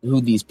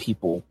who these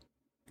people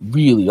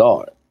really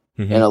are.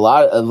 Mm-hmm. And a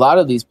lot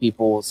of these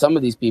people, some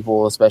of these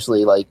people,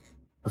 especially like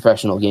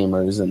professional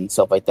gamers and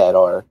stuff like that,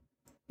 are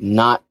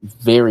not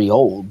very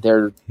old.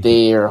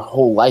 Their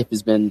whole life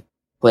has been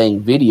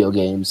playing video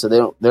games, so they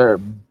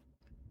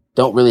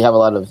don't really have a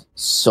lot of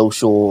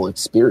social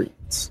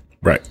experience.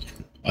 Right.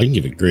 I can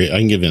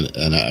give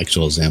an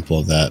actual example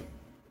of that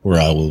where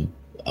I will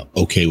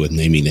okay with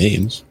naming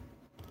names.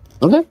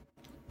 Okay.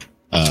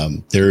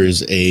 There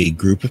is a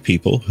group of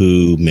people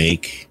who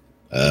make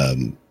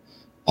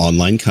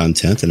online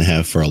content and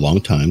have for a long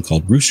time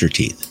called Rooster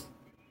Teeth.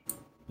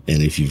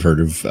 And if you've heard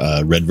of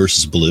Red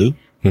versus Blue,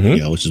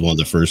 which is one of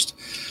the first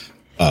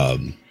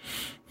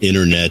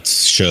internet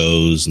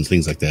shows and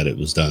things like that, it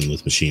was done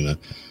with Mishima.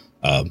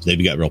 They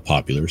got real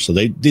popular. So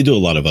they do a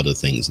lot of other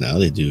things now.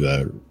 They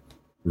do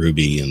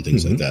Ruby and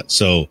things like that.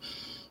 So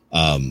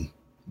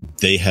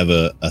they have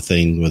a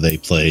thing where they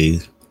play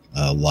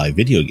live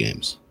video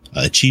games.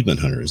 Achievement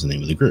Hunter is the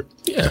name of the group.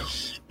 Yeah.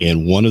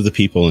 And one of the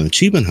people in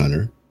Achievement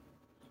Hunter,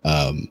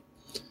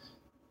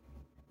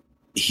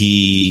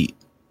 he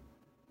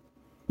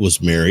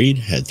was married,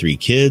 had 3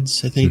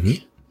 kids, I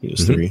think. He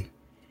was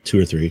 2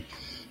 or 3.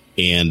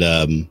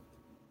 And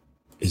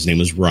his name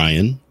was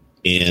Ryan.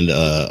 And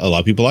a lot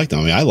of people liked him.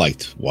 I mean, I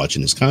liked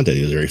watching his content.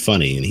 He was very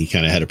funny. And he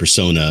kind of had a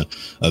persona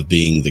of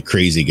being the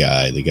crazy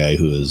guy, the guy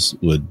who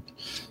would,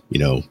 you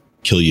know,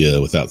 kill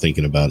you without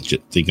thinking about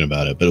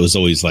it. But it was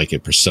always like a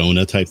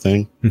persona type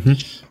thing.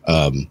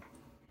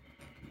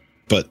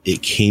 But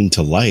it came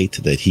to light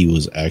that he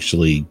was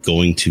actually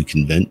going to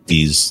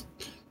these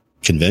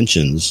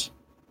conventions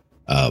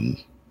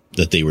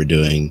that they were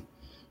doing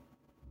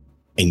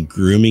and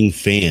grooming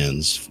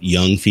fans,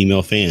 young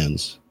female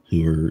fans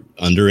who were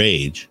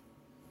underage,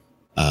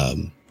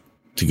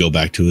 to go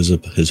back to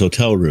his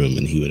hotel room,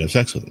 and he would have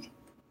sex with them.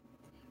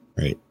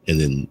 Right. And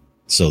then,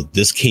 so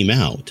this came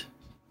out,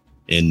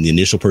 and the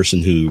initial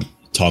person who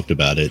talked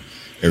about it,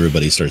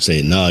 everybody started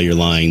saying, no, you're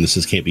lying.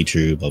 This can't be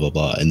true, blah, blah,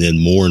 blah. And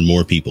then more and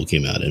more people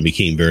came out, and it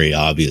became very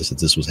obvious that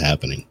this was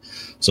happening.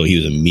 So he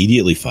was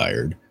immediately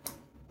fired.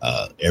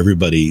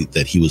 Everybody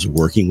that he was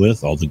working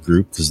with, all the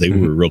group, because they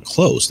were real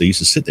close. They used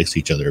to sit next to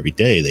each other every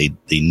day.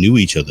 They knew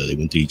each other. They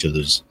went to each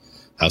other's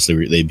house.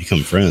 They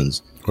become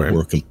friends. Right.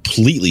 Were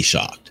completely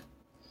shocked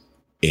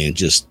and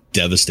just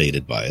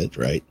devastated by it.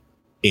 Right.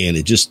 And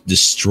it just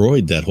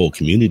destroyed that whole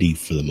community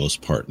for the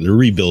most part. And they're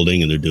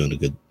rebuilding, and they're doing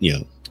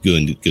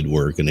good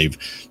work. And they've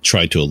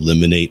tried to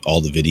eliminate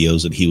all the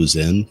videos that he was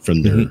in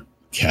from their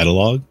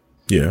catalog.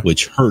 Yeah.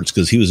 Which hurts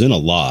because he was in a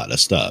lot of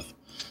stuff.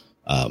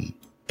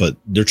 But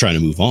they're trying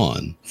to move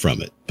on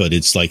from it. But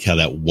it's like how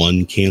that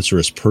one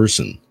cancerous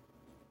person,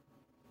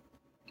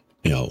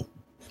 you know,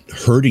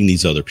 hurting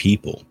these other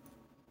people,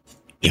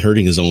 and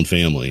hurting his own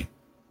family,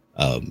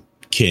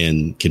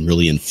 can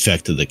really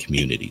infect the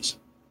communities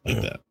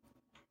like that.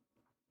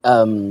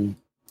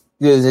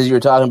 Because as you were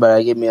talking about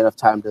it, it gave me enough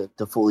time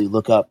to fully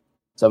look up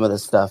some of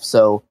this stuff.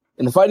 So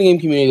in the fighting game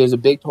community, there's a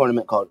big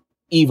tournament called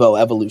EVO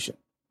Evolution,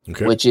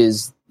 which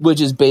is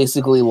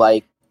basically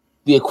like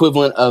the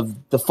equivalent of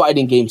the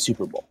fighting game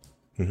Super Bowl,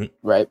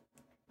 right?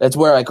 That's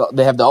where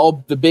they have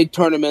all the big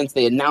tournaments.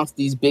 They announce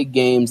these big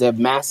games. They have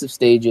massive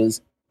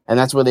stages, and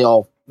that's where they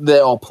all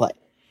play.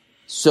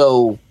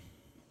 So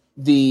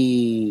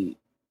one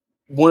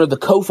of the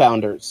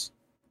co-founders,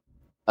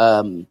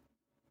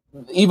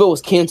 EVO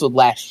was canceled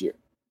last year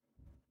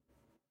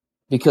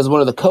because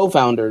one of the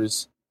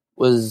co-founders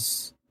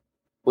it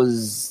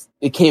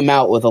came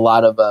out with a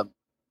lot of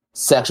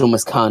sexual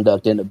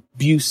misconduct and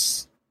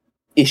abuse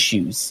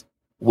issues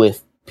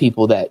with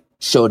people that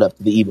showed up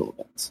to the EVO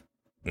events.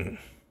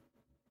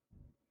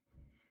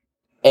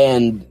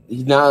 And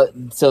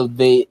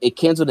it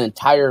canceled an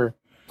entire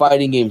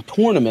fighting game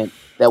tournament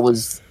that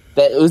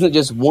it wasn't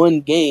just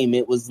one game.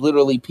 It was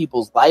literally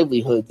people's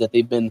livelihoods that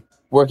they've been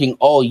working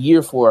all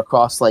year for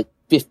across like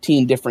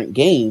 15 different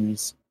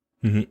games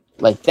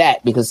like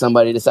that, because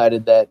somebody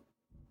decided that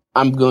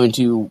I'm going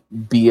to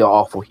be an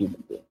awful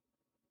human being.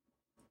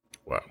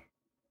 Wow.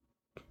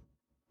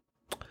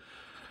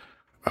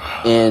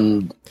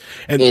 And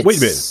wait a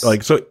minute,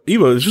 like, so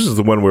EVO, this is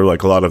the one where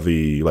like a lot of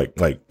the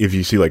like if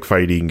you see like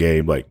fighting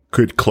game like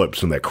good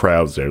clips in that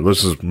crowds there,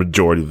 this is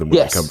majority of them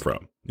where they come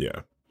from.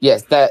 Yeah.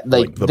 Yes, that's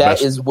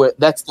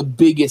the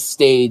biggest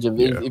stage of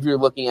if you're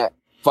looking at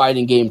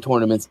fighting game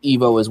tournaments,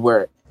 EVO is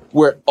where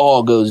it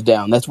all goes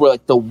down. That's where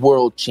like the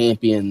world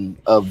champion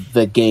of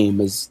the game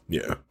is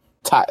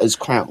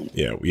crowned.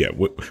 Yeah.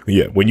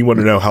 When you want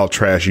to know how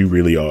trash you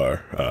really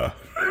are,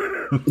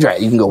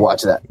 right, you can go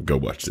watch that. Go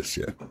watch this,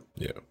 yeah.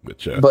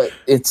 But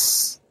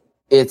it's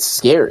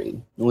scary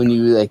when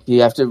you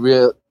have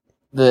to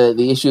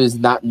the issue is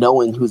not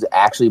knowing who's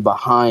actually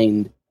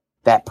behind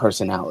that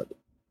personality.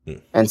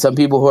 And some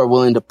people who are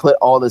willing to put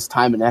all this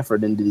time and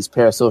effort into these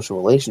parasocial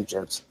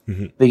relationships,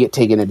 they get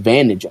taken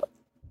advantage of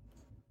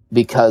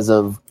because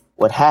of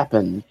what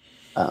happened.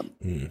 What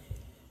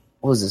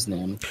was his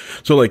name?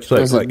 So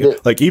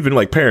like even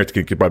like parents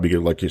could probably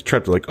get like his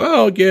trapped like,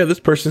 oh yeah, this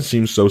person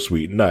seems so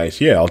sweet and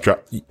nice. Yeah,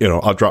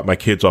 I'll drop my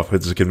kids off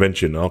at this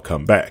convention and I'll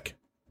come back.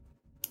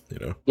 You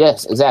know.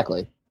 Yes,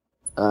 exactly.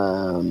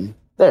 There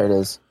it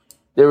is.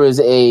 There was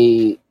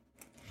a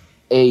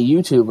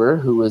YouTuber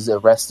who was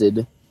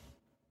arrested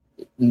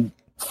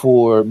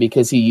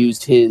because he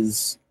used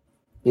his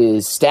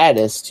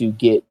status to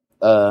get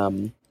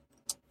young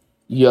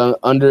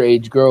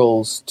underage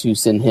girls to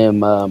send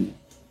him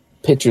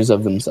pictures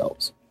of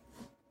themselves.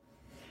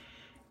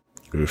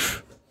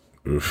 Oof.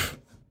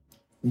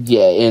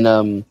 Yeah,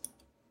 in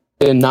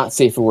not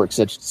safe for work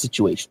such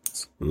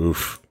situations.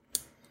 Oof.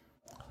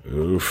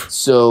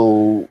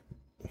 So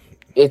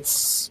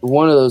it's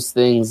one of those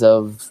things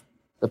of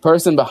the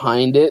person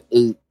behind it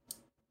is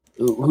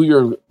who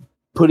you're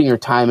putting your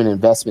time and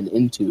investment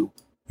into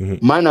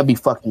might not be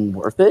fucking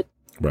worth it.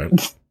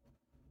 Right.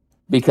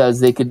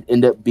 Because they could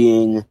end up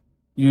giving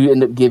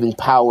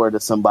power to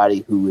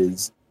somebody who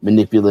is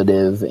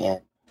manipulative and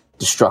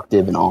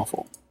destructive and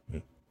awful.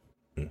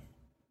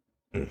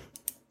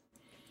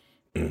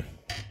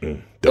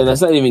 And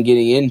that's not even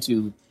getting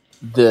into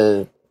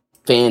the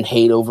fan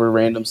hate over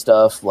random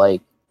stuff.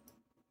 Like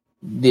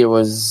there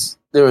was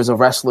a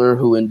wrestler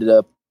who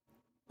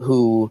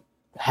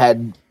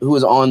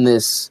was on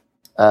this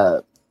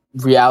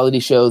reality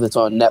show that's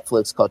on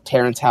Netflix called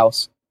Terrence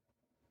House.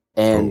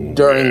 And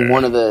during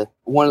one of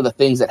the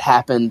things that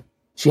happened,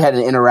 she had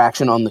an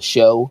interaction on the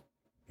show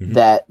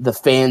that the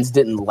fans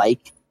didn't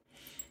like.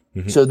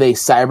 So they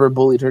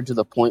cyberbullied her to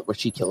the point where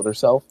she killed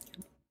herself.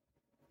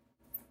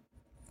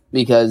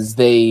 Because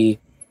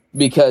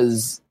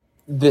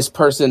this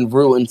person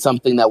ruined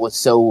something that was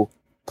so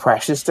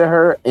precious to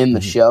her in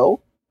the show.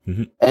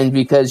 And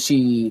because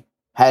she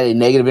had a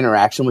negative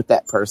interaction with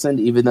that person,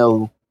 even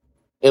though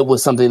it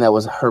was something that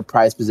was her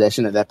prized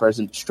possession that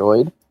person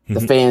destroyed,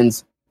 the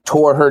fans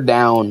tore her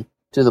down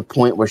to the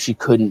point where she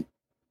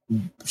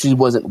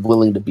wasn't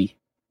willing to be.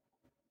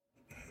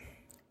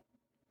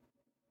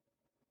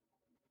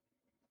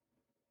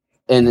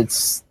 And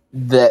it's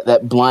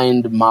that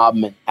blind mob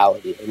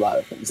mentality, a lot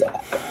of things that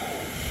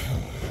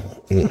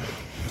happen.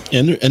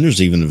 And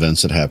there's even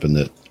events that happen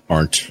that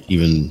aren't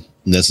even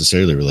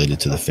necessarily related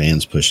to the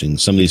fans pushing.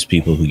 Some of these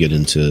people who get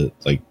into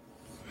like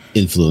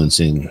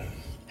influencing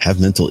have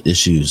mental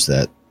issues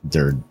that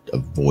they're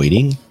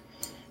avoiding.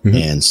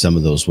 And some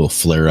of those will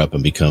flare up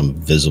and become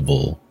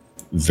visible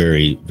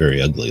very, very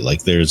ugly.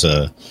 Like there's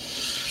I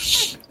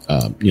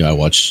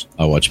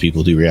watch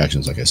people do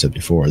reactions. Like I said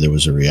before, there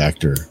was a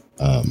reactor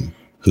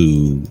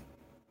who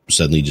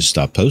suddenly just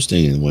stopped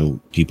posting. And when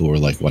people were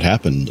like, what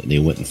happened? And they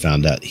went and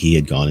found out he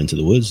had gone into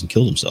the woods and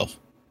killed himself.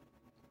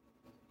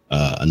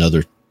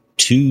 Another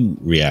 2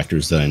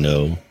 reactors that I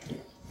know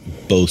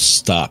both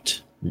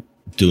stopped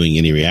doing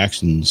any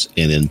reactions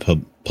and then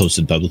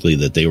posted publicly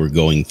that they were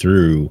going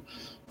through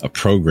a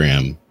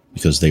program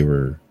because they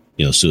were,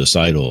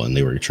 suicidal and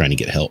they were trying to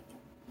get help.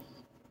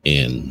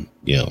 And,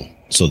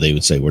 so they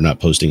would say, we're not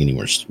posting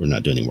anymore. We're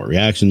not doing any more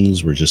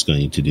reactions. We're just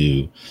going to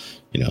do,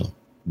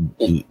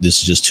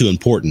 this is just too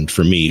important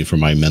for me, for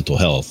my mental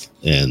health.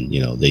 And,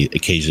 they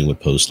occasionally would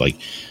post like,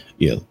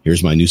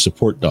 here's my new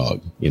support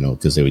dog,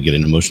 because they would get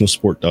an emotional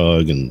support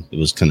dog. And it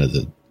was kind of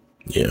the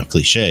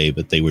cliche,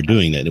 but they were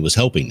doing that. And it was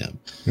helping them.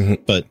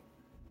 But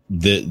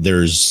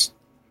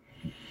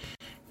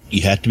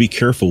you have to be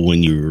careful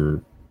when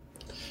you're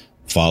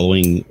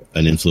following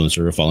an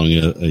influencer or following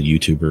a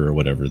YouTuber or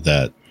whatever,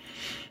 that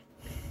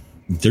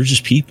they're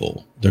just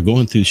people. They're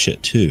going through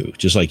shit too,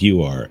 just like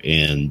you are.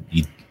 And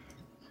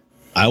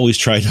I always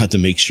try not to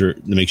make sure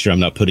I'm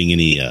not putting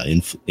any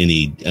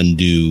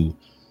undue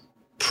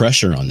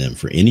pressure on them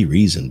for any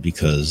reason,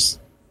 because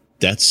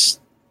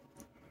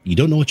you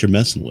don't know what you're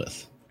messing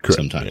with. Correct.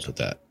 Sometimes with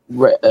that.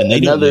 Right. And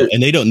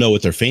they don't know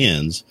with their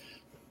fans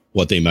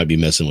what they might be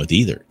messing with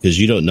either, because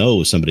you don't know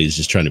if somebody's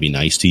just trying to be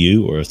nice to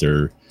you or if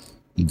they're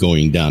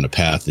going down a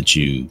path that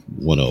you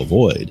want to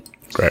avoid.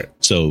 Right.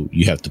 So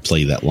you have to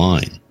play that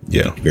line.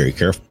 Yeah. Be very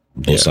careful.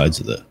 Both sides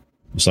of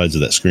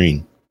that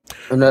screen.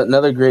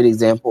 Another great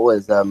example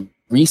is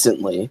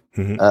recently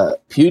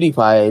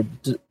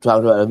PewDiePie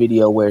talked about a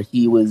video where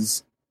he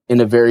was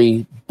in a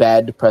very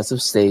bad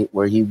depressive state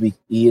where he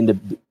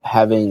ended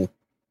up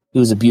he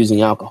was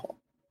abusing alcohol.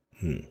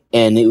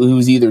 And he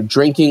was either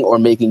drinking or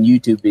making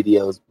YouTube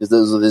videos because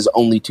those were his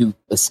only 2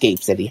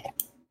 escapes that he had.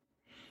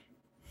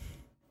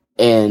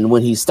 And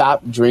when he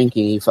stopped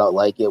drinking, he felt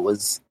like it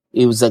was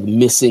like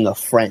missing a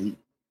friend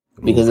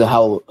because of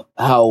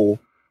how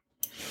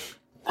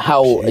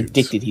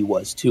addicted he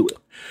was to it.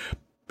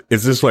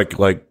 Is this like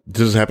does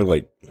this happen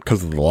like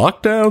because of the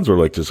lockdowns or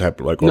like just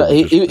happen like? No,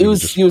 he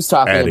was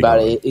talking about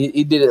it.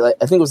 He did it like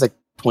I think it was like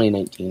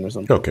 2019 or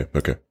something. Okay,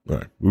 all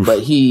right. Oof. But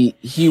he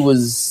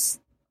was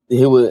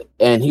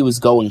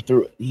going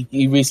through it.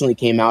 He recently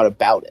came out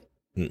about it,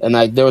 and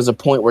like there was a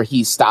point where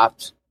he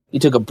stopped. He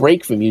took a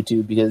break from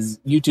YouTube because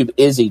YouTube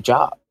is a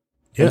job.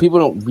 Yeah. And people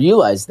don't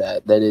realize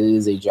that it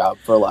is a job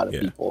for a lot of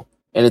people,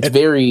 and it's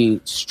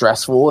very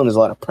stressful and there's a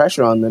lot of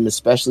pressure on them,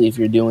 especially if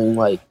you're doing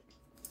like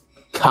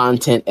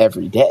content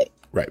every day.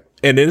 Right.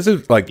 And it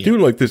is like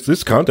doing like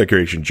this content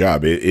creation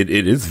job. It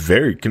is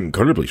very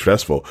incredibly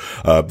stressful.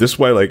 This is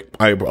why like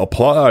I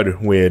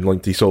applaud when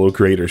like these solo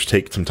creators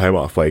take some time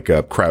off. Like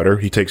Crowder,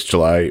 he takes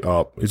July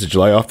off. Is it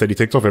July off that he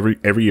takes off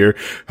every year?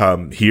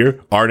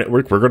 Here, our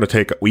network,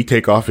 we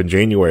take off in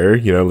January.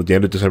 At the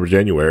end of December,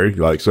 January.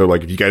 Like so,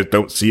 like if you guys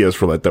don't see us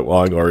for like that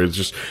long, or it's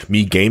just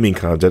me gaming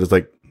content, it's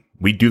like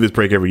we do this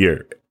break every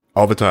year.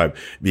 All the time,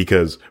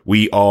 because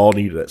we all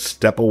need to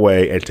step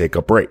away and take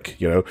a break.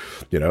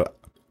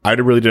 I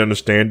really didn't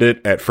understand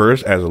it at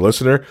first as a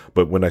listener,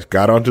 but when I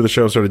got onto the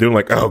show and started doing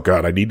like, oh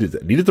god, I needed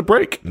the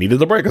break.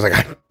 I was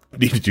like, I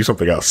need to do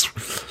something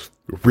else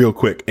real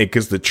quick. And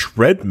because the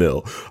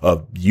treadmill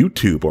of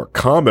YouTube or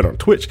comment on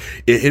Twitch,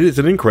 it is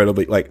an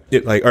incredibly all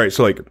right.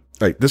 So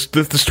like this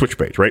Twitch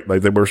page, right?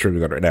 Like that we're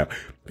streaming on right now,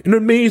 an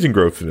amazing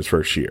growth in its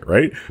first year,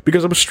 right?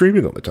 Because I was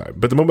streaming all the time.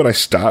 But the moment I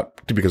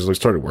stopped because I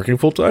started working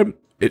full time,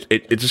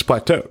 it just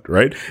plateaued,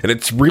 right? And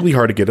it's really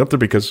hard to get up there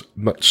because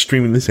I'm not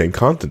streaming the same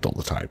content all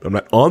the time. I'm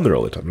not on there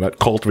all the time. I'm not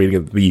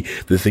cultivating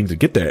the things to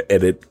get there.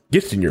 And it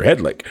gets in your head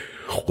like,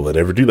 will it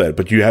ever do that?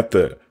 But you have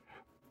to.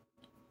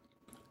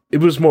 It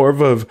was more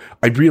of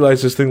I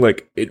realized this thing,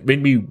 like, it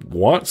made me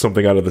want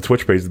something out of the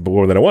Twitch page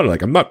more than I wanted.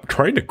 Like, I'm not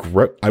trying to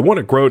grow. I want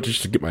to grow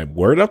just to get my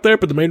word out there,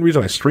 but the main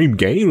reason I stream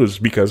games was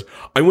because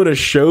I want to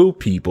show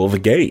people the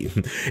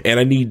game. And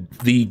I need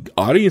the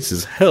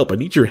audience's help. I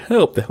need your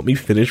help to help me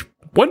finish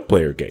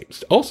one-player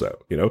games also.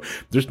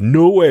 There's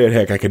no way in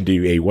heck I can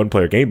do a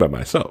one-player game by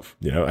myself.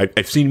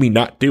 I've seen me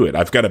not do it.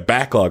 I've got a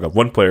backlog of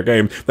one-player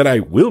game that I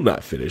will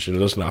not finish, and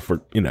it's not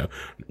for, it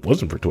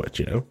wasn't for Twitch.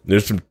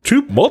 There's some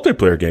 2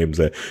 multiplayer games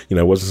that,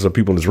 wasn't some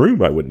people in this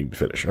room I wouldn't even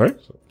finish. All right.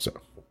 So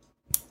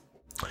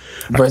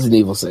Resident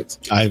Evil 6.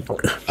 I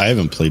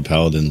haven't played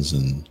Paladins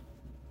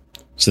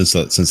since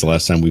the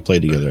last time we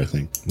played together, I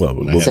think.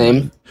 Well,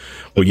 same.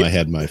 I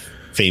had my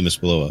famous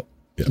blow up.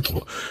 Yeah.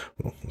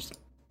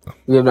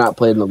 We have not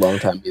played in a long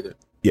time either.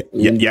 Yeah.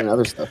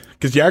 Other stuff.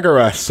 Because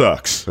Yagurath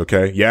sucks.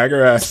 Okay,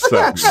 Yagurath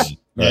sucks.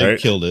 Yeah, right? I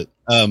killed it.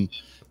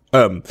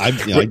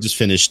 I just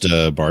finished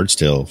Bard's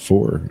Tale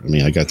 4. I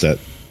mean, I got that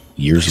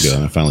years ago,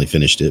 and I finally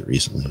finished it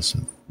recently. So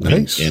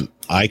nice. And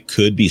I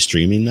could be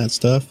streaming that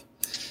stuff.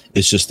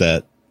 It's just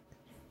that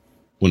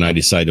when I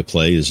decide to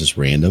play, it's just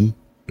random.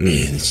 And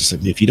it's just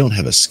like, if you don't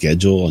have a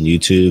schedule on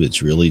YouTube,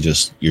 it's really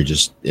you're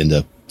just end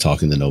up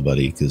talking to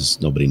nobody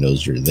because nobody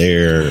knows you're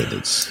there. And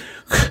it's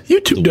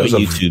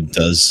YouTube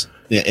does.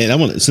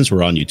 And since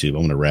we're on YouTube, I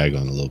want to rag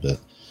on a little bit.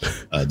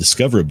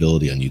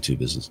 Discoverability on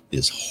YouTube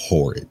is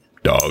horrid.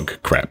 Dog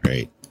crap.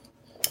 Right.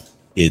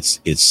 It's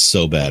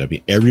so bad. I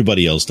mean,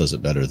 everybody else does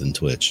it better than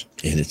Twitch,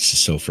 and it's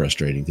just so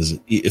frustrating because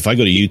if I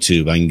go to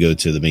YouTube, I can go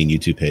to the main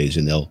YouTube page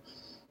and they'll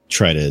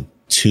try to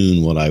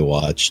tune what I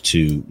watch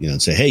to,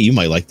 and say, hey, you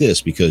might like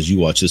this because you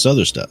watch this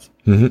other stuff.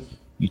 Mm-hmm.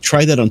 You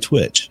try that on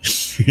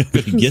Twitch. You're not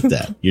going to get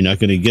that. You're not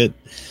going to get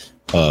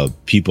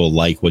people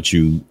like what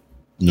you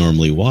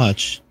normally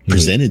watch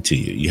presented to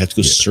you. You have to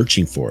go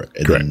searching for it,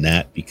 and then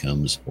that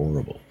becomes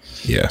horrible.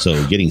 Yeah.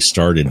 So getting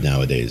started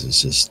nowadays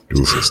is just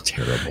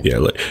terrible.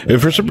 Yeah.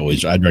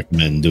 I'd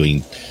recommend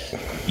doing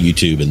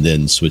YouTube and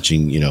then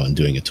switching, and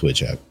doing a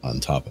Twitch app on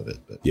top of it.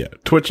 But yeah,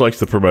 Twitch likes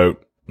to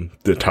promote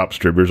the top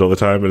streamers all the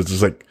time, and it's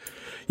just like,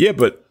 yeah,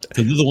 but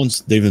they're the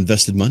ones they've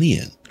invested money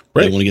in.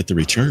 Right. They want to get the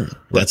return.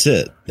 Right. That's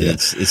it. And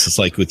it's just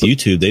like with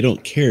YouTube, they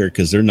don't care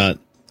because they're not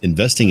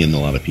investing in a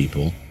lot of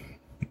people.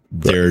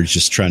 They're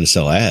just trying to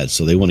sell ads.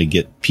 So they want to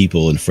get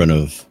people in front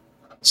of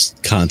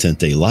content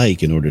they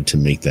like in order to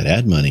make that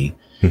ad money.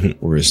 Mm-hmm.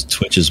 Whereas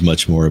Twitch is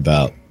much more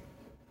about,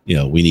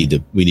 we need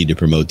to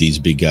promote these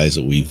big guys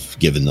that we've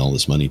given all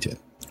this money to.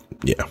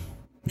 Yeah.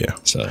 Yeah.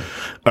 So,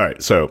 all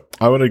right. So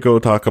I want to go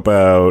talk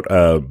about,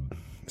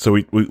 so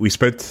we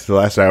spent the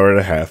last hour and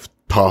a half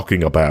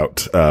talking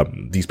about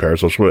these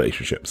parasocial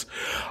relationships.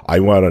 I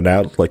want to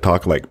now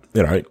talk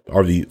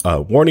are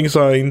the warning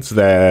signs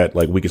that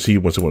we can see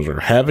when someone's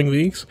having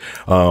these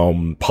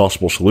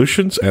possible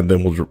solutions, and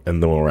then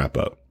we'll wrap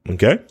up.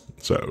 Okay.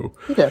 So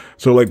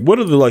what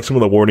are some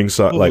of the warning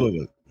signs?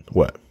 Wait.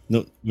 What?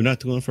 No, we're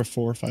not going for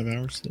 4 or 5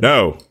 hours.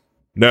 No.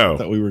 I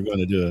thought we were going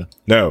to do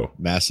a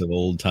massive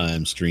old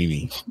time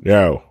streaming.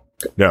 No.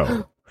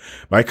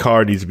 My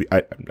car needs to be.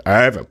 I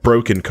have a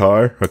broken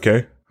car.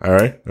 Okay. All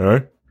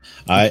right.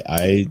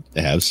 I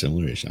have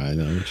similar issues. I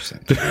know what you're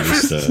saying.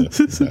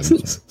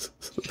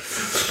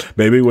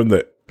 Maybe when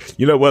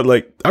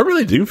I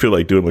really do feel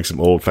like doing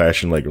some old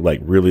fashioned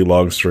really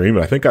long stream.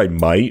 And I think I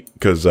might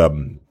because I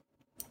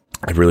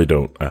really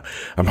don't.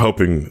 I'm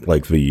hoping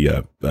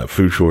the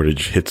food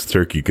shortage hits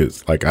turkey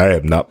because I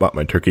have not bought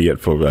my turkey yet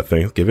for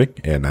Thanksgiving,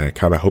 and I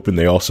kind of hoping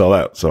they all sell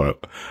out. So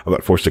I'm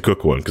not forced to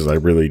cook one because I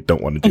really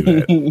don't want to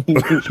do that.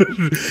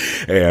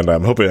 And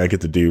I'm hoping I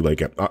get to do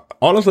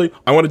honestly,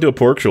 I want to do a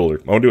pork shoulder.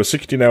 I want to do a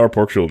 16-hour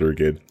pork shoulder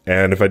again.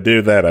 And if I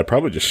do that, I'd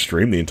probably just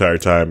stream the entire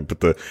time,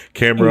 put the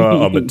camera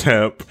on the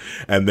temp,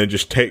 and then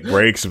just take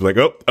breaks of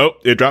oh,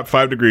 it dropped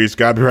 5 degrees.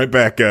 Got to be right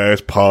back,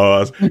 guys.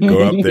 Pause.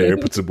 Go up there,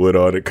 put some wood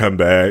on it, come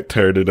back.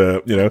 Turn it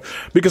up,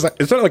 because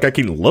it's not like I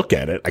can look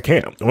at it. I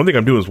can't. The one thing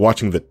I'm doing is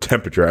watching the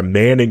temperature. I'm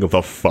manning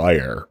the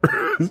fire,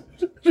 and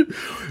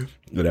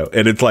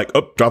it's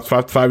drops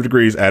 5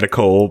 degrees, add a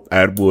coal,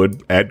 add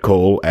wood, add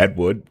coal, add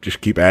wood.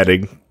 Just keep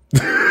adding,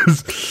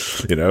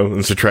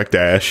 and subtract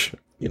dash,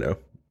 All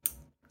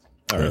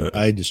right,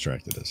 I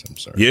distracted us. I'm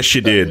sorry. Yes, you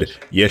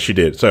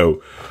did.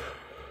 So,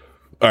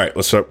 all right,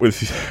 let's start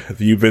with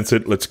you,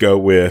 Vincent. Let's go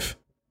with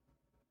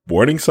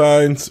warning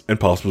signs and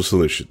possible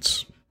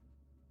solutions.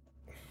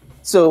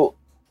 So,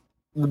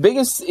 the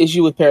biggest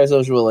issue with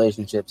parasocial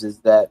relationships is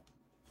that,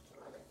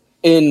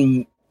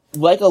 in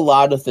a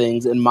lot of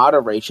things, in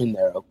moderation,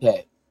 they're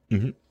okay.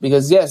 Mm-hmm.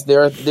 Because yes,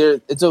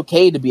 it's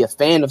okay to be a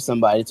fan of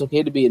somebody. It's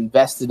okay to be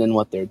invested in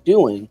what they're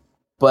doing.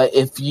 But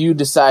if you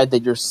decide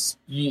that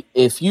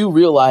if you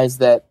realize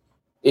that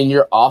in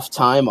your off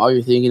time, all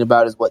you're thinking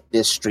about is what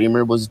this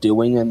streamer was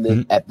doing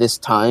at this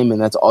time,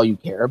 and that's all you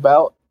care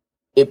about,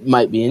 it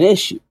might be an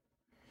issue.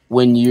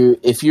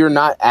 If you're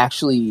not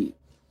actually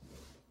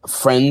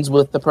friends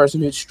with the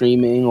person who's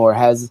streaming or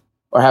have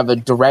a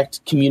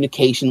direct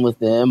communication with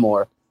them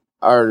or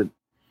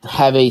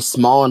have a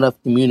small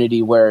enough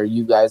community where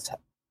you guys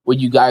when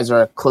you guys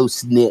are a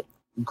close knit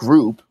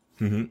group,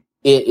 Mm-hmm.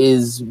 it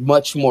is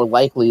much more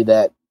likely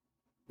that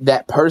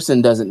that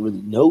person doesn't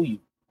really know you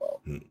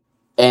well.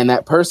 And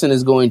that person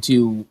is going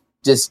to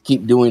just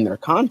keep doing their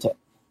content.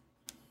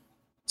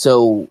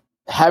 So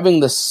having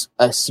this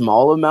a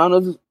small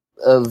amount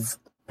of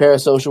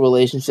parasocial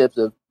relationships,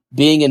 of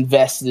being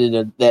invested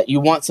in that, you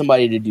want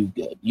somebody to do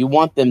good. You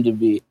want them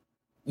to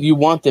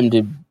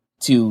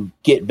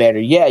get better.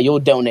 Yeah, you'll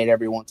donate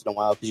every once in a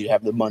while because you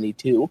have the money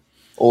too.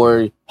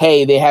 Or,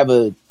 hey, they have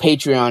a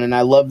Patreon and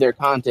I love their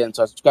content,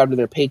 so I subscribe to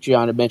their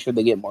Patreon and make sure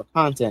they get more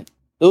content.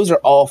 Those are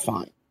all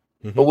fine.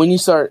 Mm-hmm. But when you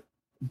start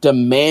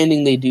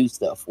demanding they do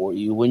stuff for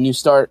you, when you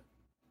start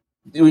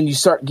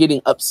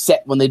getting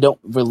upset when they don't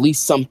release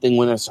something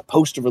when they're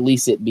supposed to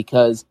release it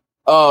because,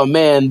 oh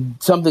man,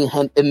 something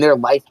in their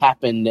life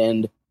happened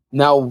and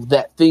now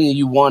that thing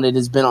you wanted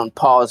has been on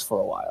pause for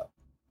a while.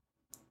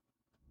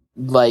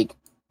 Like,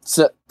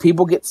 so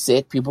people get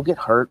sick, people get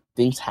hurt,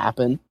 things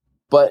happen.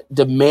 But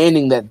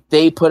demanding that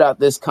they put out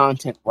this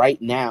content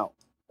right now,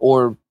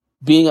 or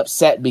being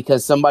upset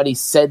because somebody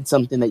said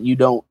something that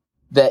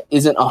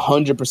isn't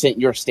 100%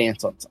 your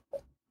stance on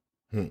something.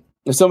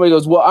 If somebody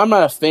goes, well, I'm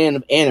not a fan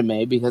of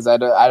anime because I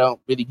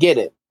don't really get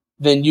it,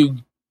 then you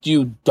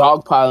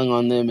dogpiling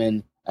on them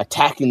and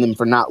attacking them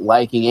for not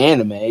liking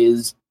anime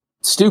is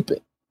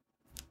stupid.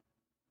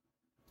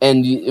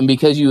 And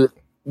because you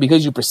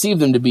perceive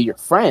them to be your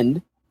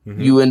friend,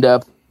 you end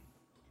up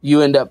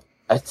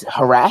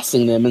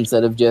harassing them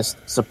instead of just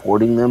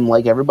supporting them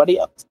like everybody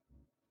else.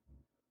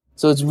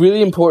 So it's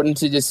really important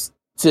to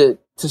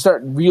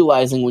start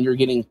realizing when you're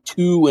getting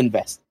too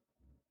invested.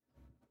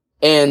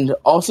 And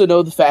also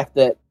know the fact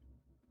that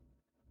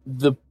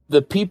the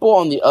people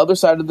on the other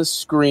side of the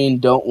screen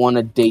don't want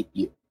to date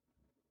you.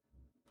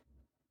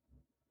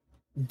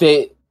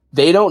 They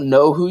don't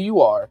know who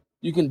you are.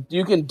 You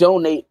can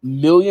donate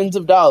millions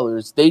of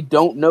dollars. They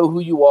don't know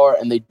who you are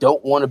and they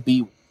don't want to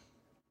be with you.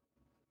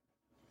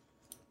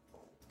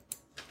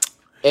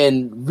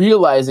 And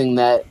realizing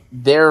that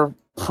they're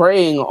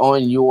preying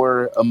on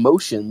your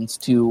emotions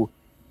to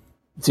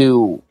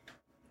have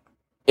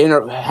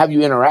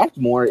you interact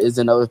more is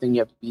another thing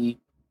you have to be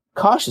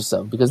cautious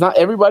of, because not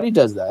everybody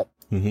does that.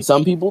 Mm-hmm.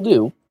 Some people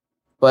do,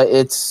 but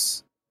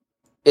it's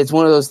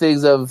one of those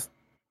things of,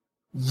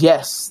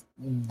 yes,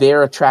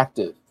 they're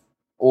attractive,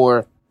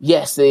 or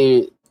yes,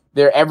 they're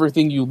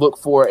everything you look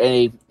for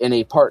in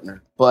a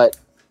partner, but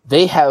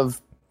they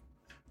have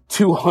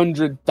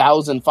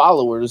 200,000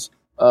 followers.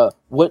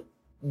 What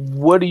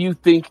do you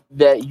think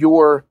that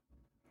your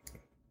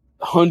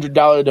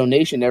 $100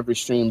 donation every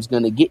stream is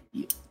going to get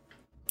you?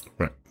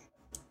 Right.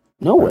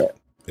 Nowhere.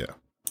 Yeah.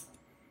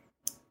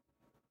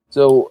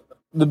 So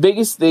the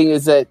biggest thing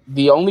is that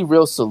the only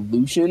real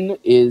solution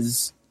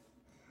is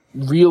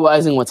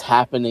realizing what's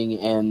happening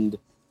and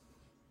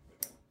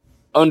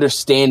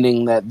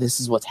understanding that this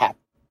is what's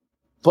happening.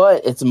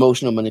 But it's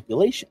emotional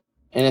manipulation.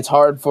 And it's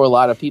hard for a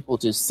lot of people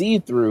to see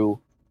through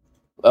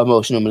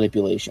emotional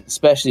manipulation,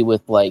 especially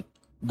with like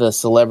the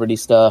celebrity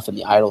stuff and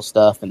the idol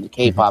stuff and the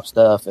K-pop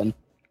stuff, and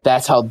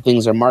that's how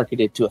things are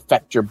marketed to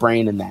affect your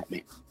brain in that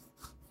manner.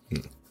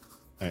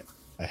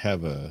 I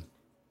have an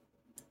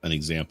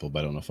example, but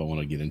I don't know if I want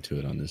to get into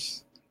it on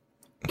this.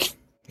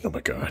 Oh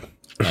my god!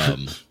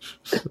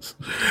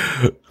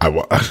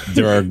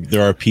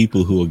 There are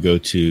people who will go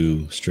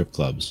to strip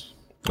clubs.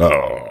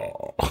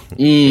 Oh,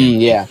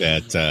 yeah.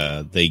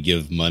 That they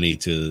give money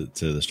to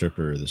the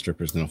stripper. The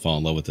stripper's going to fall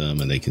in love with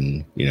them, and they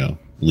can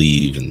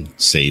leave and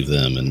save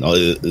them, and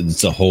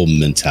it's a whole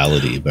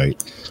mentality,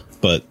 right?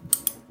 But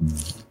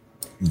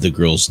the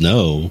girls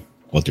know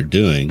what they're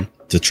doing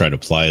to try to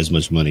ply as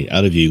much money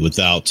out of you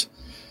without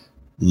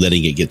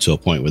letting it get to a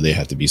point where they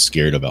have to be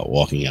scared about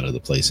walking out of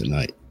the place at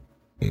night.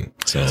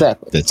 So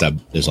exactly.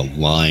 There's a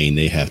line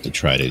they have to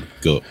try to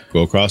go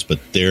across, but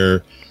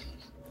their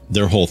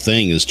whole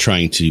thing is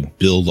trying to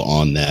build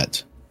on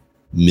that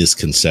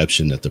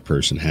misconception that the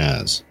person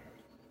has.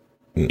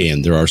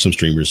 And there are some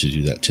streamers who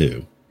do that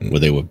too, where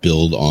they will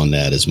build on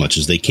that as much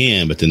as they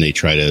can, but then they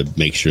try to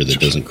make sure that it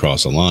doesn't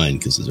cross a line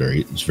because it's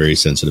a very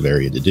sensitive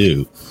area to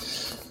do.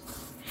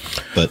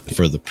 But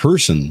for the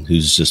person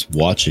who's just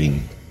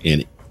watching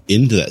and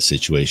into that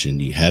situation,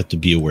 you have to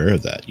be aware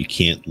of that. You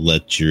can't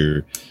let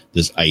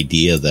this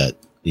idea that,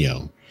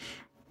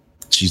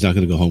 she's not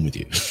going to go home with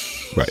you.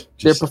 Right.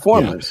 They're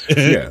performers.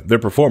 Yeah, they're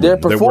performers.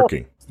 They're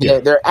working. Yeah,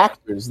 they're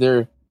actors.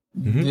 They're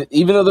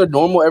even though they're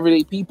normal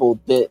everyday people,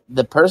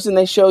 the person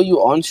they show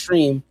you on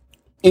stream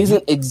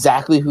isn't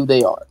exactly who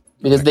they are,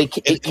 because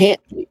it can't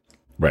be.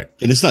 Right.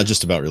 And it's not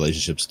just about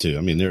relationships too.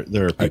 I mean,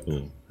 there are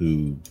people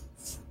who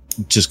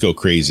just go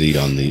crazy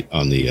on the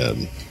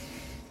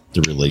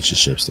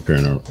relationships,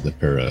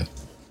 the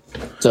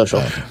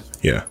social.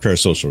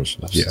 Parasocial.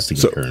 Yeah.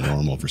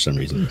 Paranormal for some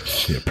reason.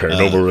 Yeah,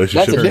 paranormal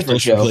relationship. That's a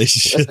different show.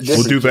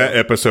 We'll do that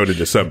episode in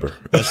December.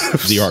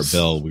 That's the Art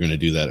Bell. We're going to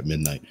do that at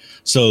midnight.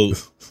 So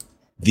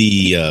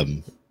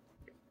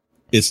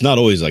it's not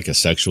always like a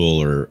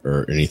sexual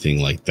or anything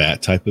like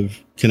that type of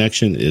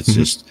connection. It's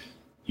just,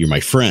 you're my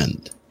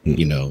friend.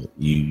 You know,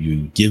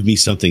 you give me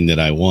something that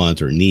I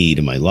want or need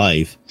in my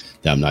life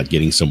that I'm not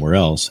getting somewhere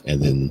else.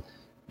 And then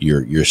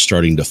you're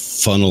starting to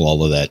funnel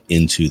all of that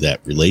into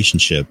that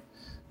relationship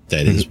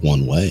that is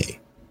one way.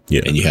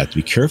 Yeah. And you have to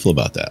be careful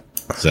about that,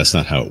 because that's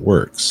not how it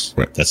works.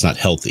 Right. That's not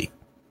healthy.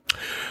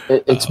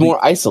 It's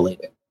more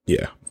isolated.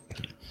 Yeah.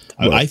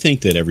 I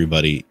think that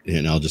everybody,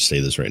 and I'll just say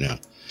this right now,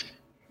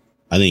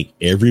 I think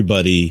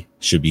everybody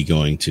should be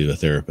going to a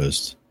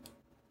therapist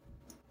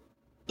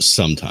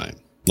sometime.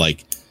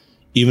 Like,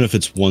 even if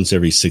it's once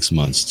every 6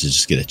 months, to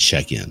just get a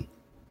check-in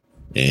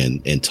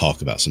and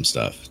talk about some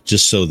stuff,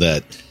 just so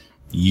that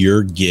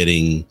you're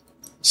getting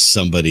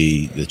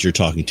somebody that you're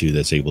talking to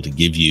that's able to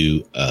give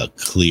you a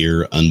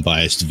clear,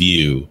 unbiased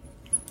view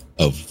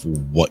of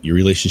what your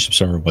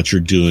relationships are, what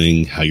you're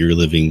doing, how you're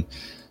living,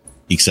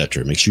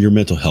 etc. Make sure your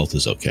mental health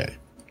is okay.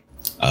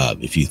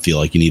 If you feel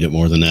like you need it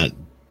more than that,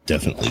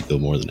 definitely go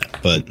more than that.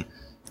 But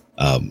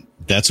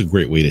that's a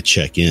great way to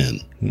check in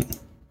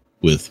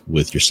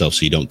with yourself,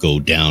 so you don't go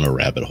down a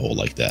rabbit hole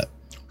like that.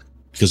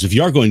 Because if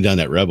you are going down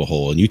that rabbit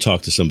hole and you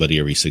talk to somebody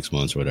every 6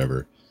 months or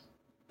whatever,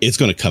 it's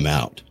going to come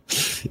out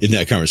in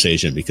that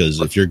conversation, because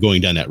if you're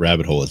going down that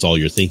rabbit hole, it's all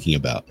you're thinking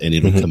about, and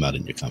it'll come out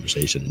in your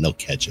conversation and they'll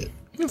catch it.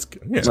 That's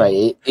good. Yeah.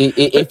 Right.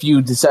 If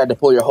you decide to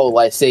pull your whole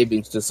life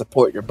savings to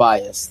support your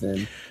bias,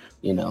 then,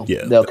 you know,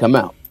 they'll come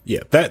out. Yeah.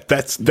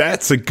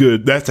 That's a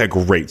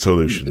great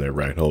solution there,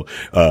 Reinhold.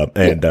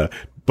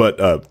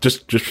 But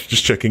just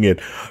checking in.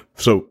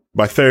 So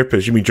by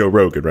therapist, you mean Joe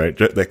Rogan, right?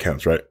 That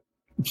counts, right?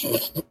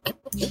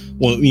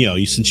 Well, you know,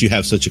 since you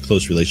have such a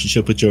close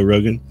relationship with Joe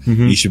Rogan,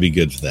 you should be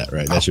good for that,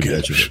 right? That should be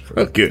good for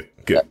that. Good.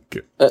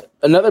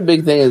 Another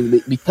big thing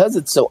is, because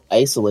it's so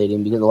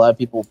isolating, because a lot of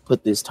people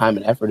put this time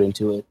and effort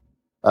into it.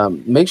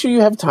 Make sure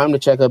you have time to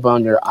check up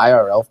on your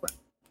IRL friend.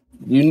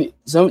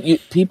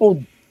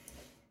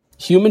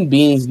 Human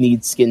beings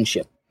need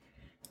skinship.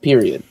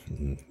 Period.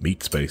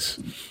 Meat space.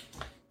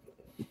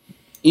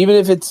 Even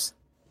if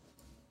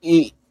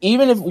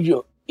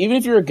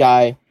you're a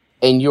guy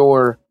and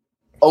your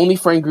only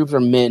friend groups are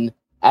men,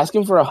 ask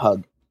him for a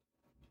hug.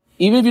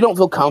 Even if you don't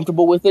feel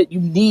comfortable with it, you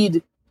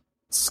need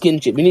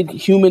skinship. You need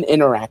human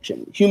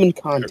interaction, human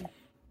contact.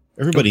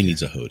 Everybody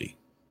needs a hoodie.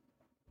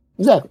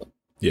 Exactly.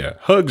 Yeah,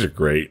 hugs are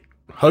great.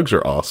 Hugs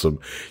are awesome.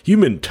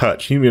 Human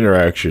touch, human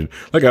interaction.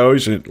 Like I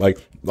always like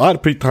a lot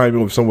of time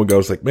when someone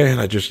goes like, "Man,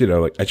 I just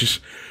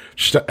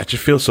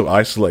feel so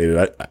isolated."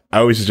 I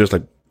always suggest,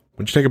 like,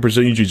 when you take a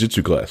Brazilian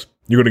Jiu-Jitsu class,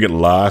 you're going to get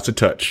lots of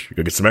touch. You're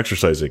going to get some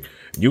exercising.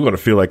 You're going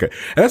to feel like and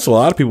that's a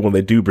lot of people when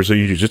they do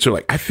Brazilian Jiu-Jitsu.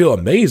 Like, I feel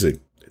amazing.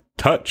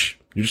 Touch.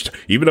 You just,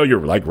 even though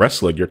you're like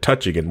wrestling, you're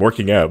touching and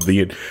working out.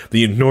 The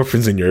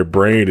endorphins in your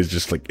brain is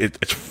just like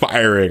it's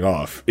firing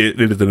off. It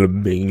is an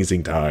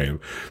amazing time.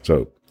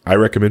 So I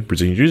recommend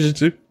Brazilian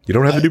Jiu-Jitsu. You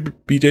don't have to do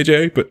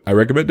BJJ, but I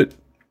recommend it.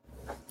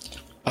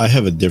 I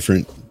have a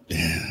different.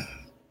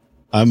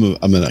 I'm a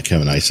kind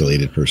of an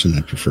isolated person.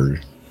 I prefer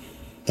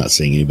not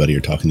seeing anybody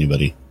or talking to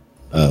anybody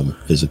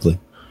physically.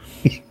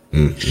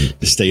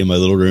 To stay in my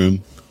little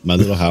room, my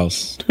little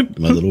house,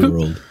 my little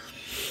world,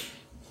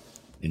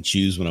 and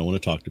choose when I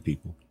want to talk to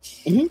people.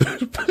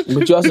 Mm-hmm.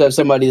 But you also have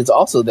somebody that's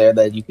also there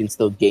that you can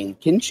still gain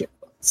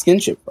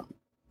skinship from.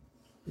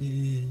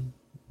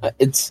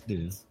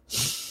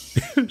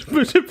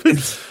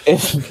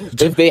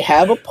 If they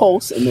have a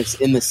pulse and it's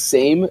in the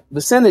same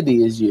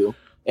vicinity as you,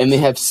 and they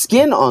have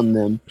skin on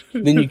them,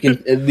 then you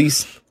can at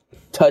least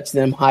touch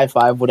them, high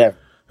five, whatever.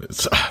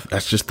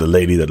 That's just the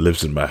lady that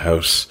lives in my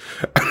house.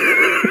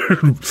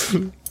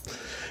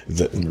 Is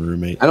that my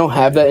roommate? I don't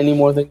have that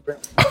anymore. Thank you.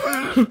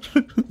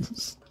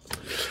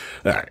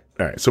 All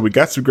right. So we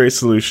got some great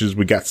solutions.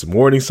 We got some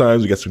warning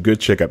signs. We got some good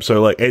checkup.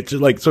 So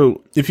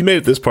so if you made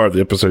it this part of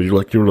the episode, you're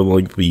like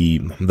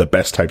the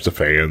best types of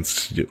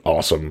fans. You're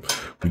awesome.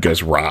 You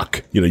guys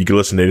rock. You know, you can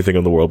listen to anything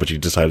in the world, but you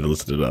decided to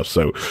listen to us.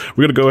 So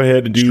we're gonna go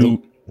ahead and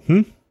do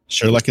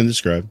share, like, and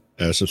subscribe.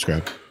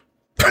 Subscribe.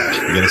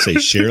 You gotta say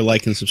share,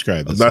 like, and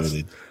subscribe. That's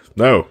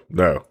no.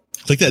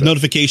 Click that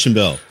notification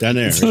bell down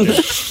there. Right.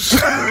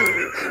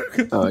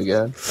 Oh my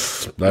god!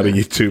 Not a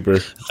YouTuber.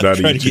 I try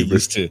to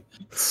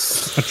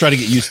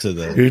get used to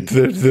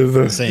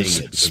the saying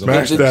it.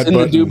 Smash that button. Hit it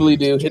in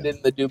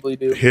the doobly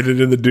doo. Hit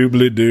it in the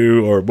doobly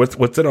doo. Or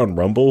what's it on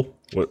Rumble?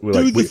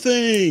 Do the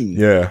thing.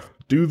 Yeah,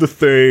 do the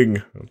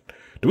thing.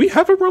 Do we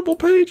have a Rumble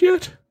page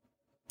yet?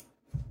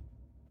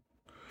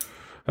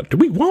 Do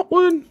we want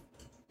one?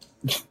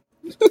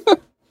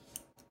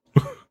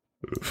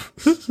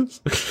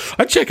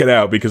 I check it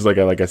out because I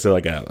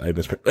said I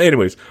miss.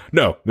 Anyways,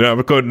 no,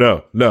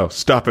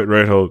 stop it,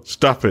 Reinhold,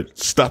 stop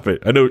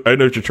it. I know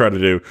what you're trying to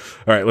do.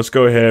 All right, let's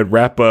go ahead,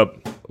 wrap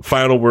up.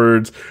 Final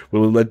words.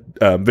 We'll let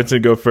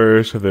Vincent go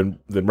first, and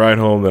then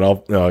Reinhold, and then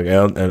I'll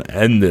and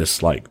end this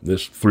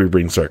three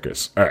ring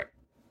circus. All right,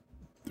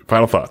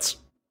 final thoughts.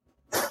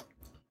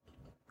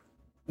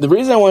 The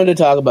reason I wanted to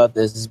talk about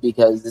this is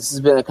because this has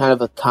been a kind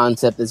of a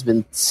concept that's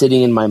been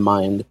sitting in my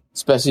mind,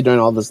 especially during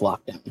all this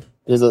lockdown.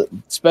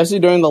 Especially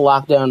during the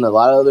lockdown, a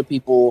lot of other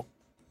people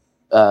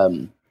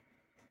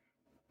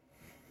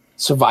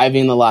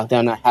surviving the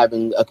lockdown, not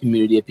having a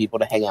community of people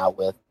to hang out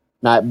with,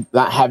 not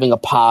having a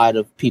pod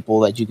of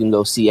people that you can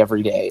go see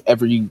every day, at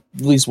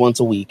least once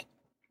a week.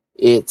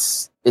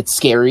 It's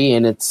scary,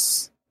 and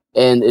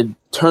it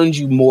turns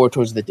you more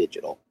towards the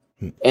digital.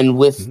 And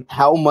with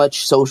how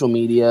much social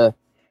media,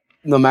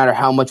 no matter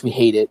how much we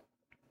hate it,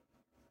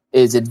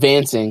 is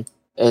advancing,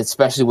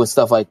 especially with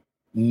stuff like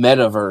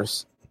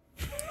metaverse.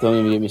 Don't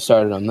even get me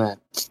started on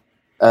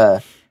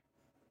that.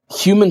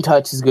 Human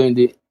touch is going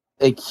to,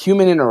 like,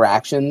 human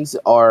interactions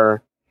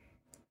are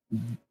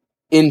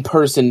in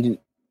person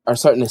are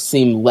starting to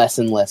seem less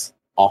and less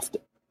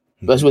often,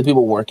 especially with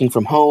people working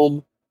from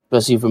home,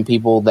 especially from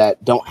people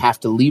that don't have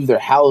to leave their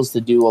house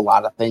to do a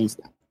lot of things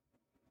now.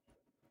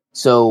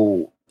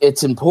 So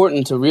it's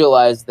important to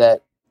realize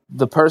that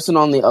the person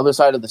on the other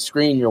side of the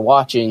screen you're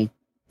watching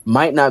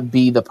might not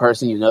be the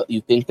person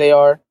you think they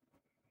are.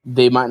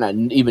 They might not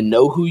even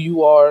know who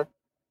you are.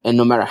 And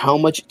no matter how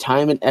much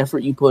time and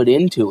effort you put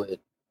into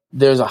it,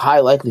 there's a high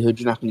likelihood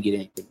you're not going to get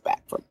anything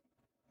back from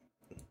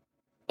it.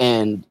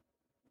 And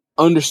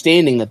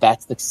understanding that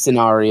that's the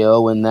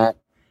scenario, and that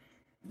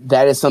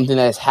is something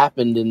that has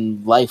happened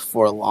in life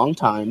for a long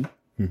time.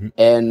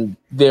 And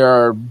there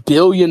are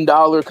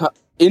billion-dollar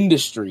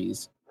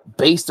industries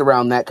based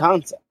around that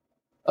concept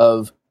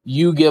of,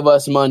 you give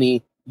us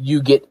money,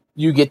 you get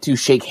to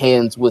shake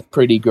hands with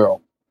pretty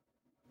girl.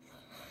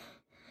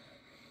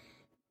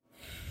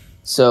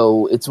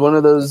 So it's one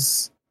of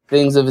those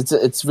things of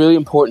it's really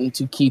important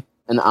to keep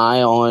an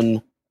eye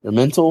on your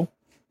mental,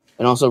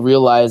 and also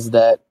realize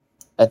that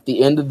at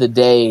the end of the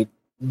day,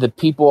 the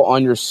people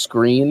on your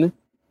screen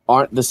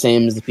aren't the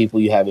same as the people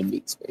you have in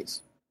meet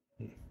space.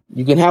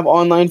 You can have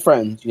online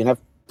friends, you can have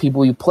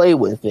people you play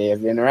with, they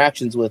have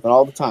interactions with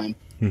all the time.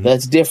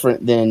 That's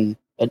different than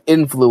an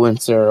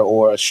influencer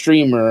or a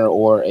streamer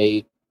or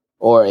a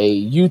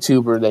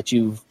YouTuber that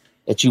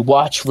you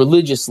watch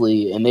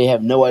religiously and they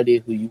have no idea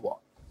who you are.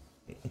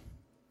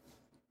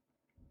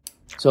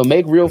 So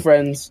make real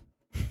friends.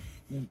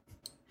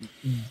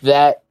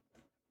 That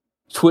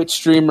Twitch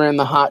streamer in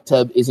the hot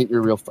tub isn't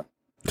your real friend.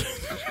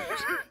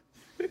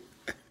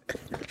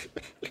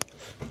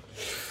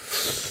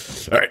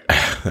 All right,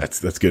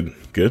 that's good.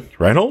 Good,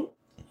 Reinhold.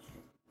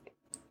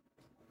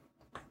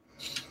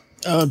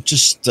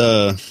 Just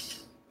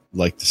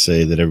like to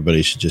say that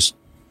everybody should just,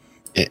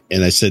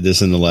 and I said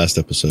this in the last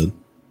episode,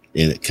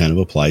 and it kind of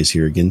applies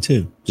here again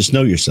too. Just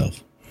know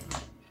yourself.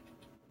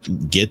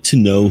 Get to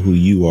know who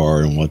you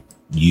are and what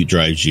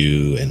drives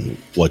you and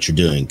what you're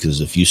doing.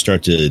 Because if you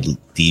start to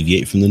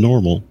deviate from the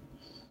normal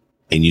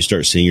and you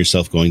start seeing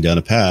yourself going down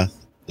a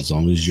path, as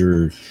long as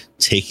you're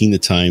taking the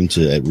time to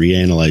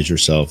reanalyze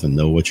yourself and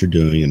know what you're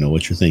doing and know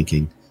what you're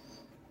thinking,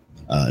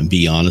 and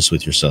be honest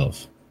with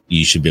yourself,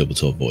 you should be able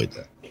to avoid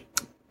that.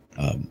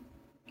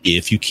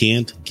 If you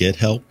can't, get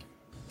help.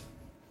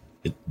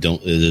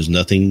 There's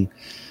nothing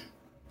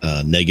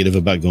negative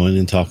about going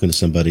and talking to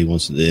somebody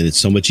once. And it's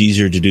so much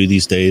easier to do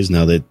these days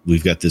now that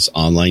we've got this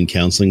online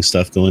counseling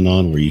stuff going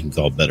on, where you can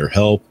call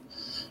BetterHelp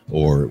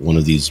or one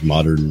of these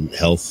modern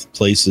health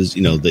places.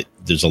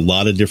 There's a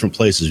lot of different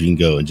places you can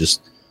go and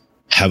just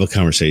have a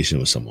conversation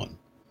with someone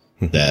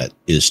that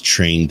is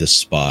trained to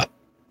spot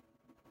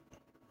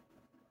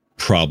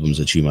problems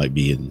that you might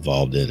be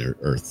involved in,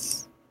 or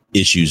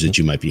issues that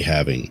you might be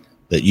having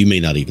that you may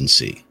not even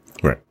see.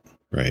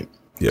 Right.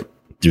 Yep.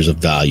 There's a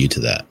value to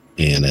that.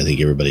 And I think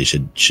everybody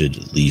should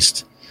at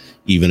least,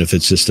 even if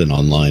it's just an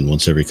online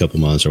once every couple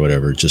months or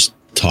whatever, just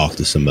talk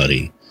to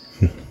somebody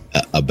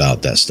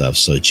about that stuff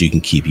so that you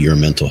can keep your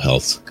mental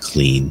health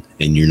clean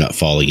and you're not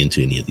falling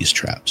into any of these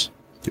traps.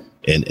 Yep.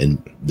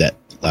 And that,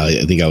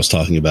 I think I was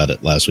talking about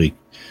it last week,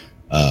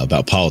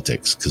 about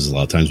politics, because a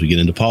lot of times we get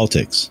into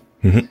politics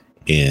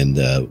and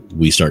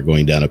we start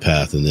going down a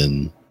path, and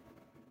then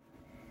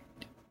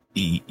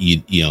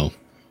you know,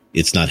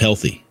 it's not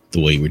healthy the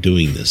way we're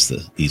doing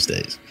these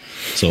days.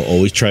 So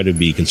always try to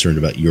be concerned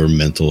about your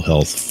mental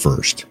health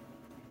first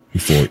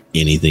before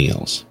anything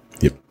else.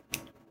 Yep.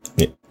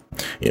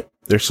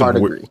 There's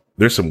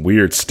some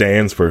weird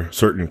stands for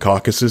certain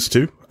caucuses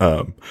too.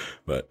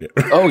 But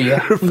oh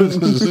yeah, there's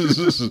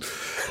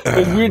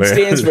weird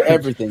stands for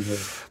everything here.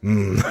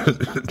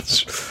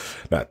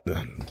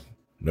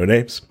 No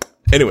names.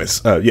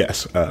 Anyways,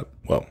 yes.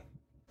 Well,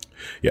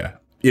 yeah.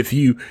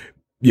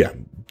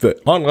 The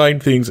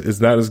online things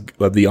is not as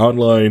the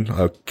online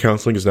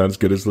counseling is not as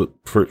good as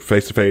for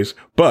face to face,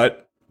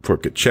 but for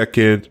a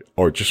check-in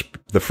or just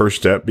the first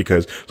step,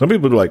 because some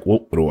people are like,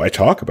 well, what do I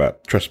talk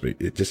about? Trust me,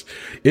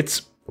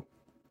 it's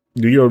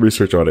do your own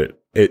research on it.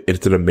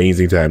 It's an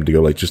amazing time to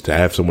go, like, just to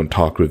have someone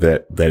talk with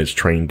that is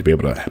trained to be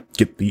able to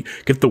get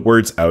the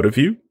words out of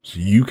you so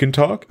you can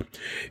talk.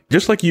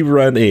 Just like you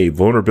run a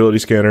vulnerability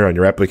scanner on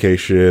your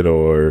application,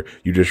 or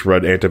you just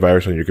run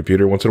antivirus on your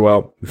computer once in a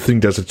while, the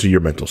thing does it to your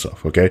mental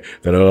self. Okay.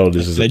 Then I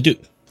do.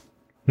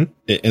 And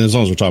as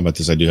long as we're talking about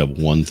this, I do have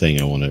one thing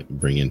I want to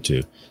bring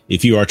into.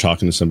 If you are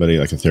talking to somebody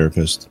like a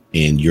therapist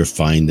and you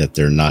find that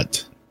they're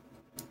not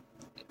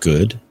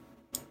good,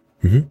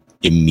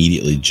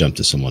 immediately jump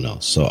to someone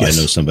else. So Yes.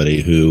 I know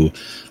somebody who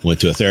went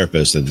to a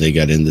therapist and they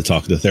got into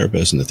talking to the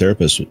therapist, and the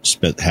therapist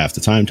spent half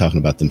the time talking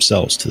about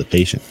themselves to the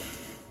patient.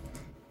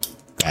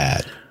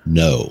 Bad.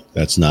 No,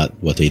 that's not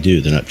what they do.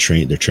 They're not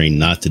trained. They're trained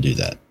not to do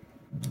that.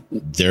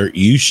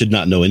 You should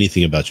not know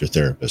anything about your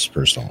therapist's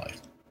personal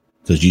life,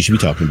 because you should be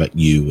talking about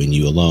you and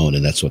you alone.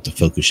 And that's what the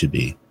focus should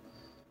be.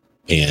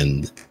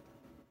 And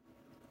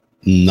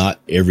not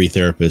every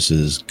therapist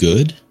is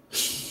good,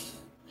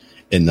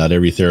 and not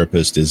every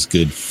therapist is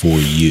good for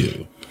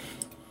you.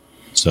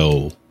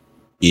 So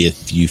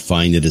if you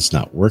find that it's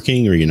not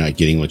working, or you're not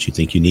getting what you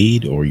think you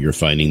need, or you're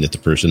finding that the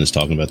person is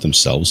talking about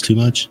themselves too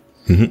much,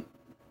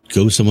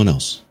 go with someone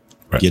else.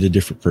 Right. Get a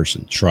different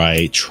person. Try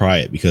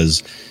it,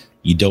 because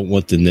you don't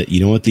want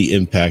the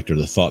impact or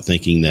the thought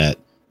thinking that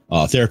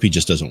therapy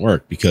just doesn't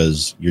work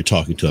because you're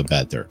talking to a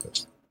bad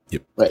therapist.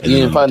 Yep. Right. You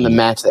need to find the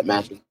match that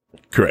matches.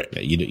 Correct.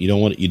 Yeah, you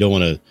don't want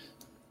to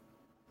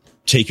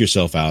take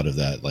yourself out of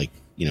that. Like,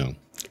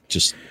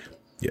 just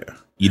Yeah.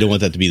 you don't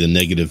want that to be the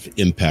negative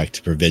impact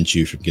to prevent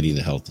you from getting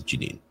the help that you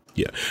need.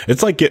 Yeah.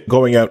 It's like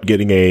going out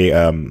getting a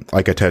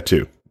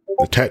tattoo.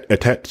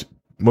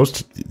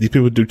 Most of these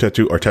people who do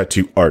tattoo are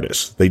tattoo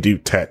artists. They do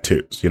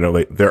tattoos.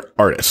 They're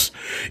artists.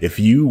 If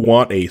you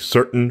want a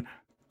certain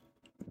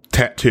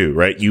tattoo,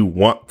 right? You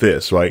want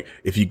this, right?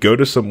 If you go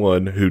to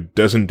someone who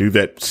doesn't do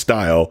that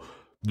style,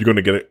 you're going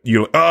to get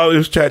it.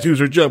 Those tattoos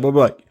are junk. Blah,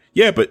 blah, blah.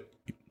 Yeah, but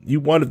you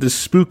wanted this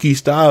spooky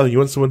style. You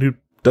want someone who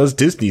does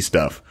Disney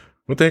stuff.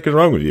 What the heck is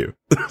wrong with you?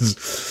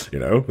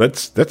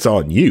 That's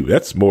on you.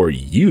 That's more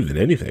you than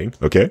anything.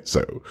 Okay.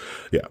 So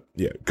yeah.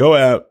 Go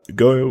out,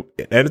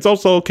 and it's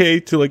also okay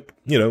to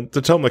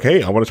to tell them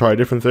hey, I want to try a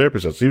different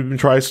therapist. So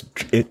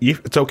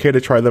it's okay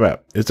to try them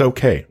out. It's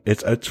okay.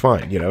 It's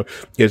fine.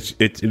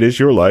 It is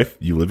your life.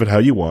 You live it how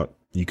you want.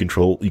 You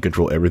control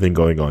everything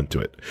going on to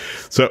it.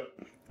 So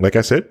like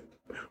I said,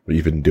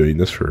 we've been doing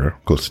this for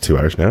close to 2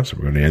 hours now, so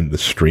we're going to end the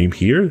stream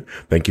here.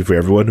 Thank you for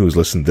everyone who's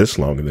listened this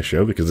long in the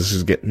show, because this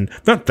is getting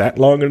not that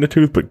long in the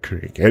tooth, but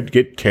can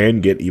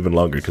get even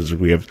longer because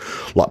we have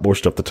a lot more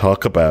stuff to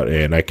talk about,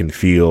 and I can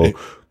feel... Hey,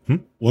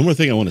 one more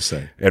thing I want to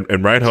say. And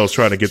Reinhold's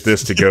trying to get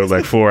this to go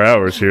like 4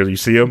 hours here. You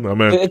see him? I'm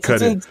going to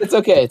cut him. It's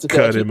okay. It's okay.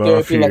 Cut him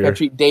off here. Like I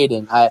treat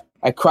dating. I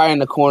cry in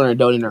the corner and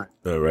don't interact.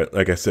 All right.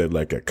 Like I said,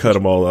 I cut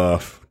them all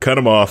off. Cut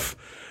them off.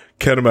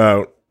 Cut them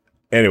out.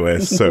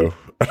 Anyways, so...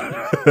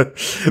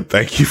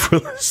 Thank you for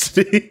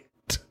listening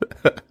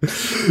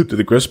to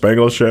the Chris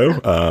Spangle Show.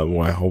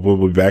 I hope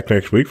we'll be back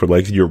next week for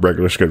your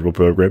regular scheduled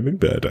programming,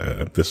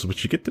 but this is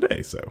what you get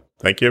today. So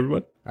thank you,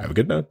 everyone. Have a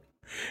good night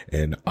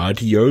and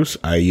adios.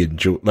 I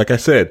enjoy, like I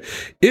said,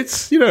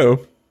 it's,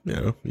 you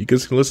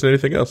guys can listen to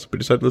anything else, but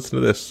decided to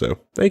listen to this. So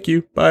thank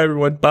you. Bye,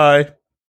 everyone. Bye.